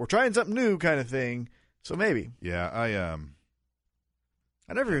have that we're trying something new kind of thing. So maybe. Yeah, I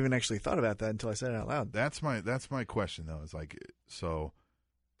never even actually thought about that until I said it out loud. That's my question though. Is so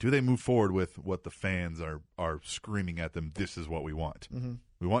do they move forward with what the fans are screaming at them? This is what we want. Mm-hmm.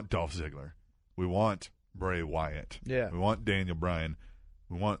 We want Dolph Ziggler. We want Bray Wyatt. Yeah. We want Daniel Bryan.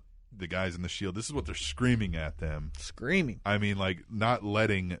 We want the guys in the Shield. This is what they're screaming at them. Screaming. I mean, not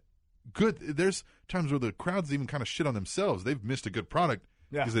letting good. There's times where the crowds even kind of shit on themselves. They've missed a good product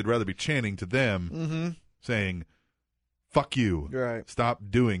because they'd rather be chanting to them, saying, "Fuck you! Right. Stop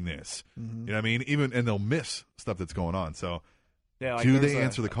doing this." Mm-hmm. You know what I mean? And they'll miss stuff that's going on. So, do they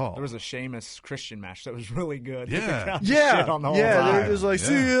answer the call? There was a Sheamus Christian match that was really good. Yeah, shit on the whole time. They're just like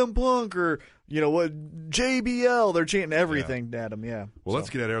CM Punk or JBL. They're chanting everything at him. Yeah. Well, let's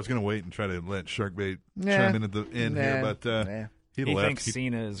get out of here. I was going to wait and try to let Sharkbait chime in at the end here, but. He thinks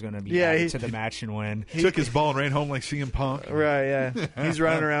Cena is going to be added to the match and win. He took his ball and ran home like CM Punk. Right, yeah. He's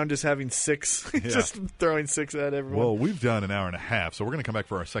running around just having six, just throwing six at everyone. Well, we've done an hour and a half, so we're going to come back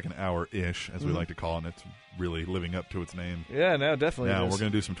for our second hour-ish, as we like to call it, and it's really living up to its name. Yeah, no, definitely. Now, we're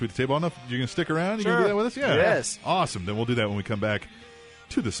going to do some Tweet the Table. Enough? You're going to stick around? You're Sure. going to do that with us? Yeah. Yes. Awesome. Then we'll do that when we come back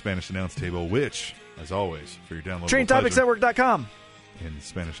to the Spanish Announce Table, which, as always, for your downloadable TrainTopicsNetwork.com and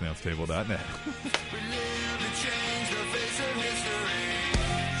SpanishAnnounceTable.net.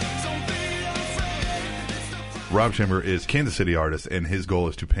 Rob Chamber is Kansas City artist, and his goal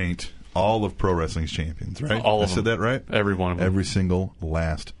is to paint all of pro wrestling's champions, right? All of I them. said that right? Every one of them. Every single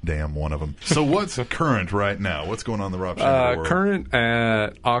last damn one of them. So what's current right now? What's going on in the Rob Chamber world? Current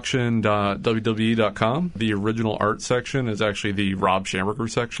at auction.wwe.com. The original art section is actually the Rob Schamberger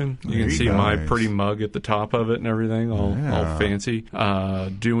section. You can see my pretty mug at the top of it and everything, all fancy.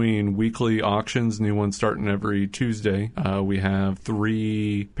 Doing weekly auctions, new ones starting every Tuesday. We have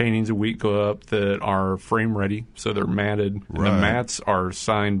 3 paintings a week go up that are frame ready, so they're matted. And the mats are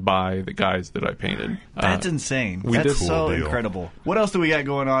signed by by the guys that I painted. That's insane. we That's did- so Cool deal. incredible. What else do we got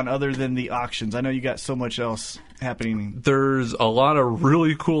going on other than the auctions? I know you got so much else happening. There's a lot of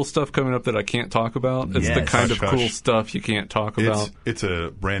really cool stuff coming up that I can't talk about. It's the Yes. kind Hush, of cool hush. stuff you can't talk about. It's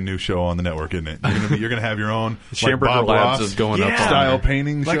a brand new show on the network, isn't it? You're gonna have your own Schamberger Bob Labs Ross is going up Yeah. on style there.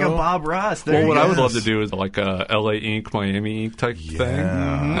 painting Like show. a Bob Ross. There Well, you what go. I would love to do is like a LA Ink, Miami Ink type thing.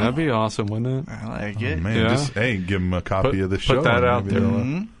 That'd be awesome, wouldn't it? I like it. Man, Yeah. just give them a copy Put- of the put show. that and out maybe there.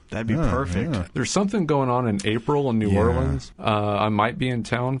 they'll, That'd be perfect. yeah. There's something going on in April in New Yeah. Orleans. I might be in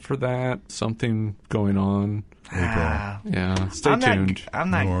town for that. Something going on. Ah, Yeah, stay I'm tuned.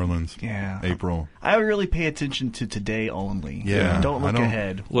 I'm not. New Orleans. Yeah. April. I really pay attention to today only. Yeah. Don't I look don't-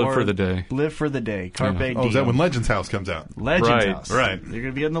 ahead. Live Or for the day. Live for the day. Carpe diem. Oh, is that when Legends House comes out? Legends Right. House? Right. You're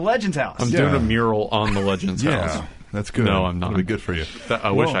gonna be in the Legends House. I'm Yeah. doing a mural on the Legends house. Yeah, that's good. No, I'm not. That'll be good for you.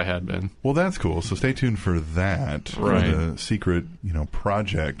 I wish I had been. Well, that's cool. So stay tuned for that. Right. For the secret,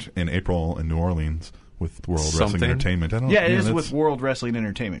 project in April in New Orleans with World Wrestling Something. Entertainment. Yeah, it is that's- with World Wrestling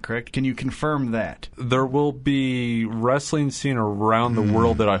Entertainment, correct? Can you confirm that? There will be wrestling scene around the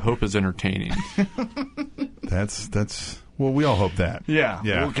world that I hope is entertaining. That's. Well, we all hope that. Yeah.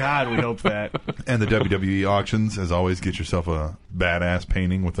 Yeah. Oh God, we hope that. And the WWE auctions, as always, get yourself a badass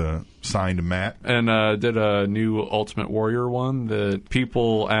painting with a signed mat. And did a new Ultimate Warrior one that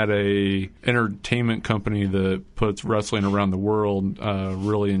people at a entertainment company that puts wrestling around the world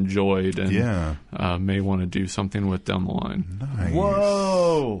really enjoyed and Yeah. may want to do something with down the line. Nice.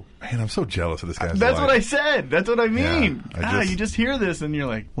 Whoa. Man, I'm so jealous of this guy's That's life. what I said. That's what I mean. I You just hear this and you're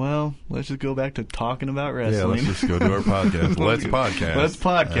like, well, let's just go back to talking about Yeah, wrestling. let's just go do our podcast. Let's podcast. Let's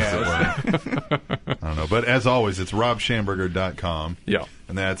podcast. That's it. I don't know. But as always, it's robschamberger.com. Yeah,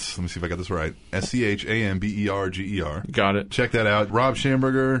 And that's, let me see if I got this right, SCHAMBERGER. got it. Check that out.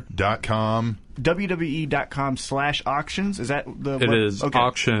 robschamberger.com. WWE.com/auctions. Is that the It is okay.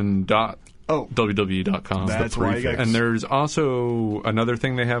 auction.wwe.com. That's why you got And there's also another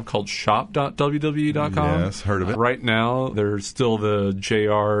thing they have called shop.wwe.com. Yes, heard of it. Right now, there's still the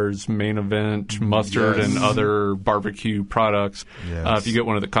JR's main event, mustard, Yes. and other barbecue products. Yes. If you get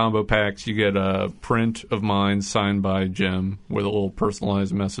one of the combo packs, you get a print of mine signed by Jim with a little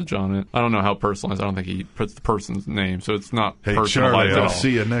personalized message on it. I don't know how personalized. I don't think he puts the person's name, so it's not Hey, personalized Charlie, at I'll all.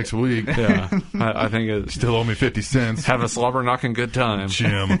 see you next week. Yeah, I think it's Still owe me 50 cents. have a slobber knocking good time.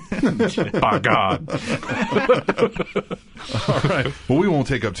 Jim. By God. All right. Well, we won't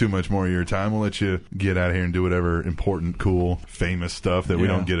take up too much more of your time. We'll let you get out of here and do whatever important, cool, famous stuff that we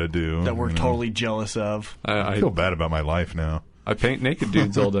Yeah. don't get to do. that we're you know. totally jealous of. I feel bad about my life now. I paint naked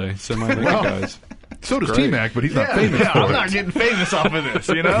dudes all day, semi-naked guys. So does Great. T-Mac, but he's not famous for I'm it. not getting famous off of this,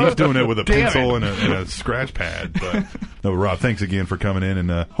 you know? He's doing it with a Damn pencil it. and a scratch pad. But no, Rob, thanks again for coming in, and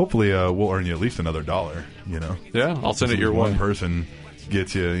hopefully we'll earn you at least another $1. You know, Yeah, I'll send it your one way. person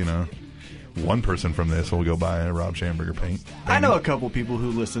gets you. One person from this will go buy a Rob Schamberger paint. I know a couple people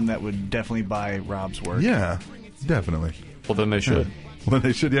who listen that would definitely buy Rob's work. Yeah, definitely. Well, then they should. Well, then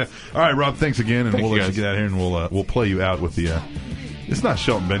they should. Yeah. All right, Rob. Thanks again, and Thank we'll you, let you guys. get out here, and we'll play you out with the. It's not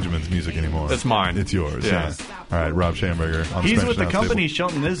Shelton Benjamin's music anymore. It's mine. It's yours. Yeah. All right, Rob Schamberger. On He's Spanish with the Announce company. Table.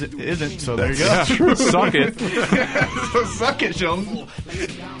 Shelton isn't, so there you go. That's true. Suck it. So suck it, Shelton.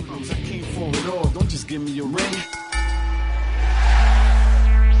 Don't just give me a ring.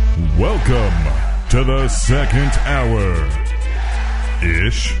 Welcome to the second hour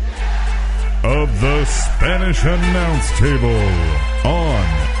ish of the Spanish Announce Table on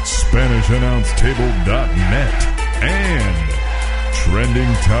SpanishAnnounceTable.net and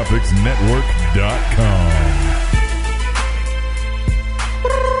TrendingTopicsNetwork.com.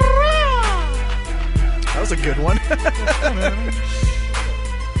 That was a good one.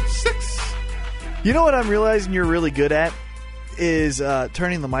 6. You know what I'm realizing you're really good at is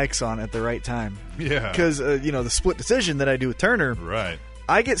turning the mics on at the right time. Yeah. Because the split decision that I do with Turner, Right.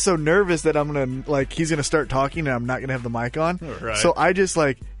 I get so nervous that I'm gonna he's gonna start talking and I'm not gonna have the mic on. Right. So I just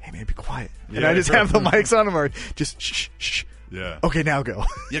hey man, be quiet, and Yeah, I just have the mics on. Or just shh, shh. Yeah. Okay, now go.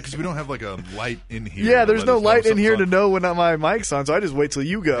 Yeah, because we don't have like a light in here. Yeah, to there's let no us know light in here to something's know when my mic's on, so I just wait till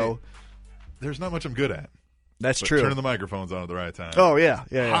you go. on. There's not much I'm good at. That's But true. turning the microphones on at the right time. Oh yeah.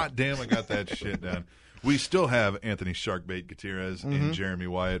 Hot damn, I got that shit down. We still have Anthony Sharkbait Gutierrez Mm-hmm. and Jeremy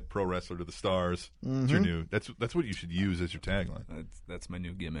Wyatt, pro wrestler to the stars. It's your new. That's what you should use as your tagline. That's my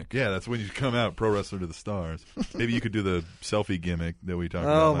new gimmick. Yeah, that's when you come out, pro wrestler to the stars. Maybe you could do the selfie gimmick that we talked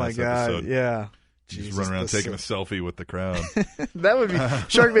Oh about my last god. episode. Yeah. Just Jesus, run around the taking a selfie with the crowd. That would be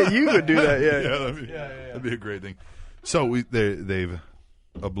Sharkbait. You could do that. Yeah. That'd be a great thing. So they've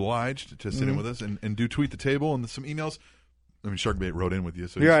obliged to sit in with us and do tweet the table and some emails. Sharkbait wrote in with you,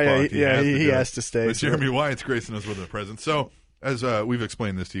 so he's Yeah, fucked. he has to he do has it. to stay. But so- Jeremy Wyatt's gracing us with a present. So as we've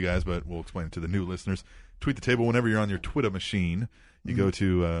explained this to you guys, but we'll explain it to the new listeners. Tweet the table whenever you're on your Twitter machine. You go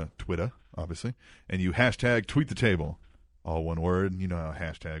to Twitter, obviously, and you hashtag tweet the table. All one word. You know how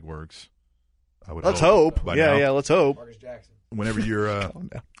hashtag works. I would Let's hope. Now. Yeah, let's hope. Marcus Jackson. Whenever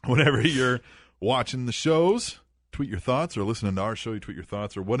you're watching the shows, tweet your thoughts, or listening to our show, you tweet your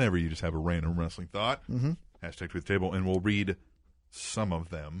thoughts, or whatever. You just have a random wrestling thought. Mm-hmm. Hashtag tweet the table, and we'll read some of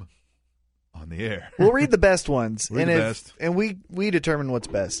them on the air. We'll read the best ones, Read the best. and we determine what's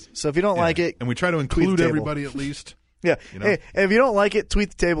best. So if you don't like it, and we try to tweet include the table. everybody at least. Yeah. You know? Hey, if you don't like it, tweet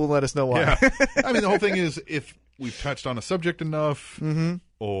the table and let us know why. Yeah. I mean, the whole thing is if we've touched on a subject enough,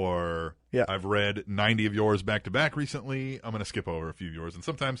 or I've read 90 of yours back to back recently, I'm going to skip over a few of yours. And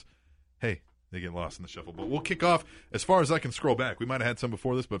sometimes, hey, they get lost in the shuffle. But we'll kick off as far as I can scroll back. We might have had some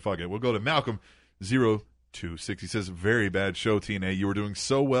before this, but fuck it. We'll go to Malcolm026. He says, very bad show, TNA. You were doing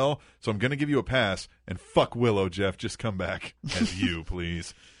so well, so I'm going to give you a pass. And fuck Willow, Jeff. Just come back as you,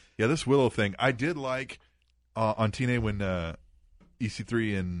 please. Yeah, this Willow thing, I did like on TNA when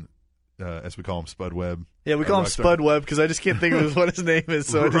EC3 and, as we call him, Spud Webb. Yeah, we call him Spud Webb because I just can't think of what his name is.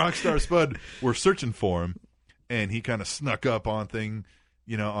 So Rockstar Spud, we're searching for him, and he kind of snuck up on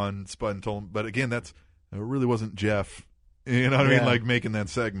on Spud and told him. But again, it really wasn't Jeff. You know what I mean? Like making that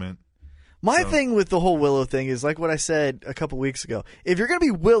segment. My thing with the whole Willow thing is like what I said a couple weeks ago. If you're going to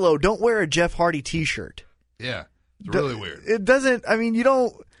be Willow, don't wear a Jeff Hardy T-shirt. Yeah, it's really weird. It doesn't. I mean, you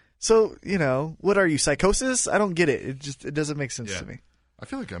don't. So what are you, psychosis? I don't get it. It doesn't make sense to me. I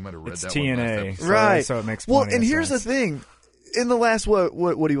feel like I might have read it's that TNA, one last episode. Right. So it makes and here's the thing. In the last, what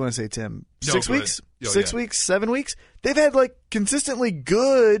do you want to say, Tim? No, 6 go weeks? ahead. 6 weeks? 7 weeks? They've had, consistently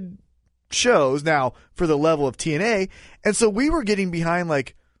good shows now for the level of TNA. And so we were getting behind,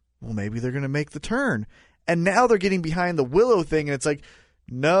 well, maybe they're going to make the turn. And now they're getting behind the Willow thing, and it's like,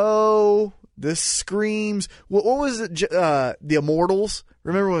 no, this screams. What was it? The Immortals?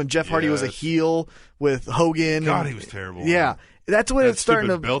 Remember when Jeff Hardy was a heel with Hogan? God, he was terrible. Yeah. That's when that it's starting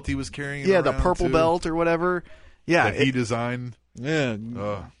to belt he was carrying. the around, purple too, belt or whatever. Yeah, that he designed. Yeah,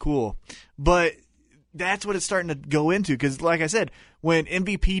 cool. But that's what it's starting to go into because, like I said, when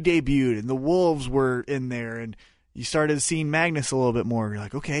MVP debuted and the Wolves were in there, and you started seeing Magnus a little bit more, you're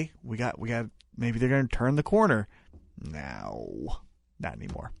like, okay, we got. Maybe they're going to turn the corner. No, not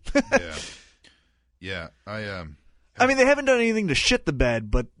anymore. Yeah. I mean, they haven't done anything to shit the bed,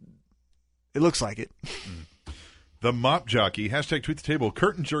 but it looks like it. The Mop Jockey, hashtag tweet the table.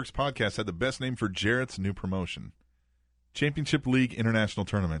 Curtain Jerks podcast had the best name for Jarrett's new promotion. Championship League International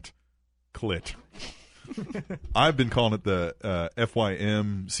Tournament. Clit. I've been calling it the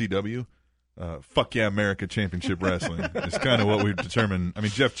FYMCW. Fuck Yeah America Championship Wrestling. It's kind of what we've determined. I mean,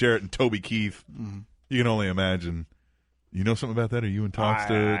 Jeff Jarrett and Toby Keith, you can only imagine. You know something about that? Are you in talks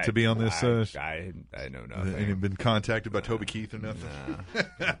to be on this? I know nothing. And you've been contacted by Toby Keith or nothing?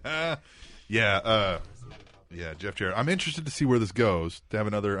 Nah. Yeah, Jeff Jarrett. I'm interested to see where this goes. To have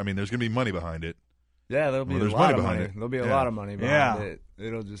another, I mean, there's going to be money behind it. Yeah, there'll be a lot of money. There'll be a lot of money behind it.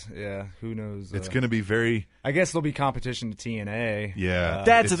 It'll just, who knows? It's going to be very. I guess there'll be competition to TNA. Yeah,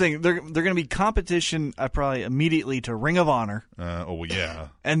 that's the thing. They're going to be competition probably immediately to Ring of Honor. Yeah,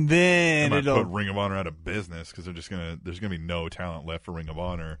 and then it'll put Ring of Honor out of business because there's going to be no talent left for Ring of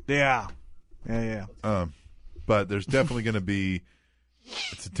Honor. Yeah. But there's definitely going to be.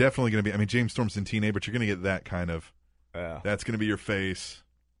 It's definitely going to be. I mean, James Storm's in TNA, but you're going to get that kind of. That's going to be your face.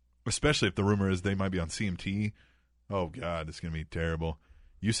 Especially if the rumor is they might be on CMT. Oh, God, it's going to be terrible.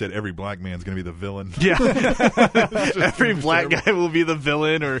 You said every black man's going to be the villain. Yeah. Every black guy will be the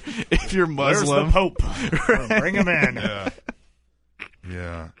villain, or if you're Muslim. Where's the Pope? Bring him in.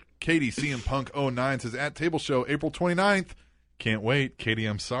 Yeah. Katie, CM Punk 09 says, at Table Show, April 29th. Can't wait. Katie,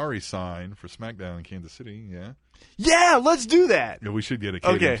 I'm sorry sign for SmackDown in Kansas City. Yeah. Yeah, let's do that. Yeah, we should get a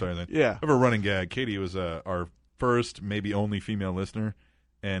Katie. Okay. I'm sorry then. Yeah. I have a running gag. Katie was our first, maybe only female listener.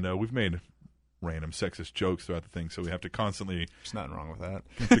 And we've made random sexist jokes throughout the thing, so we have to constantly... There's nothing wrong with that.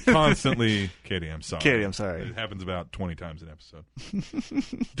 Katie, I'm sorry. Katie, I'm sorry. It happens about 20 times an episode.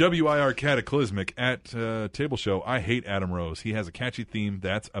 WIR Cataclysmic at Table Show. I hate Adam Rose. He has a catchy theme.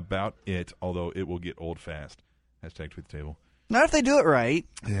 That's about it, although it will get old fast. Hashtag tweet the table. Not if they do it right.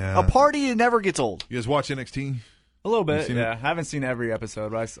 Yeah. A party never gets old. You guys watch NXT? A little bit, yeah. I haven't seen every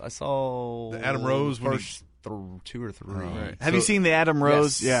episode, but I saw... The Adam Rose first 2 or 3. Right. Have you seen the Adam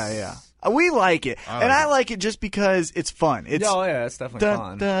Rose? Yes. Yeah. We like it. I like it just because it's fun. It's it's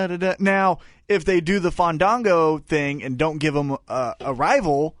definitely fun. Now, if they do the Fandango thing and don't give him a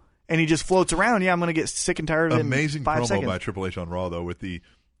rival and he just floats around, I'm going to get sick and tired of it Amazing in 5 promo seconds. by Triple H on Raw, though, with the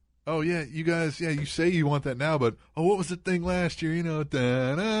oh yeah, you guys, yeah, you say you want that now, but what was the thing last year?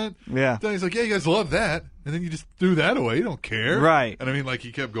 Yeah. Then he's like, yeah, you guys love that, and then you just threw that away. You don't care, Right? And I mean, like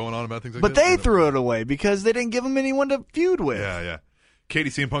he kept going on about things like But that. they threw it away because they didn't give him anyone to feud with. Yeah. Katie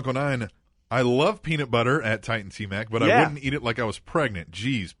C and Punko 9. I love peanut butter at Titan T-Mac, but I wouldn't eat it like I was pregnant.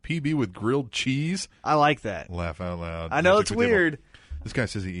 Jeez, PB with grilled cheese. I like that. Laugh out loud. I know it's weird. This guy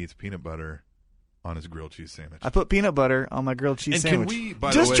says he eats peanut butter on his grilled cheese sandwich. I put peanut butter on my grilled cheese sandwich. Can we,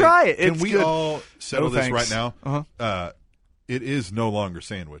 by just the way, try it? Can It's we good. all settle No, this thanks. right now? Uh-huh. It is no longer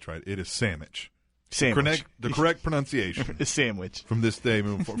sandwich, right? It is sandwich. Sandwich. The correct pronunciation A sandwich. from this day,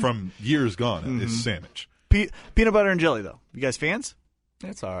 from years gone, is sandwich. Peanut butter and jelly, though. You guys fans?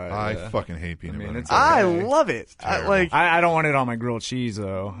 It's all right. I yeah. fucking hate peanut butter. it's I okay. love it. terrible. I don't want it on my grilled cheese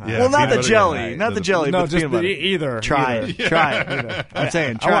though. Yeah, Well, not peanut the butter, jelly. yeah. Not the jelly, No, but the just peanut butter. either. Try either. it. Try it. I'm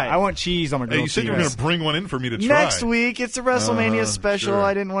saying, I try want, it. I want cheese on my grilled Hey, you said cheese. you were going to bring one in for me to try. Next week, it's a WrestleMania special. sure.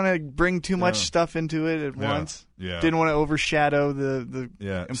 I didn't want to bring too much stuff into it at once. Yeah. Didn't want to overshadow the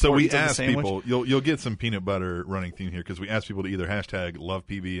Yeah. importance So we of the asked sandwich. people. You'll get some peanut butter running theme here because we asked people to either hashtag love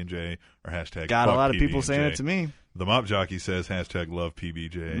PB&J or hashtag Got a fuck lot of people PB&J. saying it to me. The Mop Jockey says hashtag love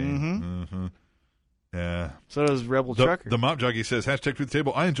PBJ. Mm-hmm. Yeah. So does Rebel The, Trucker. the Mop Jockey says hashtag to the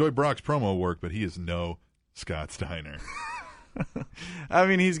table. I enjoy Brock's promo work, but he is no Scott Steiner. I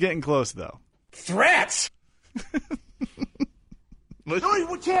mean, he's getting close, though. Threats! The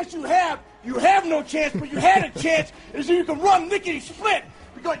only chance you have no chance, but you had a chance, is that you can run lickety split.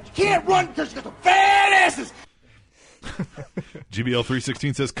 Because you can't run because you got the fat asses. GBL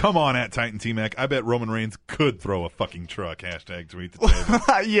 316 says, "Come on, at Titan T-Mac. I bet Roman Reigns could throw a fucking truck." Hashtag tweet the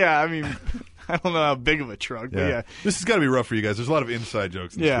table. Yeah, I mean, I don't know how big of a truck, but yeah. This has got to be rough for you guys. There's a lot of inside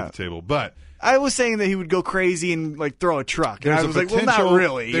jokes in Yeah. tweet the table, but I was saying that he would go crazy and like throw a truck, and I was like, "Well, not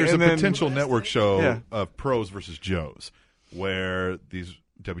really." There's and a then- potential network show Yeah. of pros versus Joes, where these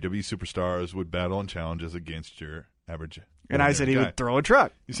WWE superstars would battle in challenges against your average. And I said he guy. would throw a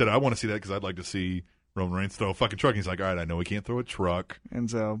truck, He said, "I want to see that because I'd like to see Roman Reigns throw a fucking truck." And he's like, "All right, I know he can't throw a truck, and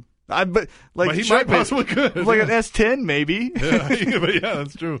so but he sure, might possibly could. like yeah. an S10 maybe. Yeah, but yeah,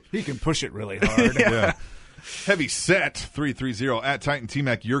 that's true." He can push it really hard. Yeah. Heavy set 330 at Titan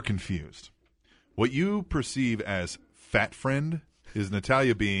T-Mac. You're confused. What you perceive as fat friend is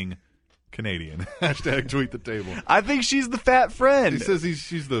Natalia being Canadian. Hashtag tweet the table. I think she's the fat friend. He says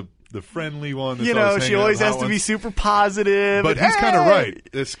she's the friendly one. That's You know, always she hanging out always with has hot to be ones. super positive. But and, he's kind of hey! right.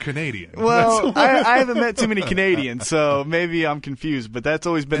 It's Canadian. Well, That's- I haven't met too many Canadians, so maybe I'm confused. But that's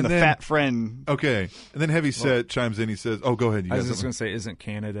always been And the then- fat friend. okay. And then Heavy Set chimes in. He says, "Oh, go ahead. You I guys was just have going to say, isn't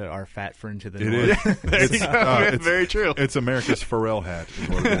Canada our fat friend to the It north? is. There you go. It's Very true. It's America's Pharrell hat. Is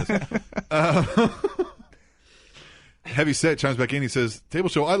what it is. Heavy Set chimes back in. He says, "Table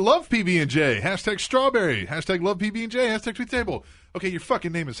show. I love PB&J. Hashtag strawberry. Hashtag love PB&J. Hashtag tweet table." Okay, your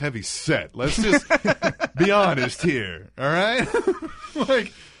fucking name is Heavy Set. Let's just be honest here. All right.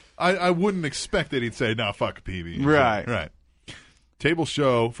 Like, I wouldn't expect that he'd say, "No, fuck PB." Right. Right. Table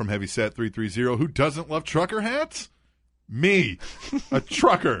show from Heavy Set 330. Who doesn't love trucker hats? Me, a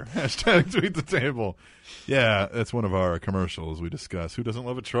trucker. Hashtag tweet the table. Yeah, that's one of our commercials we discuss. Who doesn't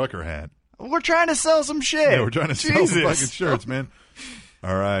love a trucker hat? We're trying to sell some shit. Yeah, we're trying to sell some Jesus. fucking shirts, man.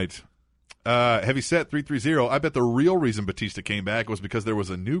 All right. Heavy Set 330. I bet the real reason Batista came back was because there was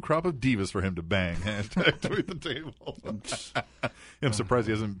a new crop of divas for him to bang. Hashtag tweet the table. I'm surprised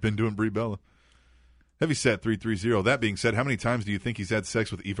he hasn't been doing Brie Bella. Heavy Set 330. That being said, how many times do you think he's had sex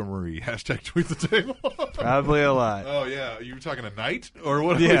with Eva Marie? Hashtag tweet the table. Probably a lot. Oh, yeah. You were talking a night? Or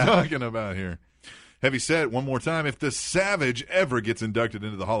what are Yeah. we talking about here? Heavy Set, one more time. If the Savage ever gets inducted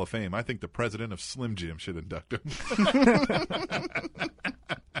into the Hall of Fame, I think the president of Slim Jim should induct him.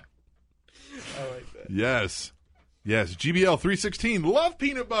 Yes. Yes. GBL 316. Love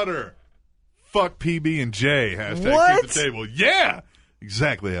peanut butter. Fuck PB&J. Hashtag What? tweet the table. Yeah.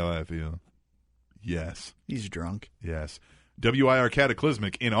 Exactly how I feel. Yes. He's drunk. Yes. WIR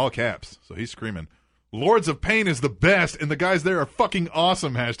Cataclysmic in all caps. So he's screaming, "Lords of Pain is the best, and the guys there are fucking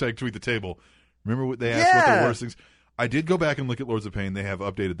awesome." Hashtag tweet the table. Remember what they asked what Yeah. their worst things? I did go back and look at Lords of Pain. They have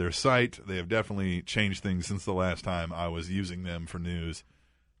updated their site. They have definitely changed things since the last time I was using them for news.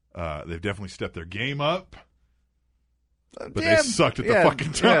 They've definitely stepped their game up. But they sucked at the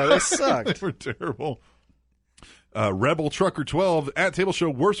fucking time. Yeah, they sucked. They were terrible. Rebel Trucker 12 at Table Show.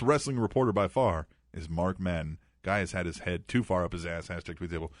 Worst wrestling reporter by far is Mark Madden. Guy has had his head too far up his ass. Hashtag tweet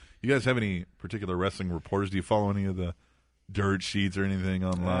table. You guys have any particular wrestling reporters? Do you follow any of the dirt sheets or anything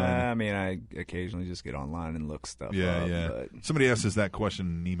online? I mean, I occasionally just get online and look stuff up. Yeah. But Somebody asked us that question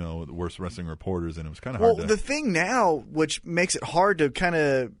in an email with the worst wrestling reporters, and it was kind of hard to... the thing now, which makes it hard to kind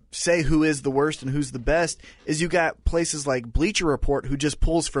of say who is the worst and who's the best, is you got places like Bleacher Report who just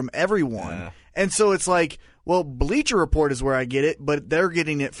pulls from everyone. Yeah. And so it's like, well, Bleacher Report is where I get it, but they're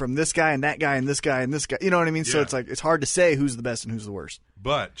getting it from this guy and that guy and this guy and this guy. You know what I mean? So Yeah. it's like it's hard to say who's the best and who's the worst.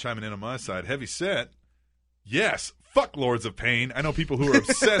 But chiming in on my side, Heavy Set, yes, fuck Lords of Pain. I know people who are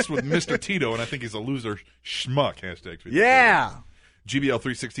obsessed with Mr. Tito, and I think he's a loser schmuck. Hashtag tweet. Yeah.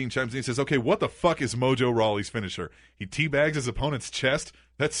 GBL316 chimes in and says, okay, what the fuck is Mojo Rawley's finisher? He teabags his opponent's chest?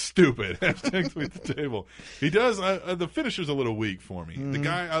 That's stupid. Hashtag tweet the table. He does. The finisher's a little weak for me. The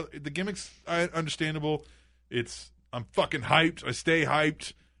guy, the gimmick's understandable. I'm fucking hyped. I stay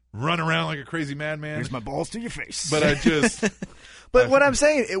hyped. Run around like a crazy madman. here's my balls to your face. But I just... But what I'm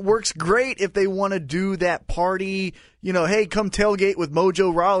saying, it works great if they want to do that party, hey, come tailgate with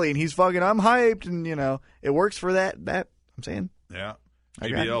Mojo Rawley, and he's fucking, I'm hyped, and, it works for that I'm saying. Yeah.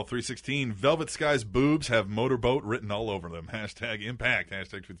 Okay. GBL 316. Velvet Sky's boobs have motorboat written all over them. Hashtag impact.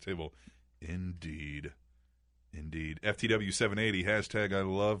 Hashtag tweet the table. Indeed. FTW 780. Hashtag I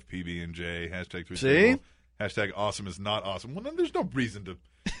love PB&J. Hashtag tweet the table. Hashtag awesome is not awesome. Well, there's no reason to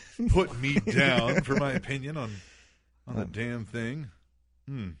put me down for my opinion on the damn thing.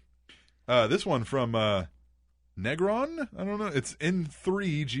 This one from Negron? I don't know. It's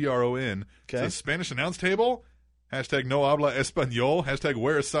N3 GRON. Okay. It says Spanish announce table. Hashtag no habla español. Hashtag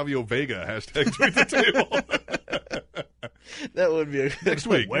where is Savio Vega. Hashtag tweet the table. That would be a good Next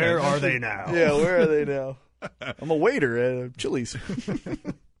week. Where man. are they now? Yeah, where are they now? I'm a waiter at Chili's.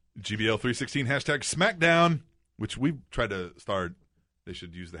 GBL 316. Hashtag SmackDown, which we tried to start. They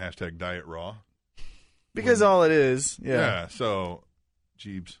should use the hashtag Diet Raw. Because all it is. Yeah. So,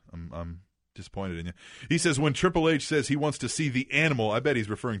 Jeebs, I'm disappointed in you. He says when Triple H says he wants to see the animal, I bet he's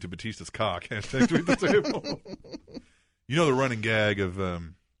referring to Batista's cock. Hashtag tweet the table. You know the running gag of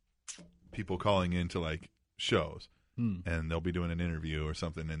people calling into like shows, and they'll be doing an interview or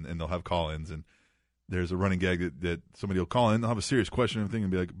something, and they'll have call-ins, and there's a running gag that somebody will call in, they'll have a serious question and everything,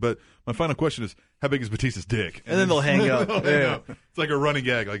 and be like, but my final question is, how big is Batista's dick? And then they'll hang up. Yeah. It's like a running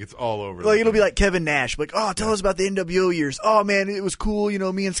gag, like it's all over. Like it'll be like Kevin Nash, like, oh, tell us about the NWO years. Oh man, it was cool,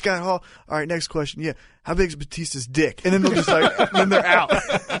 me and Scott Hall. All right, next question. Yeah, how big is Batista's dick? And then they'll just then they're out.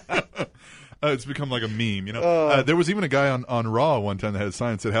 It's become like a meme, There was even a guy on Raw one time that had a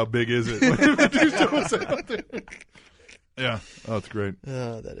sign that said, how big is it? Batista was out there. Yeah. Oh, it's great.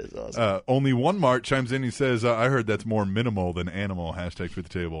 Oh, that is awesome. Only one Mart chimes in. He says, I heard that's more minimal than animal. Hashtag tweet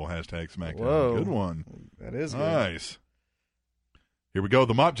the table. Hashtag SmackDown. Whoa. Good one. That is good. Nice. Here we go.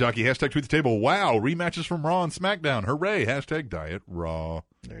 The Mop Jockey. Hashtag tweet the table. Wow. Rematches from Raw and SmackDown. Hooray. Hashtag Diet Raw.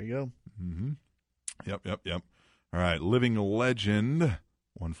 There you go. Mm-hmm. Yep. All right. Living Legend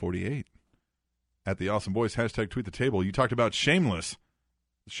 148. At the Awesome Boys. Hashtag tweet the table. You talked about Shameless,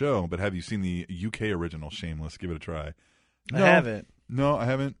 the show, but have you seen the UK original Shameless? Give it a try. No, I haven't. No, I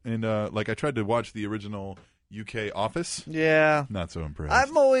haven't. And I tried to watch the original UK Office. Yeah. Not so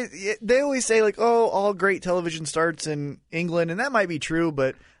impressed. They always say like, oh, all great television starts in England, and that might be true,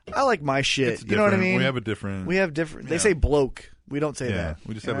 but I like my shit. It's You know what I different. mean? We have a different. They say bloke. We don't say Yeah, that.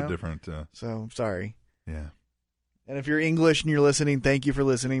 we just have a different. So sorry. Yeah. And if you're English and you're listening, thank you for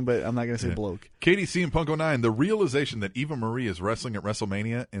listening, but I'm not going to say bloke. Katie CM Punk 09, the realization that Eva Marie is wrestling at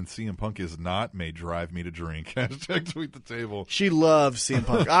WrestleMania and CM Punk is not may drive me to drink. Hashtag tweet the table. She loves CM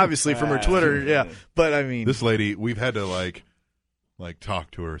Punk, obviously from her Twitter. Yeah, but I mean, this lady, we've had to like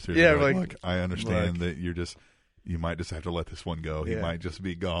talk to her. Seriously. Yeah, like I understand that you might just have to let this one go. He might just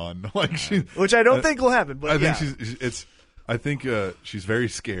be gone. Which I don't think will happen. But I think I think she's very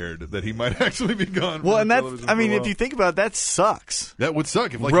scared that he might actually be gone. Well, and that's, I mean, if you think about it, that sucks. That would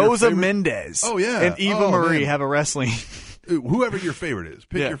suck. If Rosa Mendez and Eva Marie have a wrestling. Whoever your favorite is,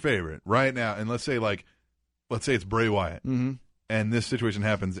 pick your favorite right now. And let's say it's Bray Wyatt. Mm-hmm. And this situation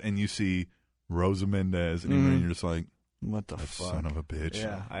happens and you see Rosa Mendez and you're just like, what the fuck? Son of a bitch.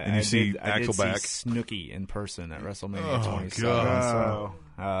 Yeah. And you see Axel back. Snooki in person at WrestleMania 27. God.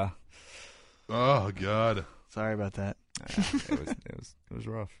 So, oh, God. Sorry about that. It was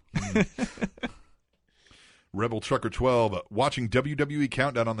rough. Rebel Trucker 12 watching WWE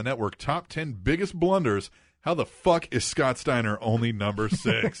Countdown on the network. Top 10 biggest blunders. How the fuck is Scott Steiner only number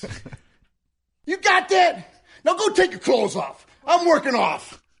 6? You got that? Now go take your clothes off. I'm working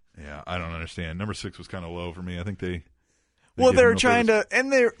off. Yeah, I don't understand. Number 6 was kind of low for me. I think they Well, give they him were no trying credit. to,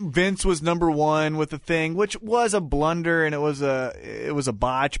 and Vince was number one with the thing, which was a blunder and it was a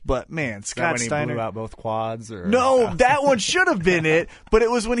botch. But man, Is that Scott when he Steiner. blew out both quads? Or? No, that one should have been it. But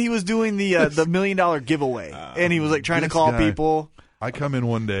it was when he was doing the $1 million giveaway, and he was like trying to This call guy- people. I come in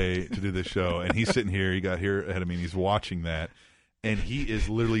one day to do this show, and he's sitting here. He got here ahead of me, and he's watching that, and he is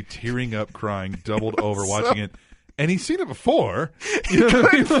literally tearing up, crying, doubled over, watching it. And he's seen it before. You know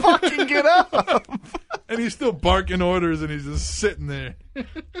what I mean? Fucking get up! And he's still barking orders, and he's just sitting there.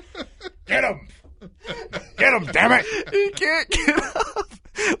 Get him! Get him, damn it! He can't get up.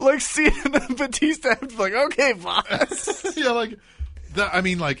 Like seeing Batista, I'm like, okay, boss. Yeah, like that. I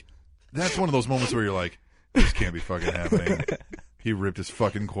mean, like that's one of those moments where you're like, this can't be fucking happening. He ripped his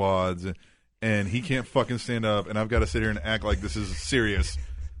fucking quads, and he can't fucking stand up, and I've got to sit here and act like this is serious.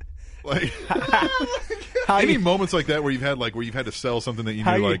 Like any moments like that where you've had to sell something that you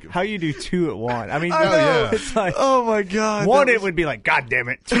knew, like how you do two at one? I mean, I know. yeah. it's like Oh my god! one, that it was- would be like, God damn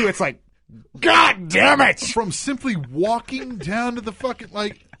it. Two, it's like, God damn it. from simply walking down to the fucking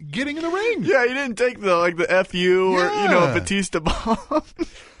like getting in the ring. Yeah, he didn't take the FU or Yeah. Batista bomb.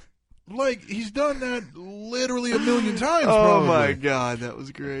 Like he's done that literally a million times. Oh probably. my god, that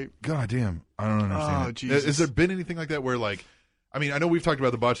was great. God damn, I don't understand. Oh, it. Jesus. Has there been anything like that where like? I mean, I know we've talked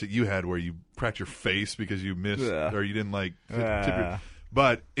about the botch that you had where you cracked your face because you missed Yeah. or you didn't like tip your,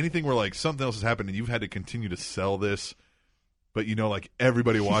 but anything where like something else has happened and you've had to continue to sell this, but like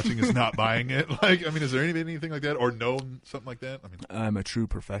everybody watching is not buying it. Like, I mean, is there anything like that or known something like that? I mean, I'm a true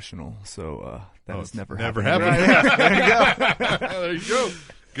professional, so that has never happened. happened. There you go.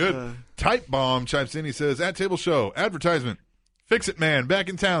 Good. Type Bomb chimes in. He says, at Table Show, advertisement. Fix It Man, back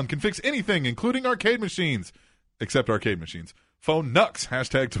in town, can fix anything, including arcade machines. Except arcade machines. Phone Nux,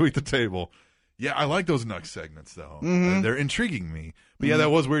 hashtag tweet the table. Yeah, I like those Nux segments, though. They're intriguing me. But yeah,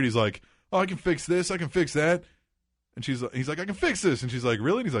 that was weird. He's like, oh, I can fix this, I can fix that. And he's like, I can fix this. And she's like,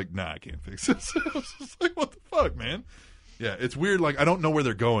 really? And he's like, nah, I can't fix this. I was just like, what the fuck, man? Yeah, it's weird. Like, I don't know where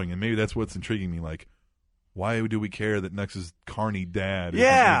they're going, and maybe that's what's intriguing me. Like, why do we care that Nux's carny dad isn't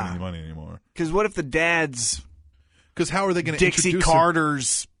making any money anymore? Because what if the dad's Because how are they going to Dixie introduce him?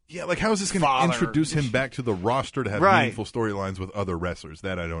 Carter's? Yeah, like how is this going to father. introduce him back to the roster to have Right. meaningful storylines with other wrestlers?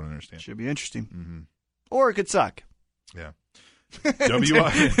 That I don't understand. Should be interesting. Or it could suck. Yeah. It's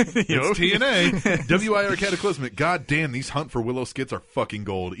TNA. WIR Cataclysmic. God damn, these Hunt for Willow skits are fucking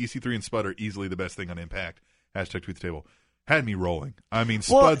gold. EC3 and Spud are easily the best thing on Impact. Hashtag tweet the table. Had me rolling. I mean,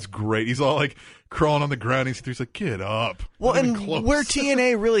 Spud's great. He's all like crawling on the ground. EC3's like, get up. Well, Not even and close. where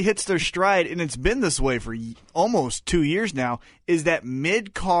TNA really hits their stride, and it's been this way for almost 2 years now, is that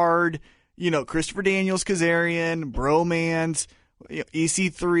mid-card, Christopher Daniels, Kazarian, Bromance,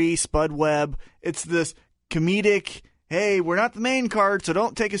 EC3, Spud Webb. It's this comedic, hey, we're not the main card, so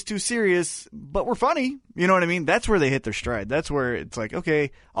don't take us too serious, but we're funny. You know what I mean? That's where they hit their stride. That's where it's like,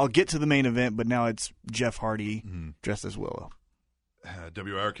 okay, I'll get to the main event, but now it's Jeff Hardy dressed as Willow.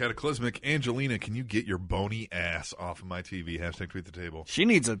 WIR Cataclysmic. Angelina, can you get your bony ass off of my TV? Hashtag tweet the table. She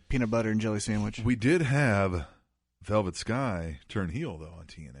needs a peanut butter and jelly sandwich. We did have Velvet Sky turn heel, though, on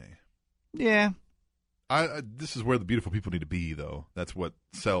TNA. Yeah. This is where the beautiful people need to be, though. That's what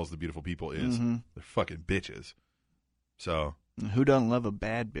sells the beautiful people is they're fucking bitches. So who doesn't love a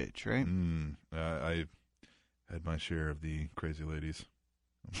bad bitch, right? I had my share of the crazy ladies.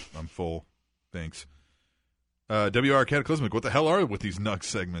 I'm full. Thanks. WR Cataclysmic. What the hell are with these Nux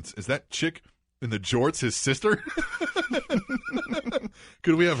segments? Is that chick in the jorts his sister?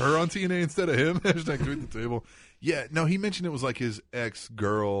 Could we have her on TNA instead of him? Hashtag tweet the table. Yeah, no, he mentioned it was like his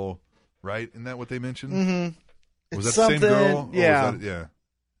ex-girl, right? Isn't that what they mentioned? Mm-hmm. Was that the same girl? Yeah. Or was that,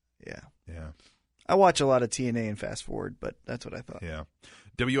 Yeah. yeah. I watch a lot of TNA and fast forward, but that's what I thought. Yeah.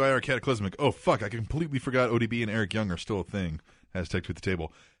 WIR Cataclysmic. Oh, fuck. I completely forgot ODB and Eric Young are still a thing. Hashtag tweet the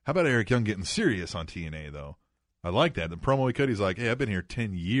table. How about Eric Young getting serious on TNA, though? I like that. The promo he cut, he's like, hey, I've been here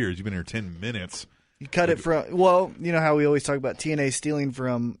 10 years. You've been here 10 minutes. You cut it from, well, you know how we always talk about TNA stealing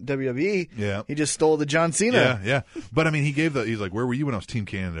from WWE? Yeah. He just stole the John Cena. Yeah. But, I mean, he's like, where were you when I was Team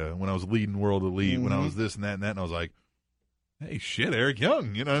Canada, when I was leading World Elite, when I was this and that and that? And I was like, hey, shit, Eric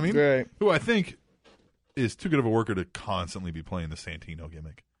Young. You know what I mean? Right. Who I think is too good of a worker to constantly be playing the Santino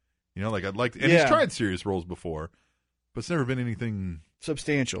gimmick. You know, like I'd like to, and he's tried serious roles before, but it's never been anything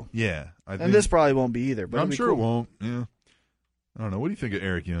substantial. Yeah. And this probably won't be either. But I'm sure cool. it won't. Yeah. I don't know. What do you think of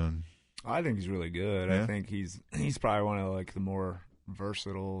Eric Young? I think he's really good. Yeah? I think he's probably one of like the more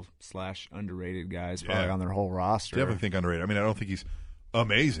versatile / underrated guys probably on their whole roster. Definitely think underrated. I mean, I don't think he's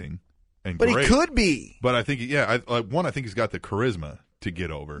amazing and but great. He could be. But I think, I think he's got the charisma to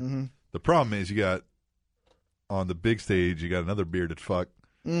get over. Mm-hmm. The problem is you got on the big stage, you got another bearded fuck.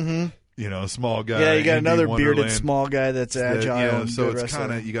 Mm-hmm. small guy. Yeah, you got another Indie bearded Wonderland. small guy that's agile. Yeah, and so good it's wrestler.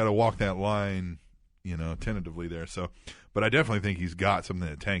 kind of, you got to walk that line, tentatively there. So, but I definitely think he's got something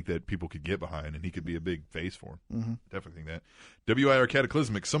in the tank that people could get behind, and he could be a big face for him. Mm-hmm. Definitely think that. WIR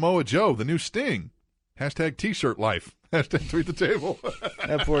Cataclysmic, Samoa Joe, the new Sting. Hashtag T-shirt life. Hashtag tweet the table.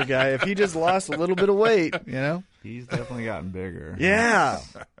 That poor guy. If he just lost a little bit of weight, He's definitely gotten bigger. Yeah.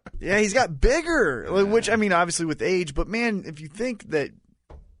 Yeah, he's got bigger, which, I mean, obviously with age, but man, if you think that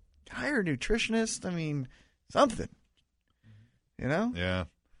hire a nutritionist, I mean, something. Yeah.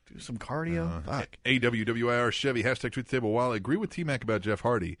 Do some cardio. Fuck. AWWIR Chevy, hashtag tweet the table. While I agree with T-Mac about Jeff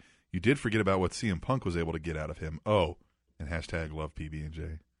Hardy, you did forget about what CM Punk was able to get out of him. Oh, and hashtag love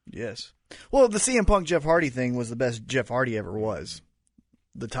PB&J. Yes. Well, the CM Punk Jeff Hardy thing was the best Jeff Hardy ever was.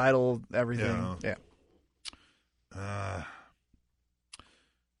 The title, everything. Yeah.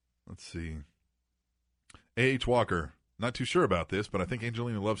 Let's see. A.H. Walker. Not too sure about this, but I think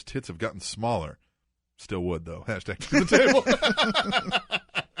Angelina Love's tits have gotten smaller. Still would, though. Hashtag to the table.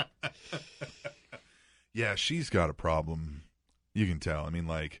 Yeah, she's got a problem. You can tell. I mean,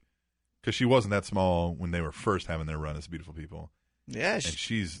 because she wasn't that small when they were first having their run as Beautiful People. Yeah. And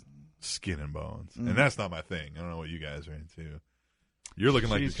she's skin and bones. And that's not my thing. I don't know what you guys are into. You're looking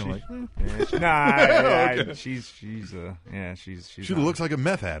like you're kind of okay. She's she looks like a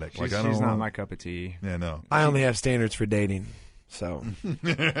meth addict. She's not my cup of tea. Yeah, no. I only have standards for dating, so.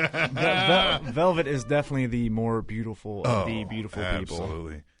 Velvet is definitely the more beautiful of the beautiful people.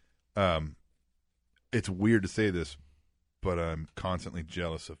 Absolutely. It's weird to say this, but I'm constantly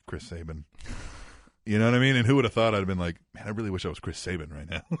jealous of Chris Sabin. You know what I mean? And who would have thought I'd have been like, man, I really wish I was Chris Sabin right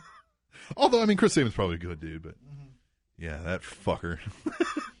now. Although, I mean, Chris Sabin's probably a good dude, but yeah, that fucker.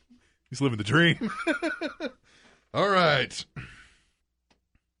 He's living the dream. All right.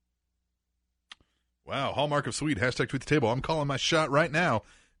 Wow, Hallmark of Sweet, hashtag tweet the table. I'm calling my shot right now.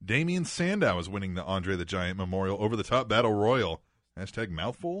 Damian Sandow is winning the Andre the Giant Memorial Over the Top Battle Royal. Hashtag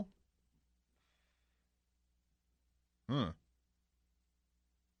mouthful.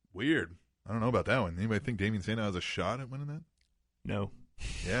 Weird. I don't know about that one. Anybody think Damian Sandow has a shot at winning that? No.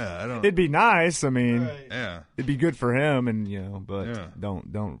 Yeah, I don't. It'd be nice. I mean, Yeah. it'd be good for him, and but Yeah.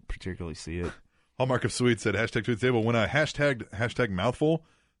 don't particularly see it. Hallmark of Sweet said hashtag tweet the table. When I hashtag mouthful,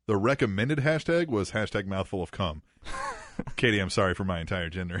 the recommended hashtag was hashtag mouthful of cum. Katie, I'm sorry for my entire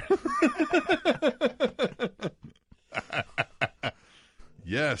gender.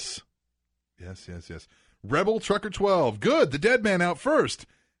 Yes. Rebel Trucker 12. Good. The dead man out first.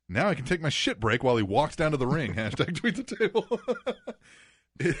 Now I can take my shit break while he walks down to the ring. Hashtag tweet the table.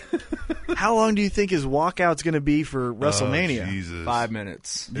 How long do you think his walkout's going to be for WrestleMania? Oh, Jesus. 5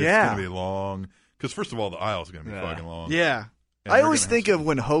 minutes. It's Yeah. going to be long. Because, first of all, the aisle's going to be fucking long. Yeah. And I they're always gonna think have of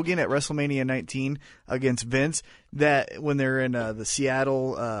when Hogan at WrestleMania 19 against Vince, that when they're in the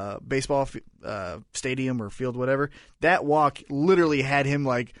Seattle baseball stadium or field, whatever, that walk literally had him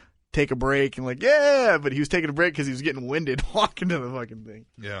take a break and but he was taking a break because he was getting winded walking to the fucking thing.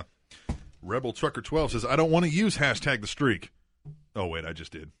 Yeah. Rebel Trucker 12 says, I don't want to use hashtag the streak. Oh, wait, I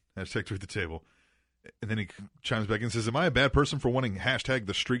just did. Hashtag tweet the table. And then he chimes back in and says, am I a bad person for wanting hashtag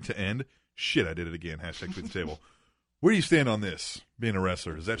the streak to end? Shit, I did it again. Hashtag tweet the table. Where do you stand on this, being a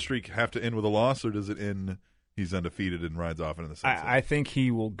wrestler? Does that streak have to end with a loss, or does it end he's undefeated and rides off into the sunset? I think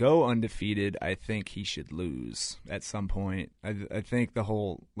he will go undefeated. I think he should lose at some point. I think the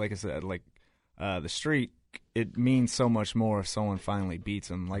whole, like I said, the streak, it means so much more if someone finally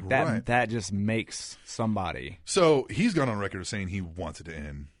beats him. That. Right. That just makes somebody. So he's gone on record of saying he wants it to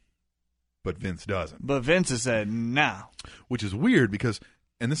end, but Vince doesn't. But Vince has said, no. Which is weird because,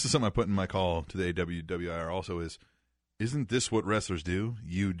 and this is something I put in my call to the AWWIR also, is, isn't this what wrestlers do?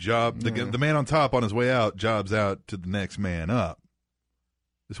 You job, the man on top on his way out jobs out to the next man up.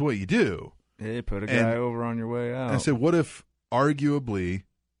 That's what you do. Hey, put a guy over on your way out. And I said, what if arguably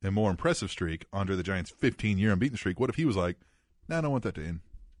a more impressive streak, Andre the Giant's 15-year unbeaten streak, what if he was like, nah, I don't want that to end.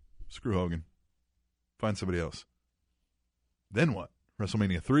 Screw Hogan. Find somebody else. Then what?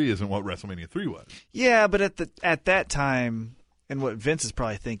 WrestleMania 3 isn't what WrestleMania 3 was. Yeah, but at that time, and what Vince is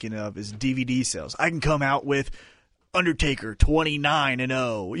probably thinking of is DVD sales. I can come out with Undertaker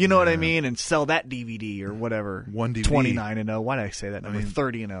 29-0, you know what I mean, and sell that DVD or whatever. One DVD, 29-0. Why did I say that number?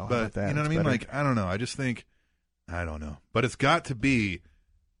 30-0. But that? you know what I mean? Better. I don't know. I just think I don't know. But it's got to be.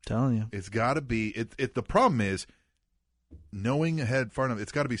 Telling you, it's got to be. The problem is knowing ahead far enough.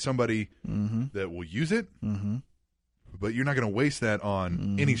 It's got to be somebody that will use it. Mm-hmm. But you're not going to waste that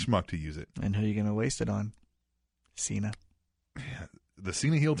on any schmuck to use it. And who are you going to waste it on? Cena. Yeah. The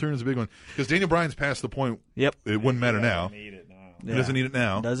Cena heel turn is a big one because Daniel Bryan's past the point. Yep, it wouldn't matter now. He doesn't need it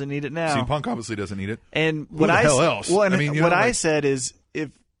now. Doesn't need it now. CM Punk obviously doesn't need it. And what the hell else? Well, and I mean, what I said is,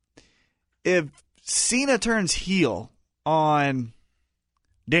 if if Cena turns heel on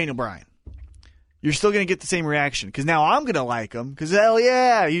Daniel Bryan, you're still going to get the same reaction because now I'm going to like him because hell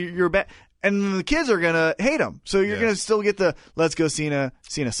yeah, you're bad, and the kids are going to hate him. So you're going to still get the let's go Cena.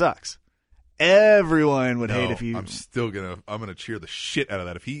 Cena sucks. Everyone would hate if you. I'm gonna cheer the shit out of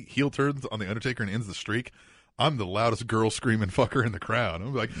that. If he heel turns on the Undertaker and ends the streak, I'm the loudest girl screaming fucker in the crowd.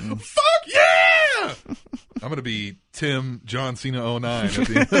 I'm like, fuck yeah! I'm gonna be Tim John Cena 09 at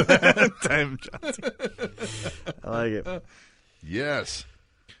the end of that. Tim Johnson. I like it. Yes.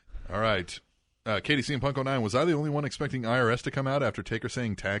 All right. Katie CM Punk 09, was I the only one expecting IRS to come out after Taker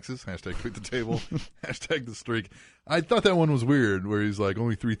saying taxes? Hashtag tweet the table. Hashtag the streak. I thought that one was weird, where he's like,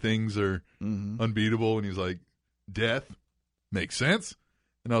 only 3 things are unbeatable, and he's like, death makes sense.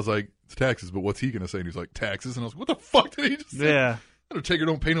 And I was like, it's taxes, but what's he going to say? And he's like, taxes. And I was like, what the fuck did he just say? Yeah. Undertaker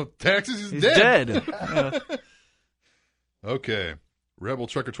don't pay no taxes. He's dead. Yeah. Okay. Rebel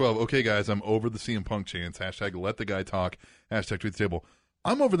Trucker 12. Okay, guys, I'm over the CM Punk chants. Hashtag let the guy talk. Hashtag tweet the table.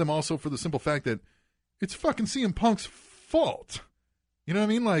 I'm over them also for the simple fact that it's fucking CM Punk's fault. You know what I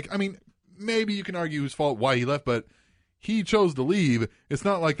mean? Like, maybe you can argue his fault why he left, but he chose to leave. It's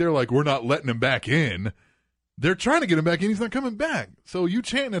not like they're like, we're not letting him back in. They're trying to get him back in. He's not coming back. So you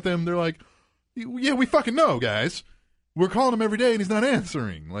chanting at them, they're like, yeah, we fucking know, guys. We're calling him every day and he's not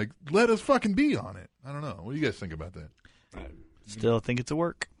answering. Like, let us fucking be on it. I don't know. What do you guys think about that? Still think it's a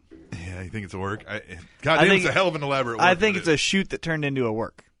work. Yeah, you think it's a work? Goddamn, it's a hell of an elaborate work. I think it's a shoot that turned into a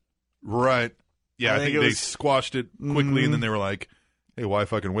work. Right. Yeah, I think they squashed it quickly, and then they were like, hey, why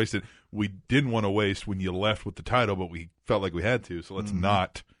fucking waste it? We didn't want to waste when you left with the title, but we felt like we had to, so let's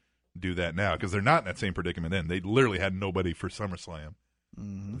not do that now. Because they're not in that same predicament then. They literally had nobody for SummerSlam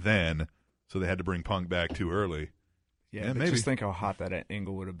then, so they had to bring Punk back too early. Yeah, maybe. Just think how hot that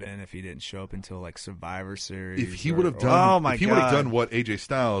angle would have been if he didn't show up until like Survivor Series. If he would have done, would have done what AJ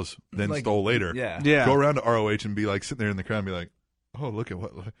Styles then stole later. Yeah. Go around to ROH and be like sitting there in the crowd and be like, "Oh, look at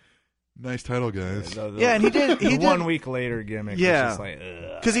what nice title, guys." Yeah, and he did. He did 1 week later gimmick. Yeah, was just like,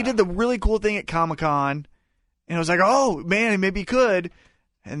 because he did the really cool thing at Comic-Con, and I was like, "Oh man, maybe he could."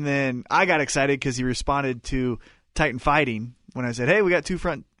 And then I got excited because he responded to Titan Fighting when I said, "Hey, we got 2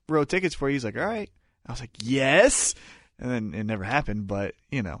 front row tickets for you." He's like, "All right." I was like, "Yes." And then it never happened, but,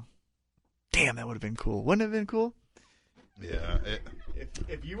 damn, that would have been cool. Wouldn't it have been cool? Yeah.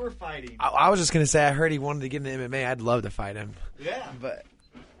 If you were fighting. I was just going to say, I heard he wanted to get into MMA. I'd love to fight him. Yeah. But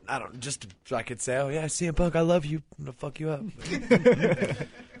I don't, just so I could say, oh, yeah, CM Punk, I love you. I'm going to fuck you up.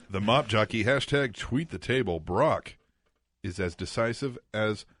 The Mop Jockey, hashtag tweet the table. Brock is as decisive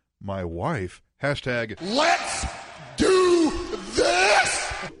as my wife. Hashtag let's do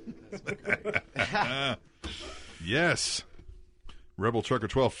this. Yes. Rebel Trucker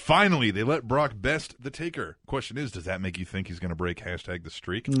 12. Finally, they let Brock best the Taker. Question is, does that make you think he's going to break hashtag the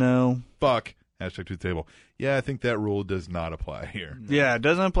streak? No. Fuck. Hashtag to the table. Yeah, I think that rule does not apply here. Yeah, it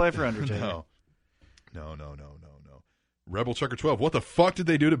doesn't apply for Undertaker. No. Rebel Trucker 12. What the fuck did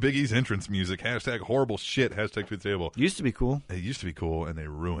they do to Big E's entrance music? Hashtag horrible shit. Hashtag to the table. Used to be cool. It used to be cool, and they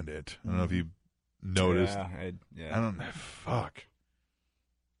ruined it. I don't know if you noticed. Yeah. I don't know. Fuck.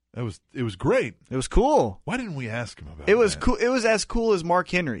 It was great. It was cool. Why didn't we ask him about it? It was that? cool. It was as cool as Mark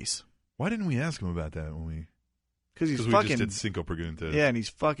Henry's. Why didn't we ask him about that when we? Because he's we fucking. Just did Cinco Pregunta. Yeah, and he's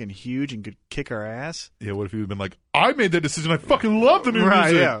fucking huge and could kick our ass. Yeah. What if he would have been like, I made that decision. I fucking love the new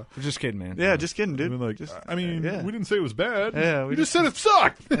music. Yeah. Just kidding, man. Yeah, just kidding, dude. Like, just, we didn't say it was bad. Yeah, we just said it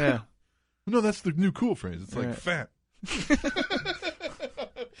sucked. Yeah. No, that's the new cool phrase. It's like fat.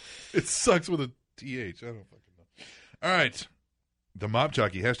 It sucks with a TH. I don't fucking know. All right. The Mop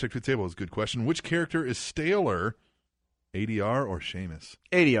Jockey, hashtag tweet table is a good question. Which character is staler, ADR or Sheamus?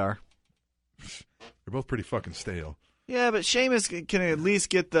 ADR. They're both pretty fucking stale. Yeah, but Sheamus can at least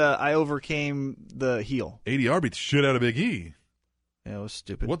get the I overcame the heel. ADR beat the shit out of Big E. Yeah, it was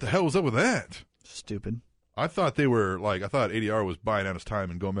stupid. What the hell was up with that? Stupid. I thought ADR was buying out his time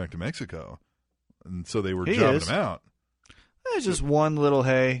and going back to Mexico. And so they were He jobbing is. him out. There's just one little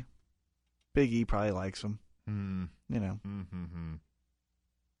hey. Big E probably likes him. You know. Mm-hmm.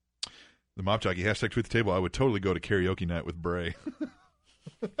 The Mop Jockey, hashtag tweet the table. I would totally go to karaoke night with Bray.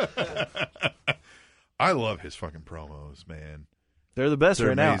 I love his fucking promos, man. They're the best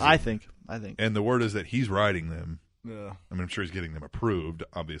right amazing. now, I think. And the word is that he's writing them. Yeah. I mean, I'm sure he's getting them approved,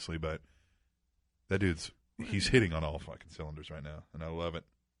 obviously, but that he's hitting on all fucking cylinders right now, and I love it.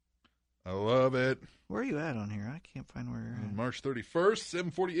 I love it. Where are you at on here? I can't find where you're at. March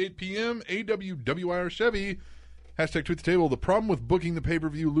 31st, 7:48 p.m., AWWIR Chevy. Hashtag tweet the table. The problem with booking the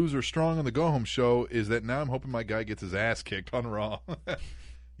pay-per-view loser strong on the go-home show is that now I'm hoping my guy gets his ass kicked on Raw.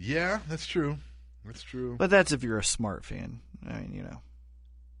 Yeah, that's true. That's true. But that's if you're a smart fan. I mean,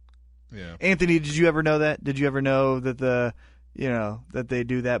 Yeah. Anthony, did you ever know that? Did you ever know that that they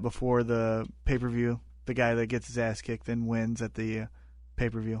do that before the pay-per-view? The guy that gets his ass kicked then wins at the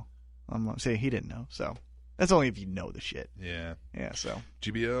pay-per-view. I'm saying he didn't know, so that's only if you know the shit. Yeah. Yeah, so.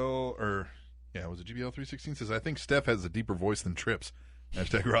 GBL, was it GBL 316 says, I think Steph has a deeper voice than Trips.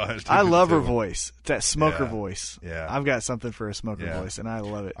 Hashtag Raw. I love her voice. It's that smoker voice. Yeah. I've got something for a smoker voice, and I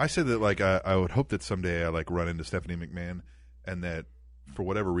love it. I said that, I would hope that someday I, run into Stephanie McMahon, and that for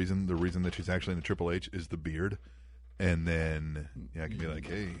whatever reason, the reason that she's actually in the Triple H is the beard. And then, I can be like,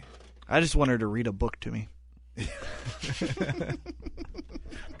 hey. I just want her to read a book to me.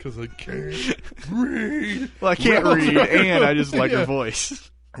 Because I can't read. Well, I can't read, and I just like her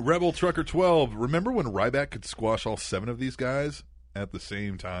voice. Rebel Trucker 12. Remember when Ryback could squash all 7 of these guys at the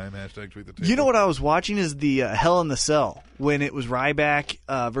same time? Hashtag tweet the table. You know what I was watching is the Hell in the Cell, when it was Ryback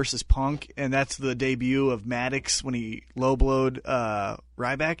versus Punk, and that's the debut of Maddox when he low-blowed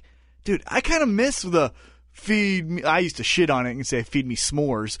Ryback. Dude, I kind of miss the feed me. I used to shit on it and say feed me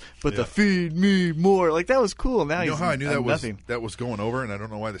s'mores, but the feed me more, like, that was cool. Now you know how I knew that nothing. was going over, and I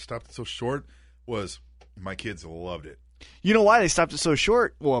don't know why they stopped it so short, was my kids loved it. You know why they stopped it so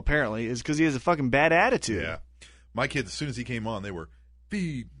short? Well, apparently, is because he has a fucking bad attitude. Yeah. My kids, as soon as he came on, they were,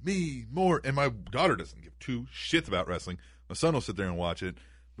 feed me more. And my daughter doesn't give 2 shits about wrestling. My son will sit there and watch it,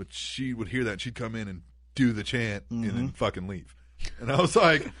 but she would hear that, and she'd come in and do the chant and then fucking leave. And I was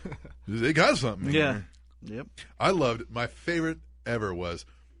like, they got something here. Yep. I loved it. My favorite ever was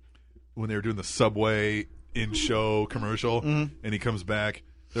when they were doing the Subway in-show commercial, and he comes back.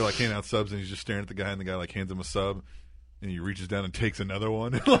 They're handing out subs, and he's just staring at the guy, and the guy hands him a sub, and he reaches down and takes another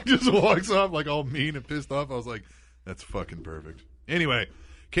one, and just walks off all mean and pissed off. I was like, that's fucking perfect. Anyway,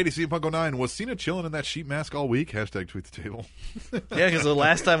 KDC Punk 09, was Cena chilling in that sheep mask all week? Hashtag tweet the table. Yeah, because the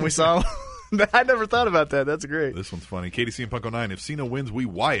last time we saw him, I never thought about that. That's great. This one's funny. KDC and Punk 09, if Cena wins, we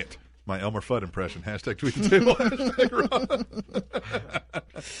Wyatt. My Elmer Fudd impression. Hashtag tweet the table. Hashtag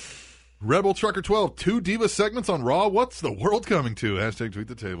Raw. Rebel Trucker 12. 2 Diva segments on Raw. What's the world coming to? Hashtag tweet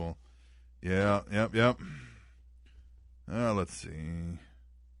the table. Yeah. Yep. Let's see.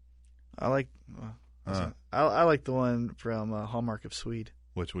 I like the one from Hallmark of Swede.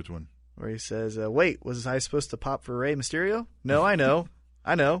 Which one? Where he says, wait, was I supposed to pop for Rey Mysterio? No, I know.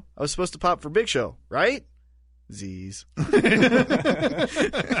 I was supposed to pop for Big Show, right? Z's.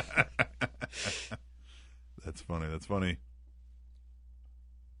 That's funny.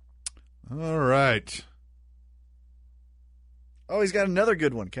 All right. Oh, he's got another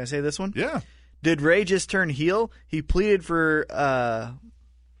good one. Can I say this one? Yeah. Did Ray just turn heel? He pleaded for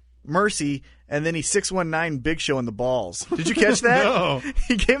mercy, and then he 619 Big Show in the balls. Did you catch that? No.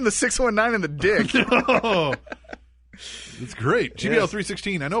 He gave him the 619 in the dick. No. It's great. GBL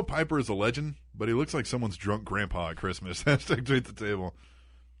 316. I know Piper is a legend, but he looks like someone's drunk grandpa at Christmas. Hashtag tweet the table.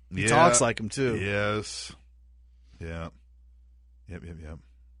 He talks like him, too. Yes. Yeah. Yep.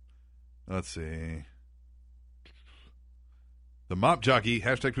 Let's see. The Mop Jockey.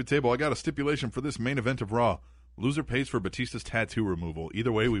 Hashtag tweet the table. I got a stipulation for this main event of Raw. Loser pays for Batista's tattoo removal.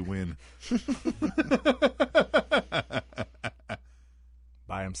 Either way, we win.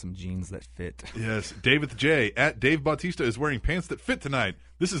 Buy him some jeans that fit. Yes. David J. at Dave Bautista is wearing pants that fit tonight.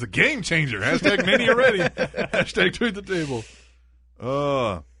 This is a game changer. Hashtag Mania ready. Hashtag tweet the table.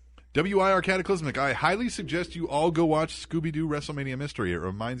 WIR Cataclysmic. I highly suggest you all go watch Scooby-Doo WrestleMania Mystery. It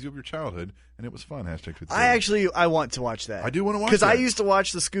reminds you of your childhood, and it was fun. Hashtag tweet the table. I want to watch that. I do want to watch because that. I used to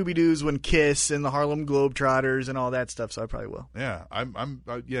watch the Scooby-Doos when Kiss and the Harlem Globetrotters and all that stuff, so I probably will. Yeah,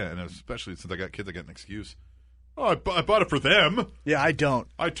 and especially since I got kids, I got an excuse. Oh, I bought it for them. Yeah, I don't.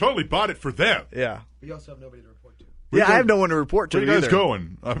 I totally bought it for them. Yeah. But you also have nobody to report to. I have no one to report to Where are you either. guys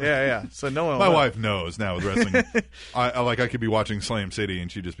going? Yeah. So no one. My wife knows now with wrestling. I could be watching Slam City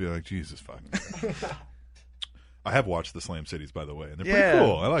and she'd just be like, Jesus fucking. I have watched the Slam Cities, by the way, and they're pretty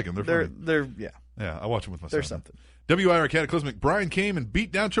cool. I like them. They're funny. Yeah, I watch them with my son. There's something. WIR Cataclysmic. Brian came and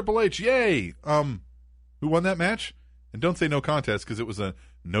beat down Triple H. Yay! Who won that match? And don't say no contest because it was a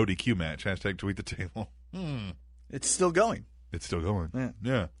no DQ match. Hashtag tweet the table. It's still going. It's still going.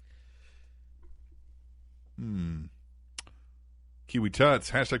 Yeah. Kiwi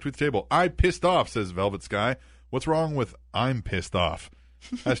Tuts. Hashtag tweet the table. I pissed off, says Velvet Sky. What's wrong with I'm pissed off?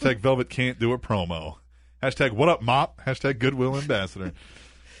 Hashtag Velvet can't do a promo. Hashtag what up Mop. Hashtag Goodwill Ambassador.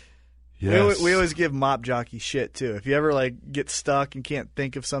 Yes. We always give Mop Jockey shit too. If you ever get stuck and can't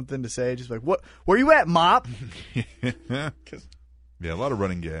think of something to say, just like, what? Where you at, Mop? Yeah, a lot of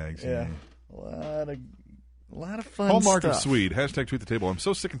running gags. Yeah, a lot of fun Hallmark stuff. of Swede. Hashtag tweet the table. I'm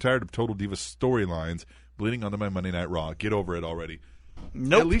so sick and tired of Total Divas storylines bleeding onto my Monday Night Raw. Get over it already.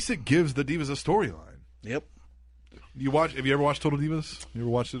 Nope. At least it gives the Divas a storyline. Yep. Have you ever watched Total Divas? You ever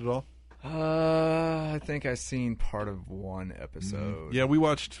watched it at all? I think I seen part of one episode. Yeah, we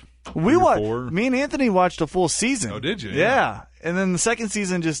watched. Me and Anthony watched a full season. Oh, did you? Yeah. And then the second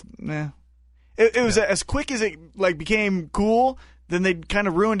season just, It was as quick as it became cool. Then they kind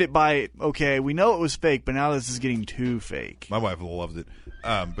of ruined it by, okay, we know it was fake, but now this is getting too fake. My wife loves it,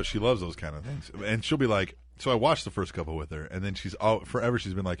 but she loves those kind of things, and she'll be like, so I watched the first couple with her, and then she's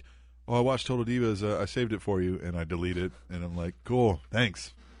been like, oh, I watched Total Divas, I saved it for you, and I delete it, and I'm like, cool,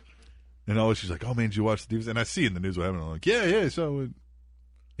 thanks. And always she's like, oh man, did you watch the Divas? And I see in the news what happened. I'm like, yeah, so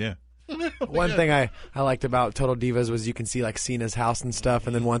yeah. One thing I liked about Total Divas was you can see like Cena's house and stuff,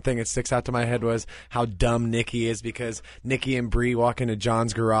 and then one thing that sticks out to my head was how dumb Nikki is, because Nikki and Brie walk into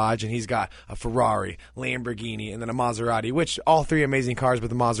John's garage and he's got a Ferrari, Lamborghini, and then a Maserati, which all three amazing cars, but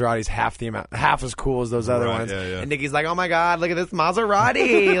the Maserati's half as cool as those other ones. Yeah. And Nikki's like, oh my God, look at this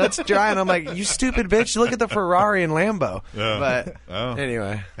Maserati, let's drive. And I'm like, you stupid bitch, look at the Ferrari and Lambo. Yeah. But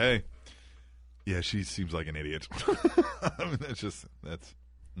anyway. Hey. Yeah, she seems like an idiot. I mean, that's.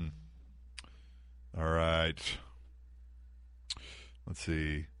 All right. Let's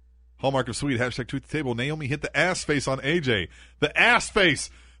see. Hallmark of Sweet, hashtag tweet the table. Naomi hit the ass face on AJ. The ass face!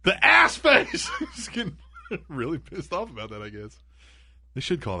 The ass face! She's getting really pissed off about that, I guess. They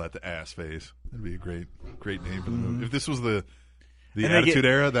should call that the ass face. That'd be a great name for the movie. If this was the Attitude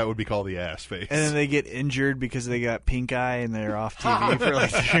Era, that would be called the ass face. And then they get injured because they got pink eye and they're off TV for like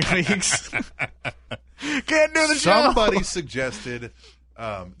 3 weeks. Can't do the show! Somebody suggested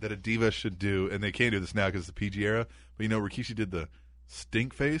that a diva should do, and they can't do this now because it's the PG era, but Rikishi did the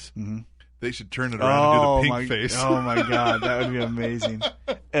stink face. Mm-hmm. They should turn it around and do the pink face. Oh my God, that would be amazing.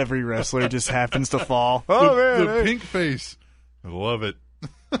 Every wrestler just happens to fall. The pink face. I love it.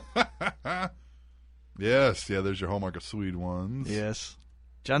 Yes, there's your Hallmark of Sweet ones. Yes.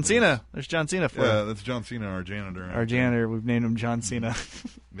 John Cena. There's John Cena for Yeah, that's John Cena, our janitor. Our janitor, we've named him John Cena.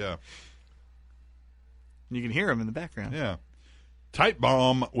 Yeah. You can hear him in the background. Yeah. Tight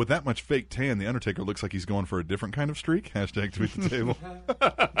bomb with that much fake tan. The Undertaker looks like he's going for a different kind of streak. Hashtag tweet the table.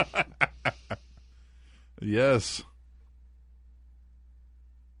 Yes.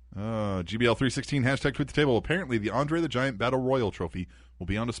 GBL316. Hashtag tweet the table. Apparently, the Andre the Giant Battle Royal trophy will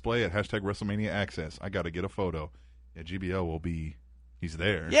be on display at hashtag WrestleMania Access. I got to get a photo. Yeah, GBL will be. He's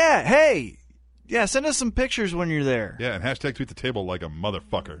there. Yeah. Hey. Yeah. Send us some pictures when you're there. Yeah, and hashtag tweet the table like a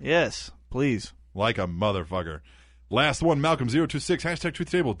motherfucker. Yes, please. Like a motherfucker. Last one, Malcolm026, hashtag tweet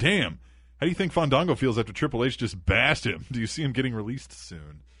the table. Damn. How do you think Fandango feels after Triple H just bashed him? Do you see him getting released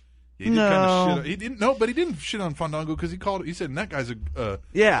soon? He did kind of shit. But he didn't shit on Fandango because he said that guy's a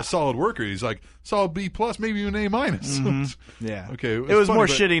solid worker. He's like, solid B plus, maybe even A minus. Mm-hmm. Yeah. Okay. It was funny, more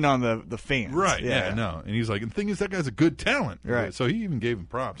shitting on the fans. Right. Yeah. No. And he's like, and the thing is, that guy's a good talent. Right. So he even gave him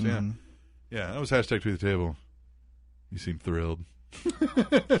props. Mm-hmm. Yeah. Yeah. That was hashtag tweet the table. You seem thrilled.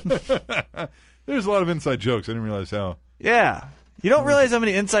 There's a lot of inside jokes. I didn't realize how. Yeah. You don't realize how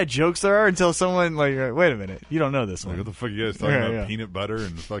many inside jokes there are until someone, like, wait a minute, you don't know this one. Like, what the fuck are you guys talking about? Peanut butter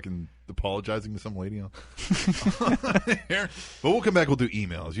and fucking apologizing to some lady on here. But we'll come back, we'll do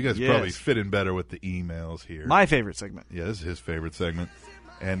emails. You guys probably fit in better with the emails here. My favorite segment. Yeah, this is his favorite segment.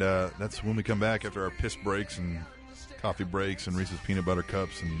 And that's when we come back after our piss breaks and coffee breaks and Reese's peanut butter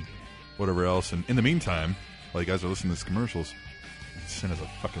cups and whatever else. And in the meantime, while you guys are listening to these commercials, send us a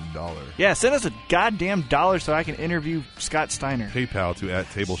fucking $1. Yeah, send us a goddamn $1 so I can interview Scott Steiner. PayPal to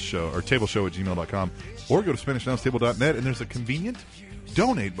 @tableshow or tableshow@gmail.com, or go to SpanishAnnounceTable.net and there's a convenient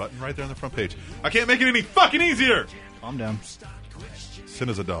donate button right there on the front page. I can't make it any fucking easier. Calm down. Send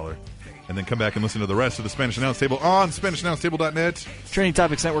us a $1, and then come back and listen to the rest of the Spanish Announce Table on SpanishAnnounceTable.net.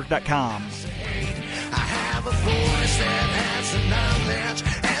 TrainingTopicsNetwork.com. I have a voice that has the knowledge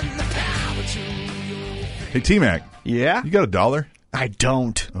and the power to. Hey, T-Mac. Yeah? You got $1? I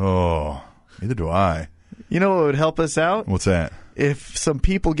don't. Oh, neither do I. You know what would help us out? What's that? If some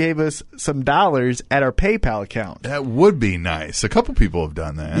people gave us some dollars at our PayPal account. That would be nice. A couple people have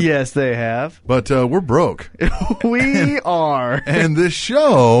done that. Yes, they have. But we're broke. We are. And this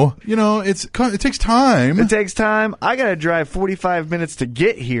show, it takes time. It takes time. I got to drive 45 minutes to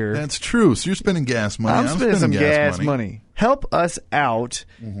get here. That's true. So you're spending gas money. I'm spending some gas money. Help us out.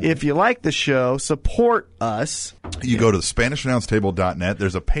 Mm-hmm. If you like the show, support us. You go to the SpanishAnnounceTable.net.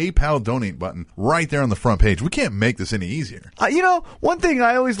 There's a PayPal donate button right there on the front page. We can't make this any easier. One thing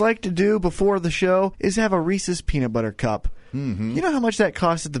I always like to do before the show is have a Reese's peanut butter cup. Mm-hmm. You know how much that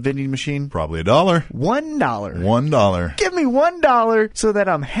costs at the vending machine? Probably $1. $1. $1. Give me $1 so that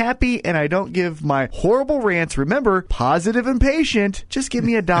I'm happy and I don't give my horrible rants. Remember, positive and patient. Just give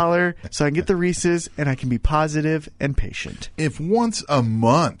me $1 so I can get the Reese's and I can be positive and patient. If once a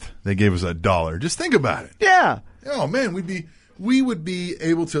month they gave us $1, just think about it. Yeah. Oh man, we'd we would be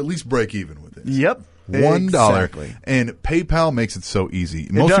able to at least break even with it. Yep. $1. Exactly. And PayPal makes it so easy.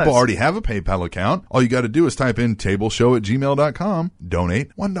 Most does. people already have a PayPal account. All you got to do is type in tableshow@gmail.com.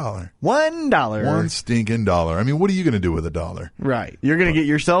 Donate $1. $1. One stinking dollar. I mean, what are you going to do with $1? Right. You're going to get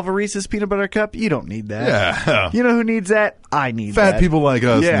yourself a Reese's peanut butter cup? You don't need that. Yeah. You know who needs that? I need Fat that. people like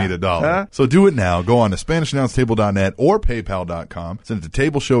us Yeah. need $1. Huh? So do it now. Go on to SpanishAnnounceTable.net or PayPal.com. Send it to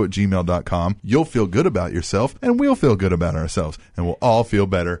tableshow@gmail.com. You'll feel good about yourself, and we'll feel good about ourselves, and we'll all feel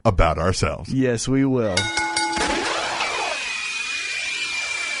better about ourselves. Yes, we will.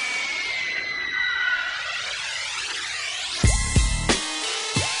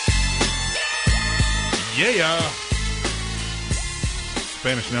 Yeah.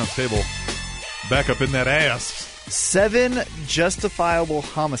 Spanish Announce Table back up in that ass. 7 justifiable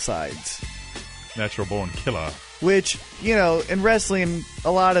homicides. Natural born killer. Which, in wrestling,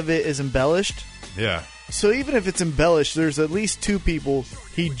 a lot of it is embellished. Yeah. So even if it's embellished, there's at least 2 people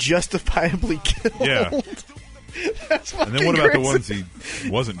he justifiably killed. Yeah. That's And then what about the crazy. ones he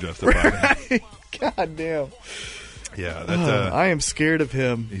wasn't justified? Right. God damn. Yeah, that's I am scared of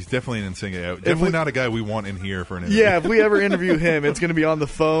him. he's definitely an insane guy. Definitely not a guy we want in here for an interview. Yeah, if we ever interview him, it's going to be on the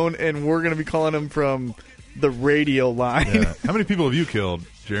phone, and we're going to be calling him from the radio line. Yeah. How many people have you killed,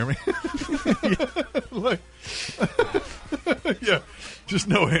 Jeremy? Yeah, just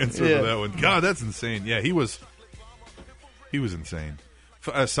no answer Yeah. for that one. God, that's insane. Yeah, he was insane.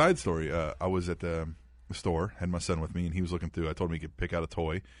 A side story: I was at the store, had my son with me, and he was looking through. I told him he could pick out a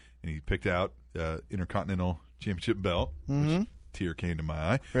toy, and he picked out Intercontinental Championship belt. Which tear came to my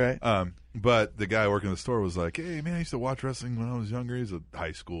eye. Right. But the guy working in the store was like, "Hey, man, I used to watch wrestling when I was younger." He's a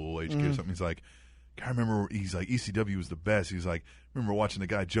high school age kid or something. He's like, I remember, he's like, ECW was the best. He's like, I remember watching the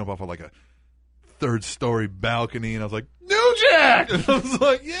guy jump off of like a 3rd-story balcony, and I was like, New Jack! And I was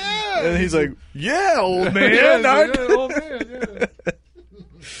like, yeah! And he's like, yeah, old man. Yeah, old man, yeah.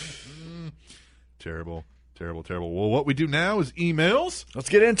 Terrible. Well, what we do now is emails. Let's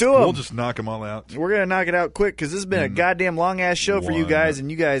get into them. We'll just knock them all out. We're going to knock it out quick because this has been a goddamn long-ass show for you guys,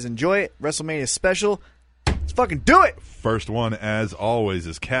 and you guys enjoy it. WrestleMania Special. Let's fucking do it. First one, as always,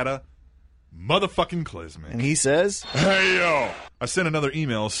 is Kata motherfucking Klizman. And he says, Hey, yo! I sent another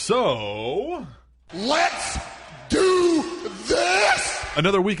email, so... Let's do this!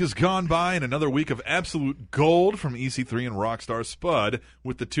 Another week has gone by, and another week of absolute gold from EC3 and Rockstar Spud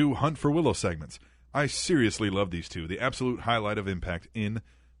with the 2 Hunt for Willow segments. I seriously love these 2. The absolute highlight of Impact, in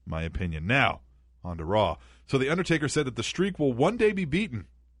my opinion. Now, on to Raw. So The Undertaker said that the streak will one day be beaten.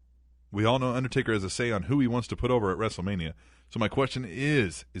 We all know Undertaker has a say on who he wants to put over at WrestleMania. So my question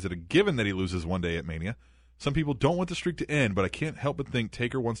is it a given that he loses one day at Mania? Some people don't want the streak to end, but I can't help but think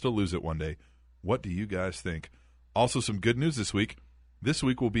Taker wants to lose it one day. What do you guys think? Also, some good news this week. This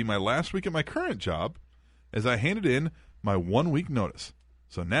week will be my last week at my current job as I handed in my 1-week notice.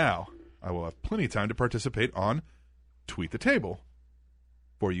 So now I will have plenty of time to participate on Tweet the Table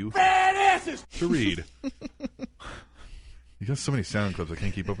for you Badasses! to read. You got so many sound clips, I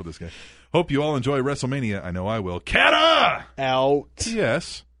can't keep up with this guy. Hope you all enjoy WrestleMania. I know I will. Kata! out.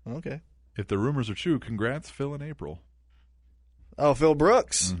 Yes. Okay. If the rumors are true, congrats, Phil and April. Oh, Phil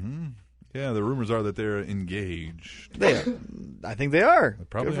Brooks. Yeah, the rumors are that they're engaged. I think they are.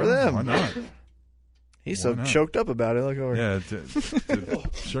 Probably Good for are. them. Why not? He's Why so not? choked up about it. Look over. Yeah,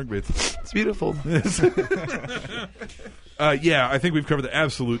 shark baits. It's beautiful. Yeah, I think we've covered the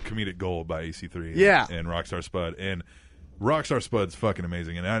absolute comedic gold by EC3 Yeah. and Rockstar Spud. And Rockstar Spud's fucking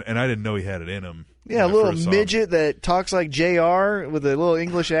amazing, and I didn't know he had it in him. Yeah, a when I little first saw him. midget that talks like JR with a little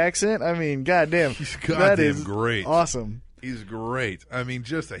English accent. I mean, goddamn. He's that goddamn is great. Awesome. He's great. I mean,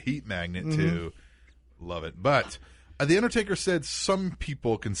 just a heat magnet, Mm-hmm. too. Love it. But The Undertaker said some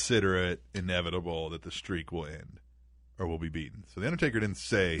people consider it inevitable that the streak will end or will be beaten. So The Undertaker didn't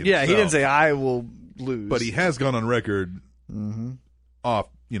say himself, Yeah, he didn't say I will lose. but he has gone on record Mm-hmm. off,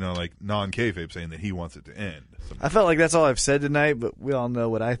 like non-kayfabe saying that he wants it to end. So, I felt like that's all I've said tonight, but we all know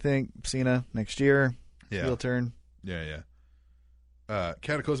what I think. Cena next year, yeah. heel turn. Yeah.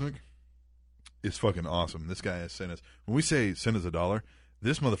 Cataclysmic is fucking awesome. This guy has sent us. When we say send us $1,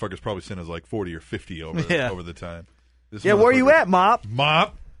 this motherfucker's probably sent us like 40 or 50 over the time. This Yeah, where you motherfucker- at, Mop?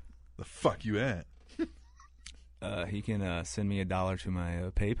 Mop? The fuck you at? He can send me $1 to my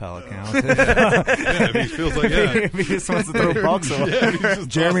PayPal account. Yeah, if he feels like that. If he just wants to throw bucks on. Yeah, he's just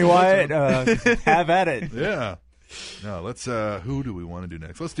Jeremy tossing Wyatt, have at it. Yeah. No, let's, who do we want to do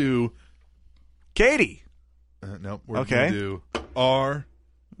next? Let's do, Katie. no, we're Okay. going to do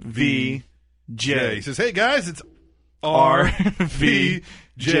RVJ. J. He says, hey guys, it's RVJ.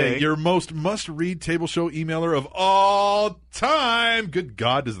 RVJ, your most must-read table show emailer of all time. Good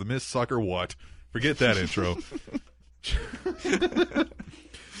God, does the Miss sucker what? Forget that intro.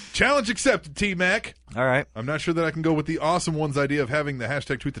 Challenge accepted, T-Mac. All right. I'm not sure that I can go with the awesome one's idea of having the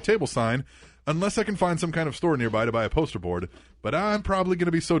hashtag tweet the table sign unless I can find some kind of store nearby to buy a poster board, but I'm probably going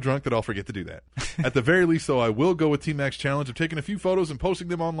to be so drunk that I'll forget to do that. At the very least, though, I will go with T-Mac's challenge of taking a few photos and posting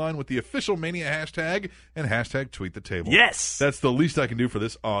them online with the official Mania hashtag and hashtag tweet the table. Yes. That's the least I can do for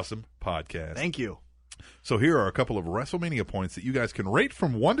this awesome podcast. Thank you. So here are a couple of WrestleMania points that you guys can rate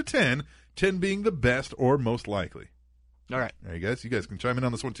from 1 to 10, 10 being the best or most likely. All right. There you guys. You guys can chime in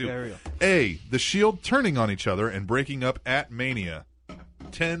on this one, too. There we go. A, the Shield turning on each other and breaking up at Mania.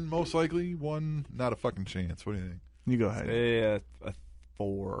 10, most likely. 1, not a fucking chance. What do you think? You go ahead. A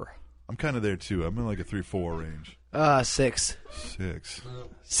 4. I'm kind of there, too. I'm in like a 3-4 range. 6. 6.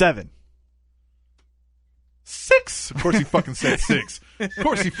 7. 6! Of course he fucking said 6. Of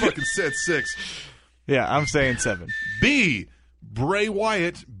course he fucking said 6. Yeah, I'm saying 7. B, Bray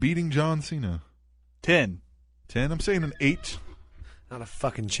Wyatt beating John Cena. 10. 10. I'm saying an 8. Not a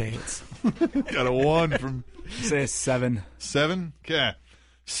fucking chance. Got a 1 from... Say a 7. 7? Okay.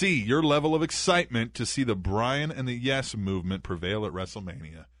 C, your level of excitement to see the Brian and the Yes movement prevail at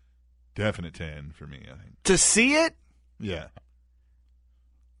WrestleMania. Definite 10 for me, I think. To see it? Yeah.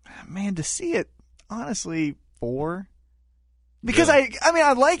 Man, to see it, honestly, 4. Because I mean,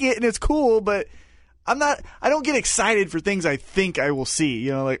 I like it and it's cool, but I don't get excited for things I think I will see.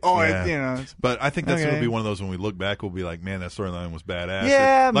 You know, like, yeah. But I think that's going to be one of those when we look back, we'll be like, man, that storyline was badass.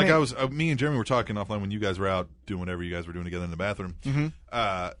 Yeah. Like me and Jeremy were talking offline when you guys were out doing whatever you guys were doing together in the bathroom. Mm-hmm.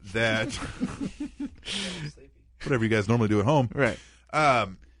 That whatever you guys normally do at home. Right.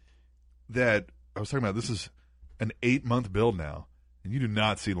 That I was talking about, this is an 8-month build now, and you do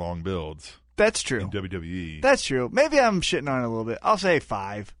not see long builds. That's true. In WWE. That's true. Maybe I'm shitting on it a little bit. I'll say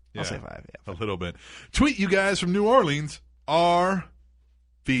 5. I'll say 5, yeah. A little bit. Tweet you guys from New Orleans, RVJ.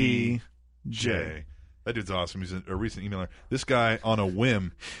 That dude's awesome. He's a recent emailer. This guy, on a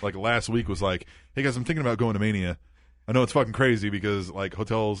whim, like last week, was like, hey guys, I'm thinking about going to Mania. I know it's fucking crazy because like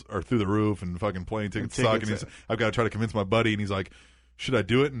hotels are through the roof and fucking plane tickets suck. And I've got to try to convince my buddy, and he's like, should I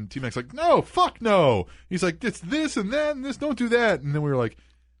do it? And T-Mac's like, no, fuck no. He's like, it's this and that and this, don't do that. And then we were like,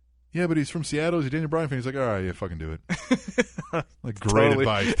 yeah, but he's from Seattle. He's a Daniel Bryan fan. He's like, all right, yeah, fucking do it. Like, great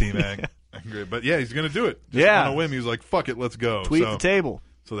advice, T-Mac. But yeah, he's going to do it. Just on a whim, he was like, fuck it, let's go. Tweet the table.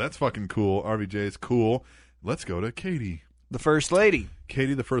 So that's fucking cool. RVJ is cool. Let's go to Katie. The First Lady.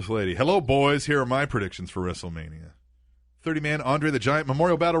 Katie, the First Lady. Hello, boys. Here are my predictions for WrestleMania. 30-man Andre the Giant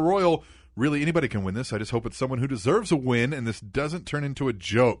Memorial Battle Royal. Really, anybody can win this. I just hope it's someone who deserves a win, and this doesn't turn into a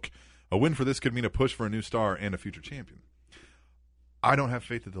joke. A win for this could mean a push for a new star and a future champion. I don't have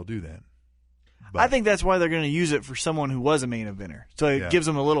faith that they'll do that. But I think that's why they're going to use it for someone who was a main eventer. So it gives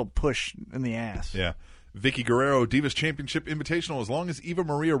them a little push in the ass. Yeah. Vicky Guerrero, Divas Championship Invitational. As long as Eva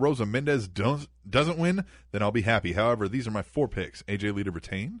Maria Rosa Mendez doesn't win, then I'll be happy. However, these are my 4 picks. AJ Lee to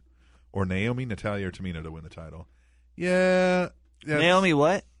retain, or Naomi, Natalya, or Tamina to win the title. Yeah. Naomi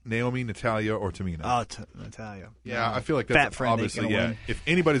what? Naomi, Natalya, or Tamina. Oh, Natalya. Yeah, I feel like that's fat friend obviously, win. If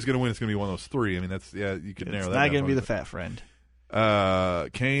anybody's going to win, it's going to be one of those 3. I mean, that's, you could narrow that down. It's not going to be the fat friend.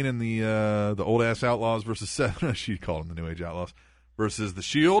 Kane and the old ass Outlaws versus Seth. She called them the New Age Outlaws versus the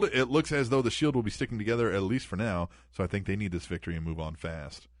Shield. It looks as though the Shield will be sticking together at least for now. So I think they need this victory and move on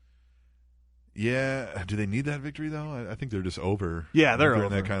fast. Yeah, do they need that victory though? I think they're just over. Yeah, they're over.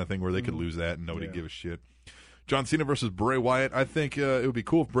 In that kind of thing where they could lose that and nobody give a shit. John Cena versus Bray Wyatt. I think it would be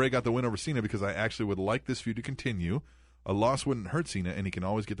cool if Bray got the win over Cena because I actually would like this feud to continue. A loss wouldn't hurt Cena, and he can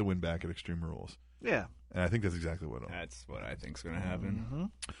always get the win back at Extreme Rules. Yeah. And I think that's exactly what That's what I think is going to happen. Mm-hmm.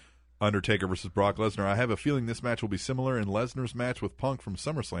 Undertaker versus Brock Lesnar. I have a feeling this match will be similar in Lesnar's match with Punk from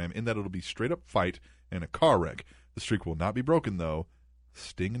SummerSlam in that it'll be straight up fight and a car wreck. The streak will not be broken, though.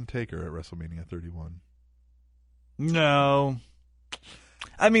 Sting and Taker at WrestleMania 31. No.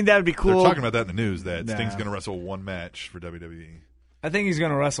 I mean, that would be cool. They're talking about that in the news, that Sting's going to wrestle one match for WWE. I think he's going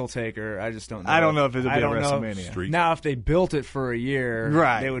to wrestle Taker. I just don't know. I don't know if it'll be a WrestleMania. Now, if they built it for a year,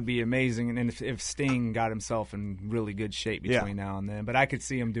 right, they would be amazing. And if Sting got himself in really good shape between now and then. But I could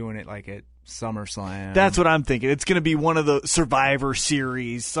see him doing it like at SummerSlam. That's what I'm thinking. It's going to be one of the Survivor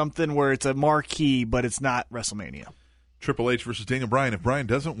Series, something where it's a marquee, but it's not WrestleMania. Triple H versus Daniel Bryan. If Bryan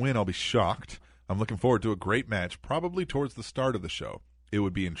doesn't win, I'll be shocked. I'm looking forward to a great match, probably towards the start of the show. It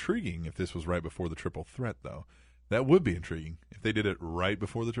would be intriguing if this was right before the triple threat, though. That would be intriguing if they did it right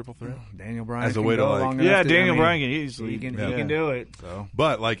before the triple threat. Daniel Bryan as a way to long Daniel Bryan can easily he can do it. So,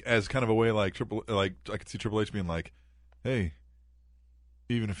 but like as kind of a way, like I could see Triple H being like, "Hey,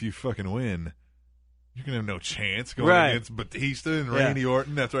 even if you fucking win, you're gonna have no chance going against Batista and Randy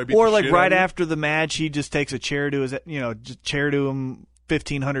Orton." That's right. Or like right after the match, he just takes a chair to his, chair to him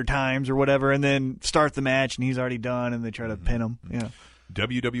 1,500 times or whatever, and then start the match, and he's already done, and they try to pin him. Yeah.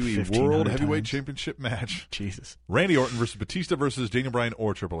 WWE 1,500 World Heavyweight times. Championship match. Jesus. Randy Orton versus Batista versus Daniel Bryan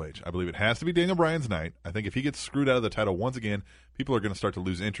or Triple H. I believe it has to be Daniel Bryan's night. I think if he gets screwed out of the title once again, people are going to start to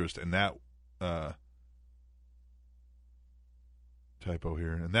lose interest in that typo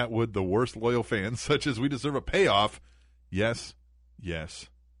here. And that would the worst loyal fans, such as we deserve a payoff. Yes, yes,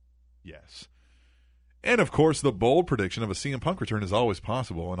 yes. And, of course, the bold prediction of a CM Punk return is always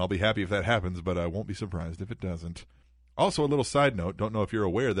possible, and I'll be happy if that happens, but I won't be surprised if it doesn't. Also, a little side note, don't know if you're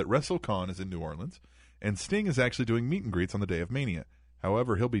aware that WrestleCon is in New Orleans, and Sting is actually doing meet and greets on the day of Mania.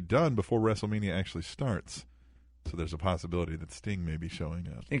 However, he'll be done before WrestleMania actually starts. So there's a possibility that Sting may be showing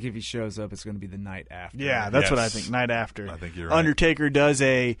up. I think if he shows up, it's going to be the night after. Yeah, that's what I think. Night after. I think you're right. Undertaker does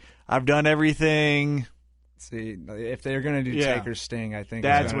I've done everything. See, if they're going to do Taker Sting, I think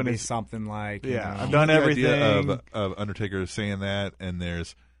that's it's going when to be it's something like, I've You done know the everything. idea of Undertaker saying that, and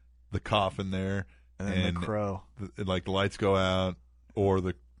there's the coffin there, and then the crow. Like the lights go out, or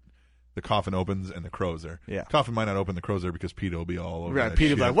the coffin opens and the crow's there. Yeah. Coffin might not open, the crow's there because Pete will be all over. Right, that Pete will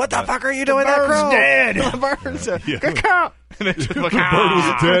shit. be like, "What the fuck are you doing? That crow's dead. The bird's dead. Yeah. And it's If the fucking- bird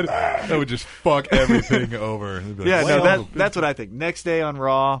was dead, that would just fuck everything over. They'd be like, Yeah, no, "Well, that's what I think. Next day on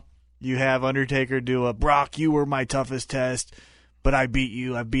Raw, you have Undertaker do a Brock, you were my toughest test, but I beat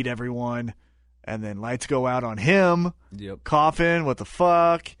you. I beat everyone. And then lights go out on him. Yep. Coffin, what the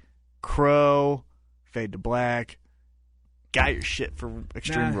fuck? Crow, fade to black. Got your shit for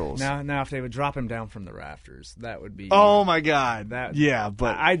Extreme Rules. Now, if they would drop him down from the rafters, that would be. Oh my God! That- yeah,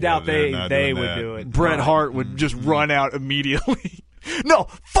 but I doubt they're they not they doing would that. do it. Bret But- Hart would just run out immediately. No,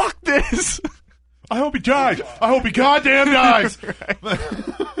 fuck this. I hope he dies. I hope he goddamn dies.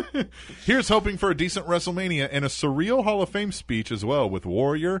 Here's hoping for a decent WrestleMania and a surreal Hall of Fame speech as well with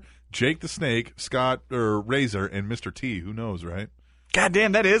Warrior, Jake the Snake, Scott or Razor, and Mr. T. Who knows, right? God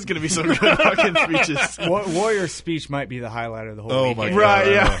damn, that is going to be some good fucking speeches. Warrior's speech might be the highlight of the whole Oh, weekend. my God. Right,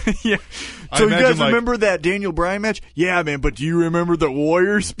 I yeah. know. yeah. I So you imagine, guys like- remember that Daniel Bryan match? Yeah, man, but do you remember the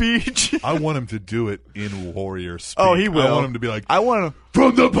Warrior speech? I want him to do it in Warrior speak. Oh, he will. I want him to be like, I want to,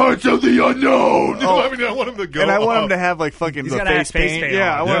 from the parts of the unknown. Oh. I want him to go. and I want him up. to have like fucking He's the gotta have face face paint. paint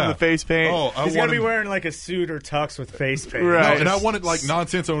Yeah, on. I want him Yeah. the face paint. Oh, I He's want gonna be him. wearing like a suit or tux with face paint. Right. No, and I want it like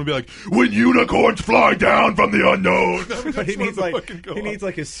nonsense. I want to be like, when unicorns fly down from the unknown. But he needs like he needs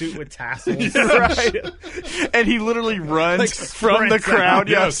like a suit with tassels. Right. And he literally runs Like from the sprints crowd. out.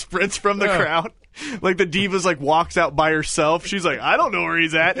 Yeah, Yes. sprints from the Yeah. crowd. Like the Divas like walks out by herself. She's like, I don't know where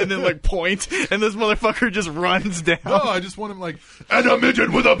he's at, and then like points, and this motherfucker just runs down. No, I just want him like, and a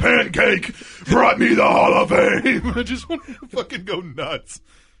midget with a pancake brought me the Hall of Fame. I just want him to fucking go nuts.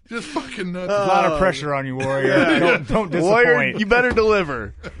 Just fucking nuts. A lot of pressure on you, Warrior. Don't disappoint. Warrior, you better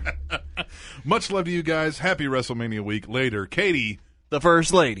deliver. Much love to you guys. Happy WrestleMania week. Later, Katie. The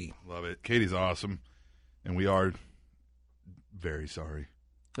First Lady. Love it. Katie's awesome. And we are very sorry.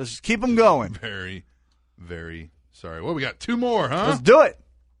 Let's just keep them going. Very, very sorry. Well, we got two more, huh? Let's do it.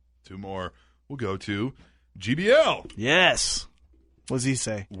 Two more. We'll go to GBL. Yes. What does he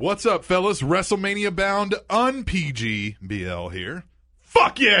say? What's up, fellas? WrestleMania bound un-PG BL here.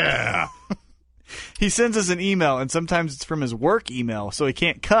 Fuck yeah! He sends us an email, and sometimes it's from his work email, so he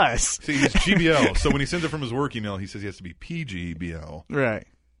can't cuss. See, he's GBL, so when he sends it from his work email, he says he has to be PGBL. Right.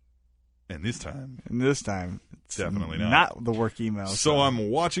 And this time, And this time, it's Definitely not. not the work email. so I'm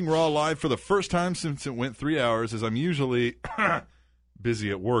watching Raw live for the first time since it went 3 hours, as I'm usually busy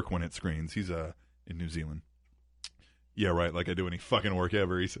at work when it screens. He's in New Zealand. Yeah, right, like I do any fucking work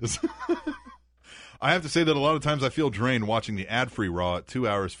ever, he says. I have to say that a lot of times I feel drained watching the ad-free Raw at 2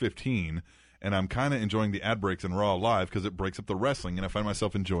 hours 15, and I'm kind of enjoying the ad breaks in Raw live because it breaks up the wrestling, and I find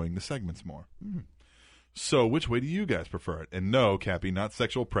myself enjoying the segments more. So which way do you guys prefer it? And no, Cappy, not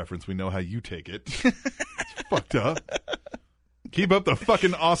sexual preference. We know how you take it. It's fucked up. Keep up the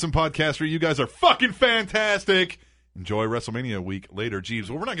fucking awesome podcast for you guys are fucking fantastic. Enjoy WrestleMania week later, Jeeves.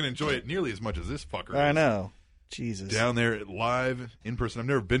 Well, we're not going to enjoy it nearly as much as this fucker I is. know. Jesus. Down there live in person. I've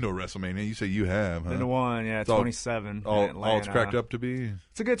never been to a WrestleMania. You say you have, huh? Been to one, yeah, all- 27. in All it's Atlanta. cracked up to be.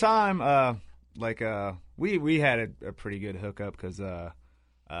 It's a good time. We had a pretty good hookup because one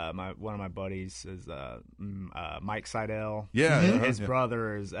of my buddies is Mike Seidel. Yeah, His yeah.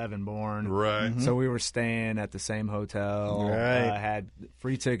 brother is Evan Bourne. Right. So we were staying at the same hotel. Right. Had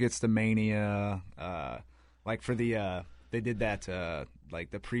free tickets to Mania. Like for the they did that like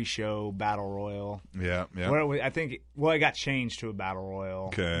the pre-show battle royal. Yeah, yeah. I think it got changed to a battle royal.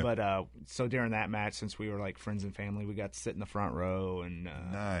 Okay. But so during that match, since we were like friends and family, we got to sit in the front row and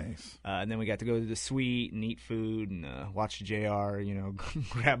Nice. and then we got to go to the suite and eat food and watch JR,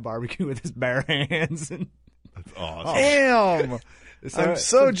 grab barbecue with his bare hands. And That's awesome. Damn. I'm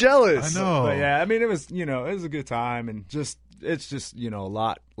so jealous. I know. But yeah, I mean, it was a good time, and it's just a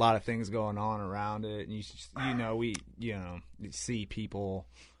lot of things going on around it, and you see people.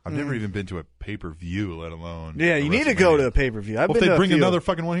 I've never even been to a pay-per-view, let alone. Yeah, you need to go to a pay-per-view. I've Well, been if they to bring a few. another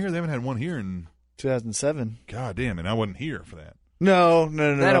fucking one here, they haven't had one here in 2007. God damn, and I wasn't here for that. No. They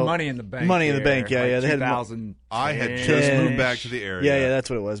had a Money in the Bank. Money in the Bank, yeah. They had 2000. I had just moved back to the area. Yeah,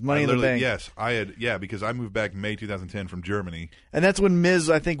 that's what it was. Money in the Bank. Yes, I had. Yeah, because I moved back May 2010 from Germany. And that's when Miz,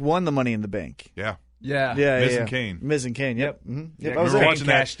 I think, won the Money in the Bank. Yeah. Yeah. Miz and Kane. Miz and Kane. Yep. Mm-hmm. Yep. Yeah, I was Kane watching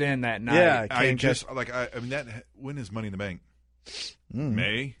cashed in that night. Yeah, I Kane just I mean that. When is Money in the Bank?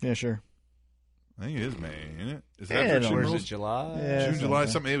 May. Yeah, sure. I think it is May, isn't it? Is Yeah, that no, for Or is June, it July? Yeah, July,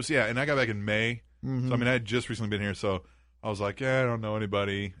 something? It was, yeah, and I got back in May. Mm-hmm. So, I mean, I had just recently been here, so I was like, yeah, I don't know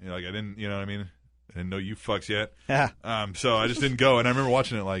anybody. I didn't, you know what I mean? I didn't know you fucks yet. Yeah. So I just didn't go, and I remember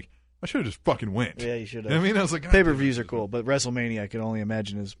watching it like, I should have just fucking went. Yeah, you should You know have. what I mean? I was like, Pay-per-views are cool, but WrestleMania, I can only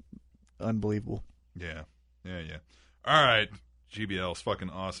imagine, is unbelievable. Yeah. All right. GBL's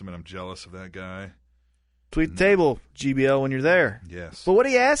fucking awesome, and I'm jealous of that guy. Tweet the table, GBL, when you're there. Yes. But what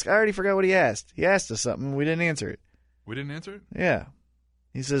did he ask? I already forgot what he asked. He asked us something. We didn't answer it. We didn't answer it? Yeah.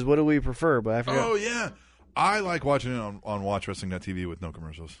 He says, what do we prefer? But I forgot. Oh, yeah. I like watching it on WatchWrestling.tv with no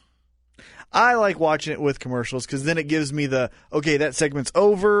commercials. I like watching it with commercials because then it gives me okay, that segment's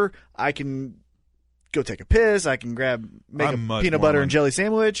over. I can go take a piss. I can make a peanut butter and jelly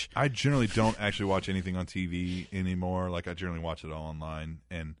sandwich. I generally don't actually watch anything on TV anymore. Like, I generally watch it all online.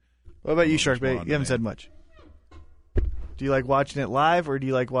 And what about you, Sharkbait? on You haven't said much. Do you like watching it live or do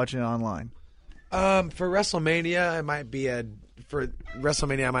you like watching it online? For WrestleMania, it might be for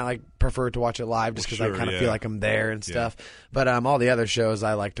WrestleMania, I might prefer to watch it live just because I kind of feel like I'm there and stuff. But all the other shows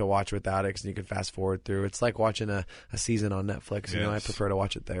I like to watch without it because you can fast forward through. It's like watching a season on Netflix. You know, I prefer to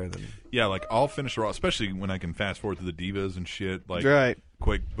watch it there than. Yeah, like I'll finish Raw, especially when I can fast forward to the divas and shit. Like, right.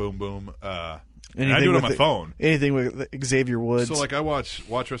 Quick, boom, boom. And I do it on my phone. Anything with Xavier Woods. So, like, I watch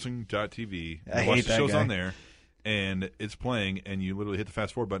WatchWrestling.tv. I watch hate the that shows guy. on there, and it's playing, and you literally hit the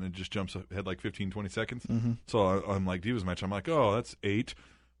fast forward button, and it just jumps ahead like 15, 20 seconds. Mm-hmm. So I'm like, Divas match. I'm like, oh, that's 8.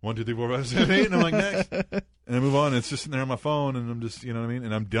 1, 2, 3, 4, 5, 6, 8. And I'm like, next. And I move on, and it's just sitting there on my phone, and I'm just, you know what I mean?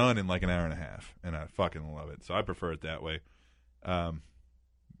 And I'm done in like an hour and a half, and I fucking love it. So I prefer it that way.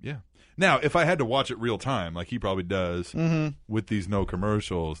 Yeah. Now, if I had to watch it real time, like he probably does, with these no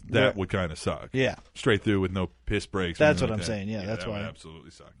commercials, that would kind of suck. Yeah. Straight through with no piss breaks. That's or what anything I'm like that. saying. Yeah, that's that why. would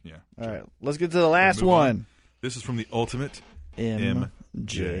absolutely suck. Yeah. All right. Let's get to the last Move one. on. This is from the Ultimate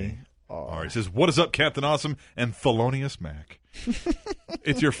MJR. All right. It says, what is up, Captain Awesome and Thelonious Mac?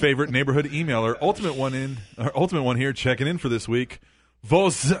 It's your favorite neighborhood emailer, Ultimate One here, checking in for this week. Wo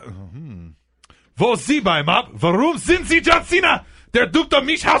Sie bei Map? Warum sind Sie John Cena? Der Dr.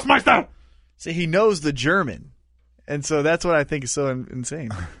 Mich Hausmeister. See, he knows the German. And so that's what I think is so insane.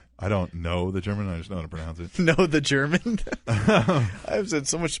 I don't know the German. I just know how to pronounce it. Know the German? I've said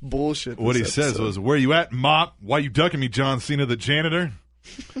so much bullshit. What he says was, where you at, Mop? Why you ducking me, John Cena, the janitor?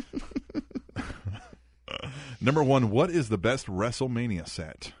 Number 1, what is the best WrestleMania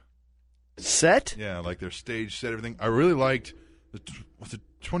set? Set? Yeah, like their stage set, everything. I really liked, was it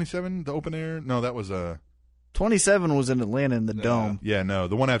 27, the open air? No, that was 27 was in Atlanta in the Dome. Yeah, no,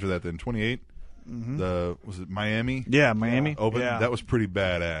 the one after that then, 28. Was it Miami? Yeah, Miami. Open? Yeah. That was pretty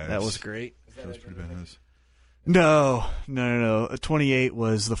badass. That was great. That was pretty badass. No. 28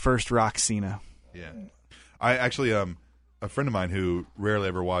 was the first Rock Cena. Yeah. I actually, a friend of mine who rarely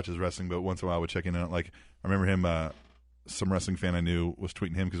ever watches wrestling, but once in a while would check in on it. Like, I remember him, some wrestling fan I knew was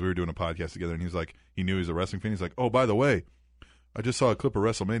tweeting him because we were doing a podcast together, and he was like, he knew he was a wrestling fan. He's like, oh, by the way, I just saw a clip of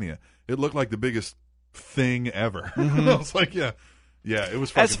WrestleMania. It looked like the biggest thing ever. I was like, yeah, it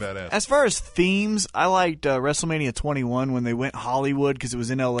was fucking badass. As far as themes, I liked WrestleMania 21 when they went Hollywood because it was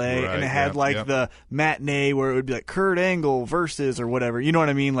in L.A. and it had the matinee where it would be like Kurt Angle versus or whatever. You know what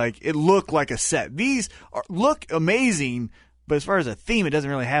I mean? Like it looked like a set. These look amazing, but as far as a theme, it doesn't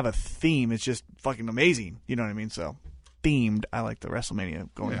really have a theme. It's just fucking amazing. You know what I mean? So themed, I like the WrestleMania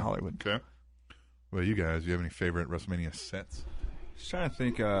going to Hollywood. Okay. Well, you guys, do you have any favorite WrestleMania sets? Just trying to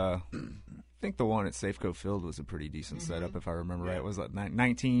think. I think the one at Safeco Field was a pretty decent setup, if I remember right. Was that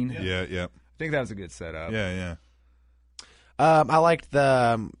 19? Yeah. I think that was a good setup. Yeah. I liked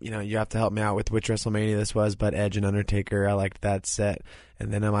the, you have to help me out with which WrestleMania this was, but Edge and Undertaker, I liked that set.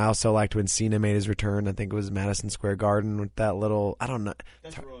 And then I also liked when Cena made his return. I think it was Madison Square Garden with that little, I don't know.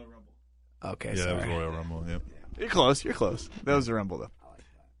 That's Royal Rumble. Okay, yeah, sorry. that was Royal Rumble, yep. You're close. That was the Rumble, though. I like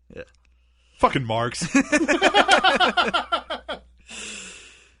that. Yeah. Fucking marks.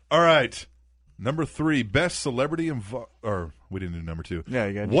 All right. Number 3, best celebrity or we didn't do number 2. Yeah,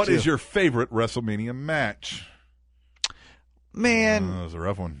 you got What is your favorite WrestleMania match? Man, That was a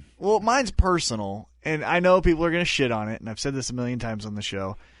rough one. well, mine's personal, and I know people are going to shit on it, and I've said this a million times on the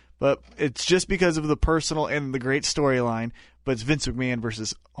show, but it's just because of the personal and the great storyline. But it's Vince McMahon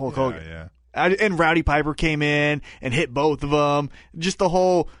versus Hulk Hogan. Yeah. And Rowdy Piper came in and hit both of them. Just the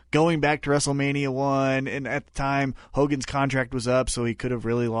whole going back to WrestleMania 1, and at the time, Hogan's contract was up, so he could have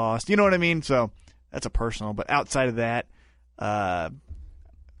really lost. You know what I mean? So that's a personal. But outside of that,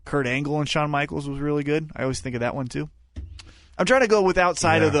 Kurt Angle and Shawn Michaels was really good. I always think of that one, too. I'm trying to go with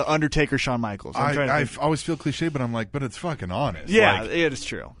outside of the Undertaker, Shawn Michaels. I always feel cliche, but I'm like, but it's fucking honest. Yeah, Like, it is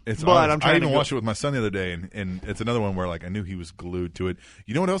true. it's but honest. I'm trying I even to watched it with my son the other day, and it's another one where like I knew he was glued to it.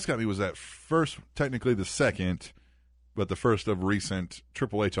 You know what else got me was that first, technically the second, but the first of recent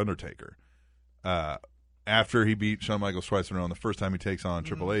Triple H Undertaker. After he beat Shawn Michaels twice in a row, the first time he takes on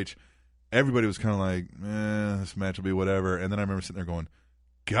Triple H, everybody was kind of like, this match will be whatever. And then I remember sitting there going,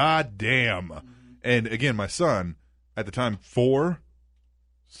 God damn. And again, my son, at the time, 4,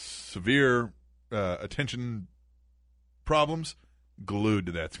 severe attention problems, glued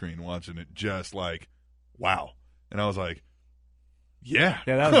to that screen watching it, just like, wow. And I was like, yeah.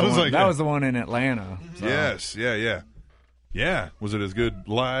 Yeah, that was, that was the one in Atlanta. So. Yes, yeah. Was it as good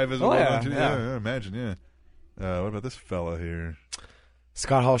live as it Oh, was yeah, on TV? yeah. I imagine, yeah. What about this fella here?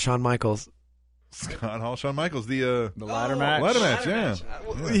 Scott Hall, Shawn Michaels. Scott Hall, Shawn Michaels, the ladder match. ladder match,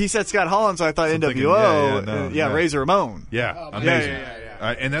 yeah. He said Scott Hall, so I thought So I'm thinking, NWO. Razor Ramon. Yeah, amazing.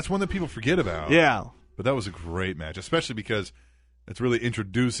 Yeah. And that's one that people forget about. Yeah. But that was a great match, especially because it's really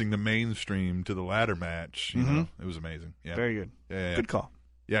introducing the mainstream to the ladder match. You know, it was amazing. Yeah. Very good. Yeah. Good call.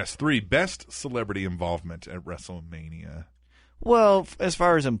 Yes, 3, best celebrity involvement at WrestleMania. Well, as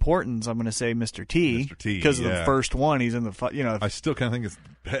far as importance, I'm going to say Mr. T. Mr. T, because of yeah. the first one, he's in the I still kind of think it's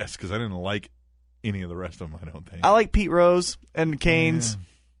the best because I didn't like any of the rest of them, I don't think. I like Pete Rose and Canes.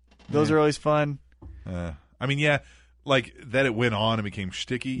 Yeah. Those are always fun. I mean, yeah, like that it went on and became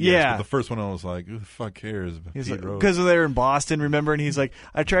shticky. Yes, Yeah. but the first one I was like, who the fuck cares? Because they were in Boston, remember? And he's like,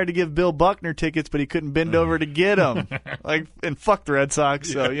 I tried to give Bill Buckner tickets, but he couldn't bend over to get them. And fuck the Red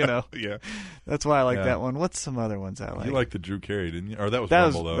Sox, so, Yeah. That's why I like Yeah. that one. What's some other ones I like? You liked the Drew Carey, didn't you? Or that was that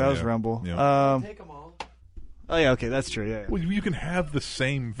Rumble, was, though. That was yeah. Rumble. Yeah. Take them all. Oh, yeah, okay, that's true, yeah. Well, you can have the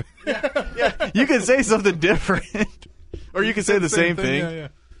same thing. You can say something different. Or you can say the same thing.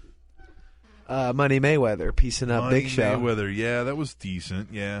 Yeah. Money Mayweather, piecing up Money Big Show. Mayweather, yeah, that was decent.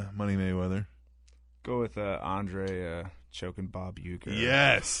 Yeah, Money Mayweather. Go with Andre choking Bob Uecker.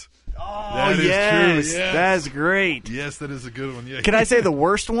 Yes. Oh, That is yes. true, yes. That's great. Yes, that is a good one. Yeah. Can I say the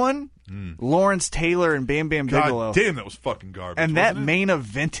worst one? Lawrence Taylor and Bam Bam Bigelow. God damn, that was fucking garbage. And that wasn't it? main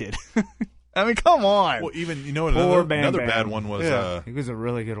evented. I mean, come on. Well, even Poor Bam another Bam. bad one was Yeah. He was a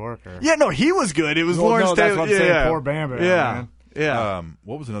really good worker. Yeah, no, he was good. It was Well, Lawrence no, that's Taylor. what I'm saying. Yeah. Poor Bam Bam, Yeah. man. Yeah.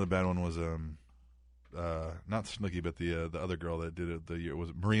 what was another bad one was not Snooki, but the other girl that did it the year was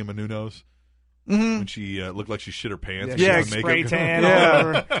it Maria Menounos when she looked like she shit her pants. Yeah, and she had spray makeup tan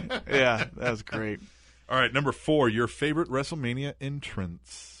going. all over. Yeah, that was great. All right, number 4, your favorite WrestleMania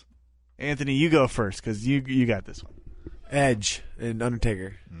entrance. Anthony, you go first because you got this one. Edge and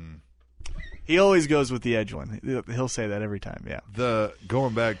Undertaker. He always goes with the Edge one. He'll say that every time. Yeah. The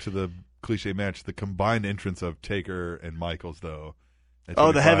going back to the cliche match, the combined entrance of Taker and Michaels though. at Oh,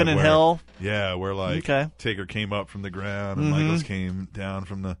 the 25, Heaven and where- Hell. Yeah, where like Okay. Taker came up from the ground and Michaels came down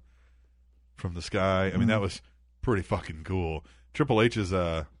from the sky. I mean, that was pretty fucking cool. Triple H's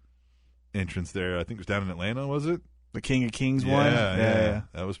entrance there, I think it was down in Atlanta, was it? The King of Kings Yeah, one. yeah.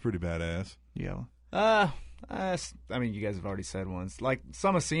 That was pretty badass. Yeah. I mean, you guys have already said ones. Like,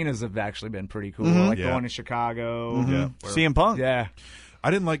 some of Cena's have actually been pretty cool. Mm-hmm. Like Yeah. the one in Chicago. Yeah. CM Punk. Yeah. I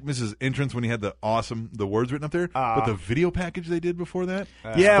didn't like Mrs. Entrance when he had the words written up there, but the video package they did before that,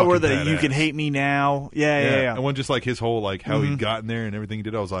 Yeah, fucking where the badass. You Can Hate Me Now. Yeah. And when just like his whole like how he'd gotten there and everything he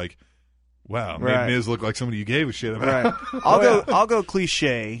did, I was like, wow, Right. made Miz look like somebody you gave a shit about. Right. I'll go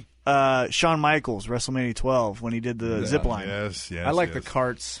cliche. Shawn Michaels, WrestleMania 12, when he did the zip line. Yes. I like the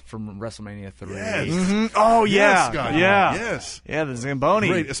carts from WrestleMania 3. Yes. Mhm. Oh yeah, Yes, Scott. yeah, Yes. yeah. The Zamboni.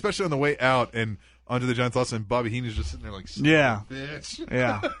 Great, especially on the way out and onto the Giant Sauce and Bobby Heenan's just sitting there like, Yeah. bitch.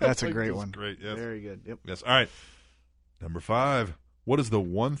 Yeah, that's a Like, great that's one. Great, yes. Very good. Yep. Yes. All right. Number 5. What is the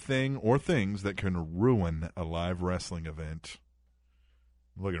one thing or things that can ruin a live wrestling event?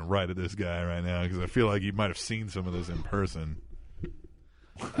 I'm looking right at this guy right now because I feel like you might have seen some of this in person.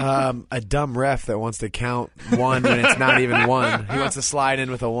 A dumb ref that wants to count 1 when it's not even 1. He wants to slide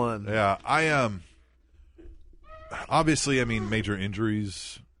in with a 1. Yeah, I obviously, I mean, major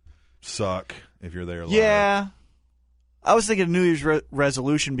injuries suck if you're there live. Yeah. I was thinking New Year's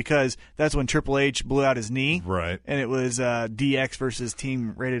resolution because that's when Triple H blew out his knee. Right. And it was DX versus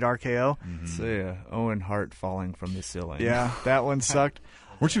Team Rated RKO. Mm-hmm. So, yeah, Owen Hart falling from the ceiling. Yeah, that one sucked.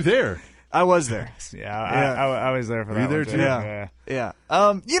 Weren't you there? I was there. Yeah, I was there for that. Were you there one, too? Yeah.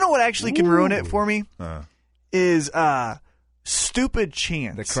 You know what actually can ruin it for me? Is stupid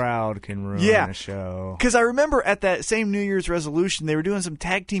chants. The crowd can ruin a show. Because I remember at that same New Year's resolution, they were doing some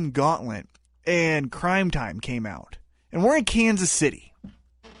tag team gauntlet, and Crime Time came out. And we're in Kansas City.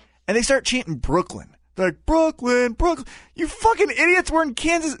 And they start chanting Brooklyn. They're like, Brooklyn, Brooklyn. You fucking idiots, we're in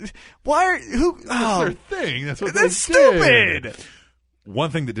Kansas. Why are who? That's their thing. That's what that's they stupid. Did.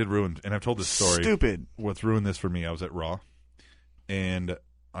 One thing that did ruin, and I've told this story. Stupid. What's ruined this for me, I was at Raw, and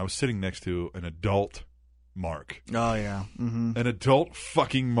I was sitting next to an adult Mark. Oh, yeah. Mm-hmm. An adult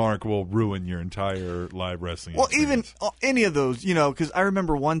fucking Mark will ruin your entire live wrestling Even experience. any of those, because I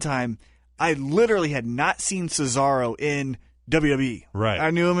remember one time I literally had not seen Cesaro in WWE. Right.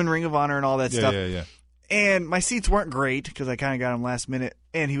 I knew him in Ring of Honor and all that stuff. Yeah. And my seats weren't great because I kind of got him last minute.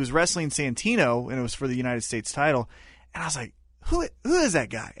 And he was wrestling Santino, and it was for the United States title. And I was like, who is that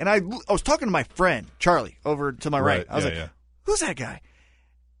guy? And I was talking to my friend, Charlie, over to my right. I was like, who's that guy?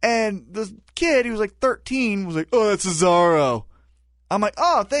 And the kid, he was like 13, was like, oh, that's Cesaro. I'm like,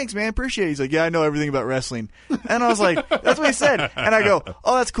 oh, thanks, man. Appreciate it. He's like, yeah, I know everything about wrestling. And I was like, that's what he said. And I go,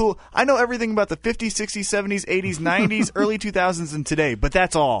 oh, that's cool. I know everything about the 50s, 60s, 70s, 80s, 90s, early 2000s, and today. But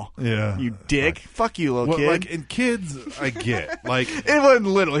that's all. Yeah. You dick. Fuck you, little kid. Like, in kids, I get. Like, it wasn't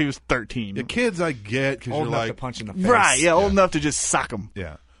little. He was 13. The kids, I get, because you're enough like. to punch in the face. Right, yeah, old enough to just sock him.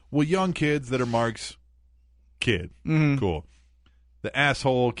 Yeah. Well, young kids that are Mark's kid. Mm-hmm. Cool. The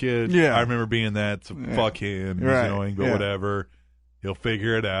asshole kid. Yeah. I remember being that. So fuck him. He's annoying, but whatever. He'll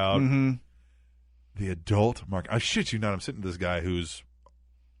figure it out. Mm-hmm. The adult Mark. I shit you not. I'm sitting to this guy who's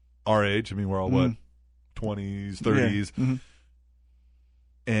our age. I mean, we're all, 20s, 30s. Yeah. Mm-hmm.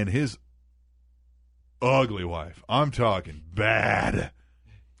 And his ugly wife. I'm talking bad.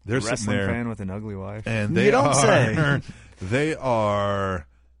 They're sitting Wrestling there. fan with an ugly wife. And they You don't say. They are,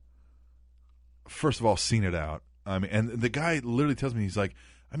 first of all, seen it out. I mean, and the guy literally tells me, he's like,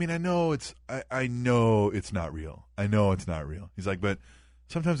 I mean, I know it's not real. I know it's not real. He's like, but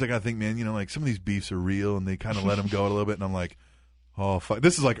sometimes I gotta think, man, like some of these beefs are real, and they kind of let them go a little bit, and I'm like, oh fuck.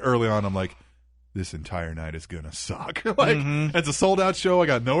 This is like early on. I'm like, this entire night is gonna suck. Like, it's a sold out show. I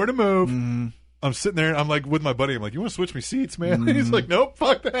got nowhere to move. Mm-hmm. I'm sitting there, and I'm like with my buddy. I'm like, you want to switch me seats, man? He's like, nope,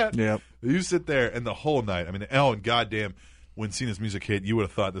 fuck that. Yep. You sit there, and the whole night. I mean, and goddamn. When Cena's music hit, you would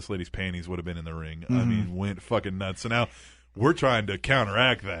have thought this lady's panties would have been in the ring. I mean, went fucking nuts. So now we're trying to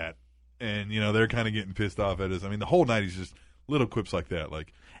counteract that, and they're kind of getting pissed off at us. I mean, the whole night he's just little quips like that,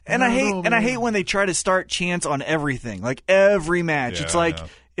 like. And I hate when they try to start chants on everything, like every match. Yeah, it's like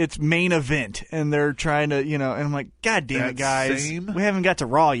it's main event, and they're trying to, and I'm like, God damn it, guys, we haven't got to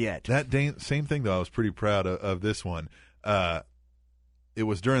Raw yet. That same thing though, I was pretty proud of this one. It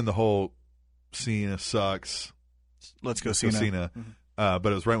was during the whole Cena sucks. Let's go Cena. But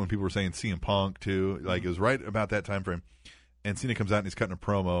it was right when people were saying CM Punk too. Like it was right about that time frame. And Cena comes out and he's cutting a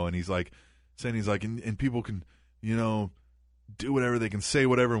promo and he's like saying and people can, do whatever, they can say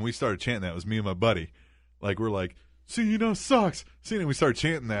whatever, and we started chanting that. It was me and my buddy. Like we're like, Cena sucks. Cena, we started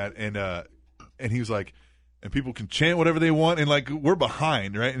chanting that and he was like, and people can chant whatever they want, and like we're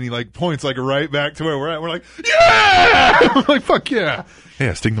behind, right? And he like points like right back to where we're at. We're like, yeah! We're like, fuck yeah.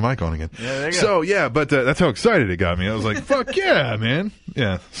 Yeah, sting the mic on again. Yeah, there you go. So yeah, but that's how excited it got me. I was like, fuck yeah, man.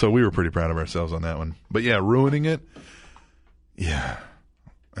 Yeah. So we were pretty proud of ourselves on that one. But yeah, ruining it. Yeah.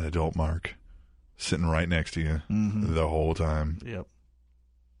 An adult Mark sitting right next to you the whole time. Yep.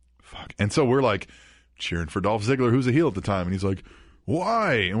 Fuck. And so we're like cheering for Dolph Ziggler, who's a heel at the time, and he's like,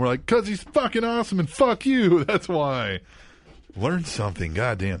 why? And we're like, because he's fucking awesome and fuck you. That's why. Learn something.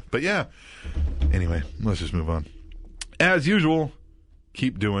 Goddamn. But yeah. Anyway, let's just move on. As usual,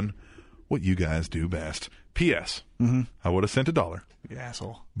 keep doing what you guys do best. P.S. I would have sent $1. You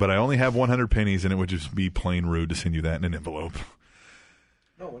asshole. But I only have 100 pennies, and it would just be plain rude to send you that in an envelope.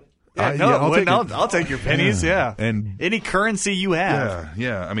 I'll take your pennies, yeah. And any currency you have.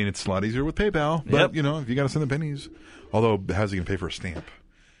 Yeah. I mean, it's a lot easier with PayPal, but, if you got to send the pennies. Although, how's he going to pay for a stamp?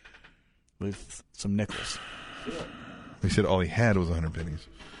 With some nickels. He said all he had was 100 pennies.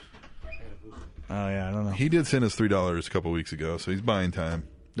 Oh, yeah, I don't know. He did send us $3 a couple weeks ago, so he's buying time.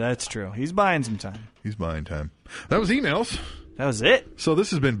 That's true. He's buying some time. He's buying time. That was emails. That was it. So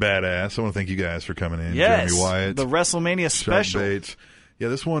this has been badass. I want to thank you guys for coming in. Yes. Jeremy Wyatt. The WrestleMania Special. Bates. Yeah,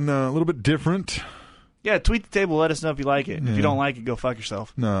 this one a little bit different. Yeah, tweet the table. Let us know if you like it. If you don't like it, go fuck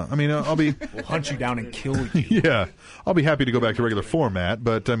yourself. No, I mean, I'll be... We'll hunt you down and kill you. Yeah, I'll be happy to go back to regular format,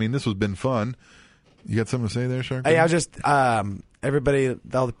 but, I mean, this has been fun. You got something to say there, Shark? Hey, I was just everybody,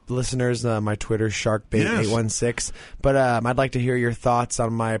 all the listeners, my Twitter Sharkbait816. But I'd like to hear your thoughts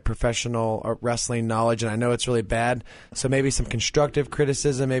on my professional wrestling knowledge, and I know it's really bad. So maybe some constructive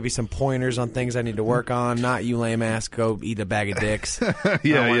criticism, maybe some pointers on things I need to work on. Not you lame ass, go eat a bag of dicks.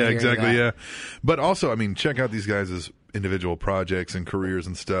 Yeah, exactly. Yeah, but also, I mean, check out these guys' individual projects and careers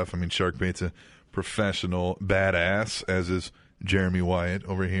and stuff. I mean, Sharkbait's a professional badass, as is Jeremy Wyatt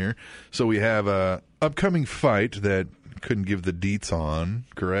over here. So we have a upcoming fight that couldn't give the deets on,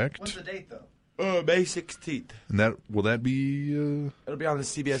 correct? When's the date, though? May 16th. And will that be It'll be on the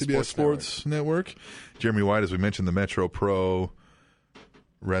CBS Sports Network? Jeremy White, as we mentioned, the Metro Pro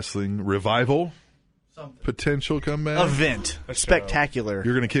Wrestling Revival potential comeback event. Spectacular.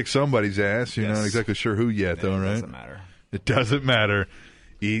 You're going to kick somebody's ass. You're not exactly sure who yet, though, right? It doesn't matter. It doesn't matter.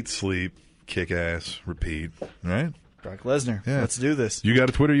 Eat, sleep, kick ass, repeat. Right? Brock Lesnar. Yeah. Let's do this. You got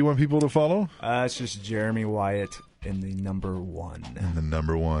a Twitter you want people to follow? It's just Jeremy Wyatt in the number 1. And the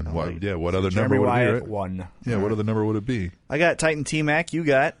number 1. What other Jeremy number would Wyatt, it be? Right? 1. Yeah, what other number would it be? I got Titan T-Mac. You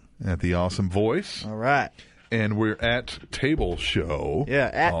got? At the Awesome Voice. All right. And we're at Table Show.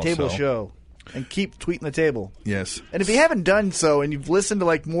 Yeah, at also. Table Show. And keep tweeting the table. Yes. And if you haven't done so and you've listened to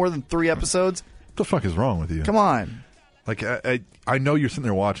like more than 3 episodes, what the fuck is wrong with you? Come on. Like, I know you're sitting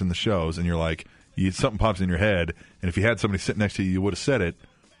there watching the shows and you're like, something pops in your head, and if you had somebody sitting next to you, you would have said it.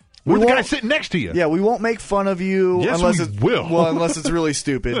 We're the guy sitting next to you. Yeah, we won't make fun of you unless it's really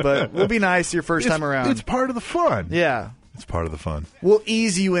stupid, but we'll be nice your first time around. It's part of the fun. Yeah. It's part of the fun. We'll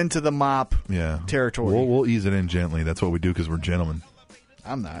ease you into the mop territory. We'll ease it in gently. That's what we do because we're gentlemen.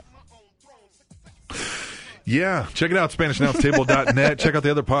 I'm not. Yeah, check it out, SpanishAnnounceTable.net. Check out the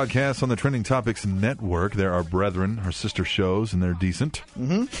other podcasts on the Trending Topics Network. They're our brethren, our sister shows, and they're decent.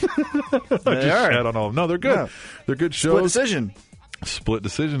 Mm-hmm. I just shat on all of them. No, they're good. Yeah. They're good shows. Split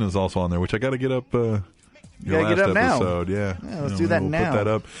Decision is also on there, which I got to get up your last episode. Now. Yeah, let's do that now. We'll put that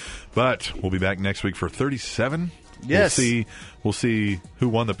up. But we'll be back next week for 37. Yes. We'll see who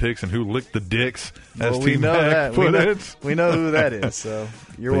won the picks and who licked the dicks, as we Team know Mac put it. We know who that is, so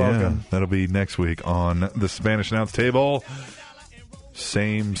you're welcome. Yeah, that'll be next week on the Spanish Announce Table.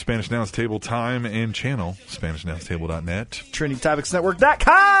 Same Spanish Announce Table time and channel, SpanishAnnounceTable.net.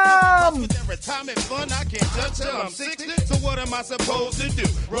 TrendingTopicsNetwork.com! Every time it's fun, I can't touch till I'm 60. So what am I supposed to do?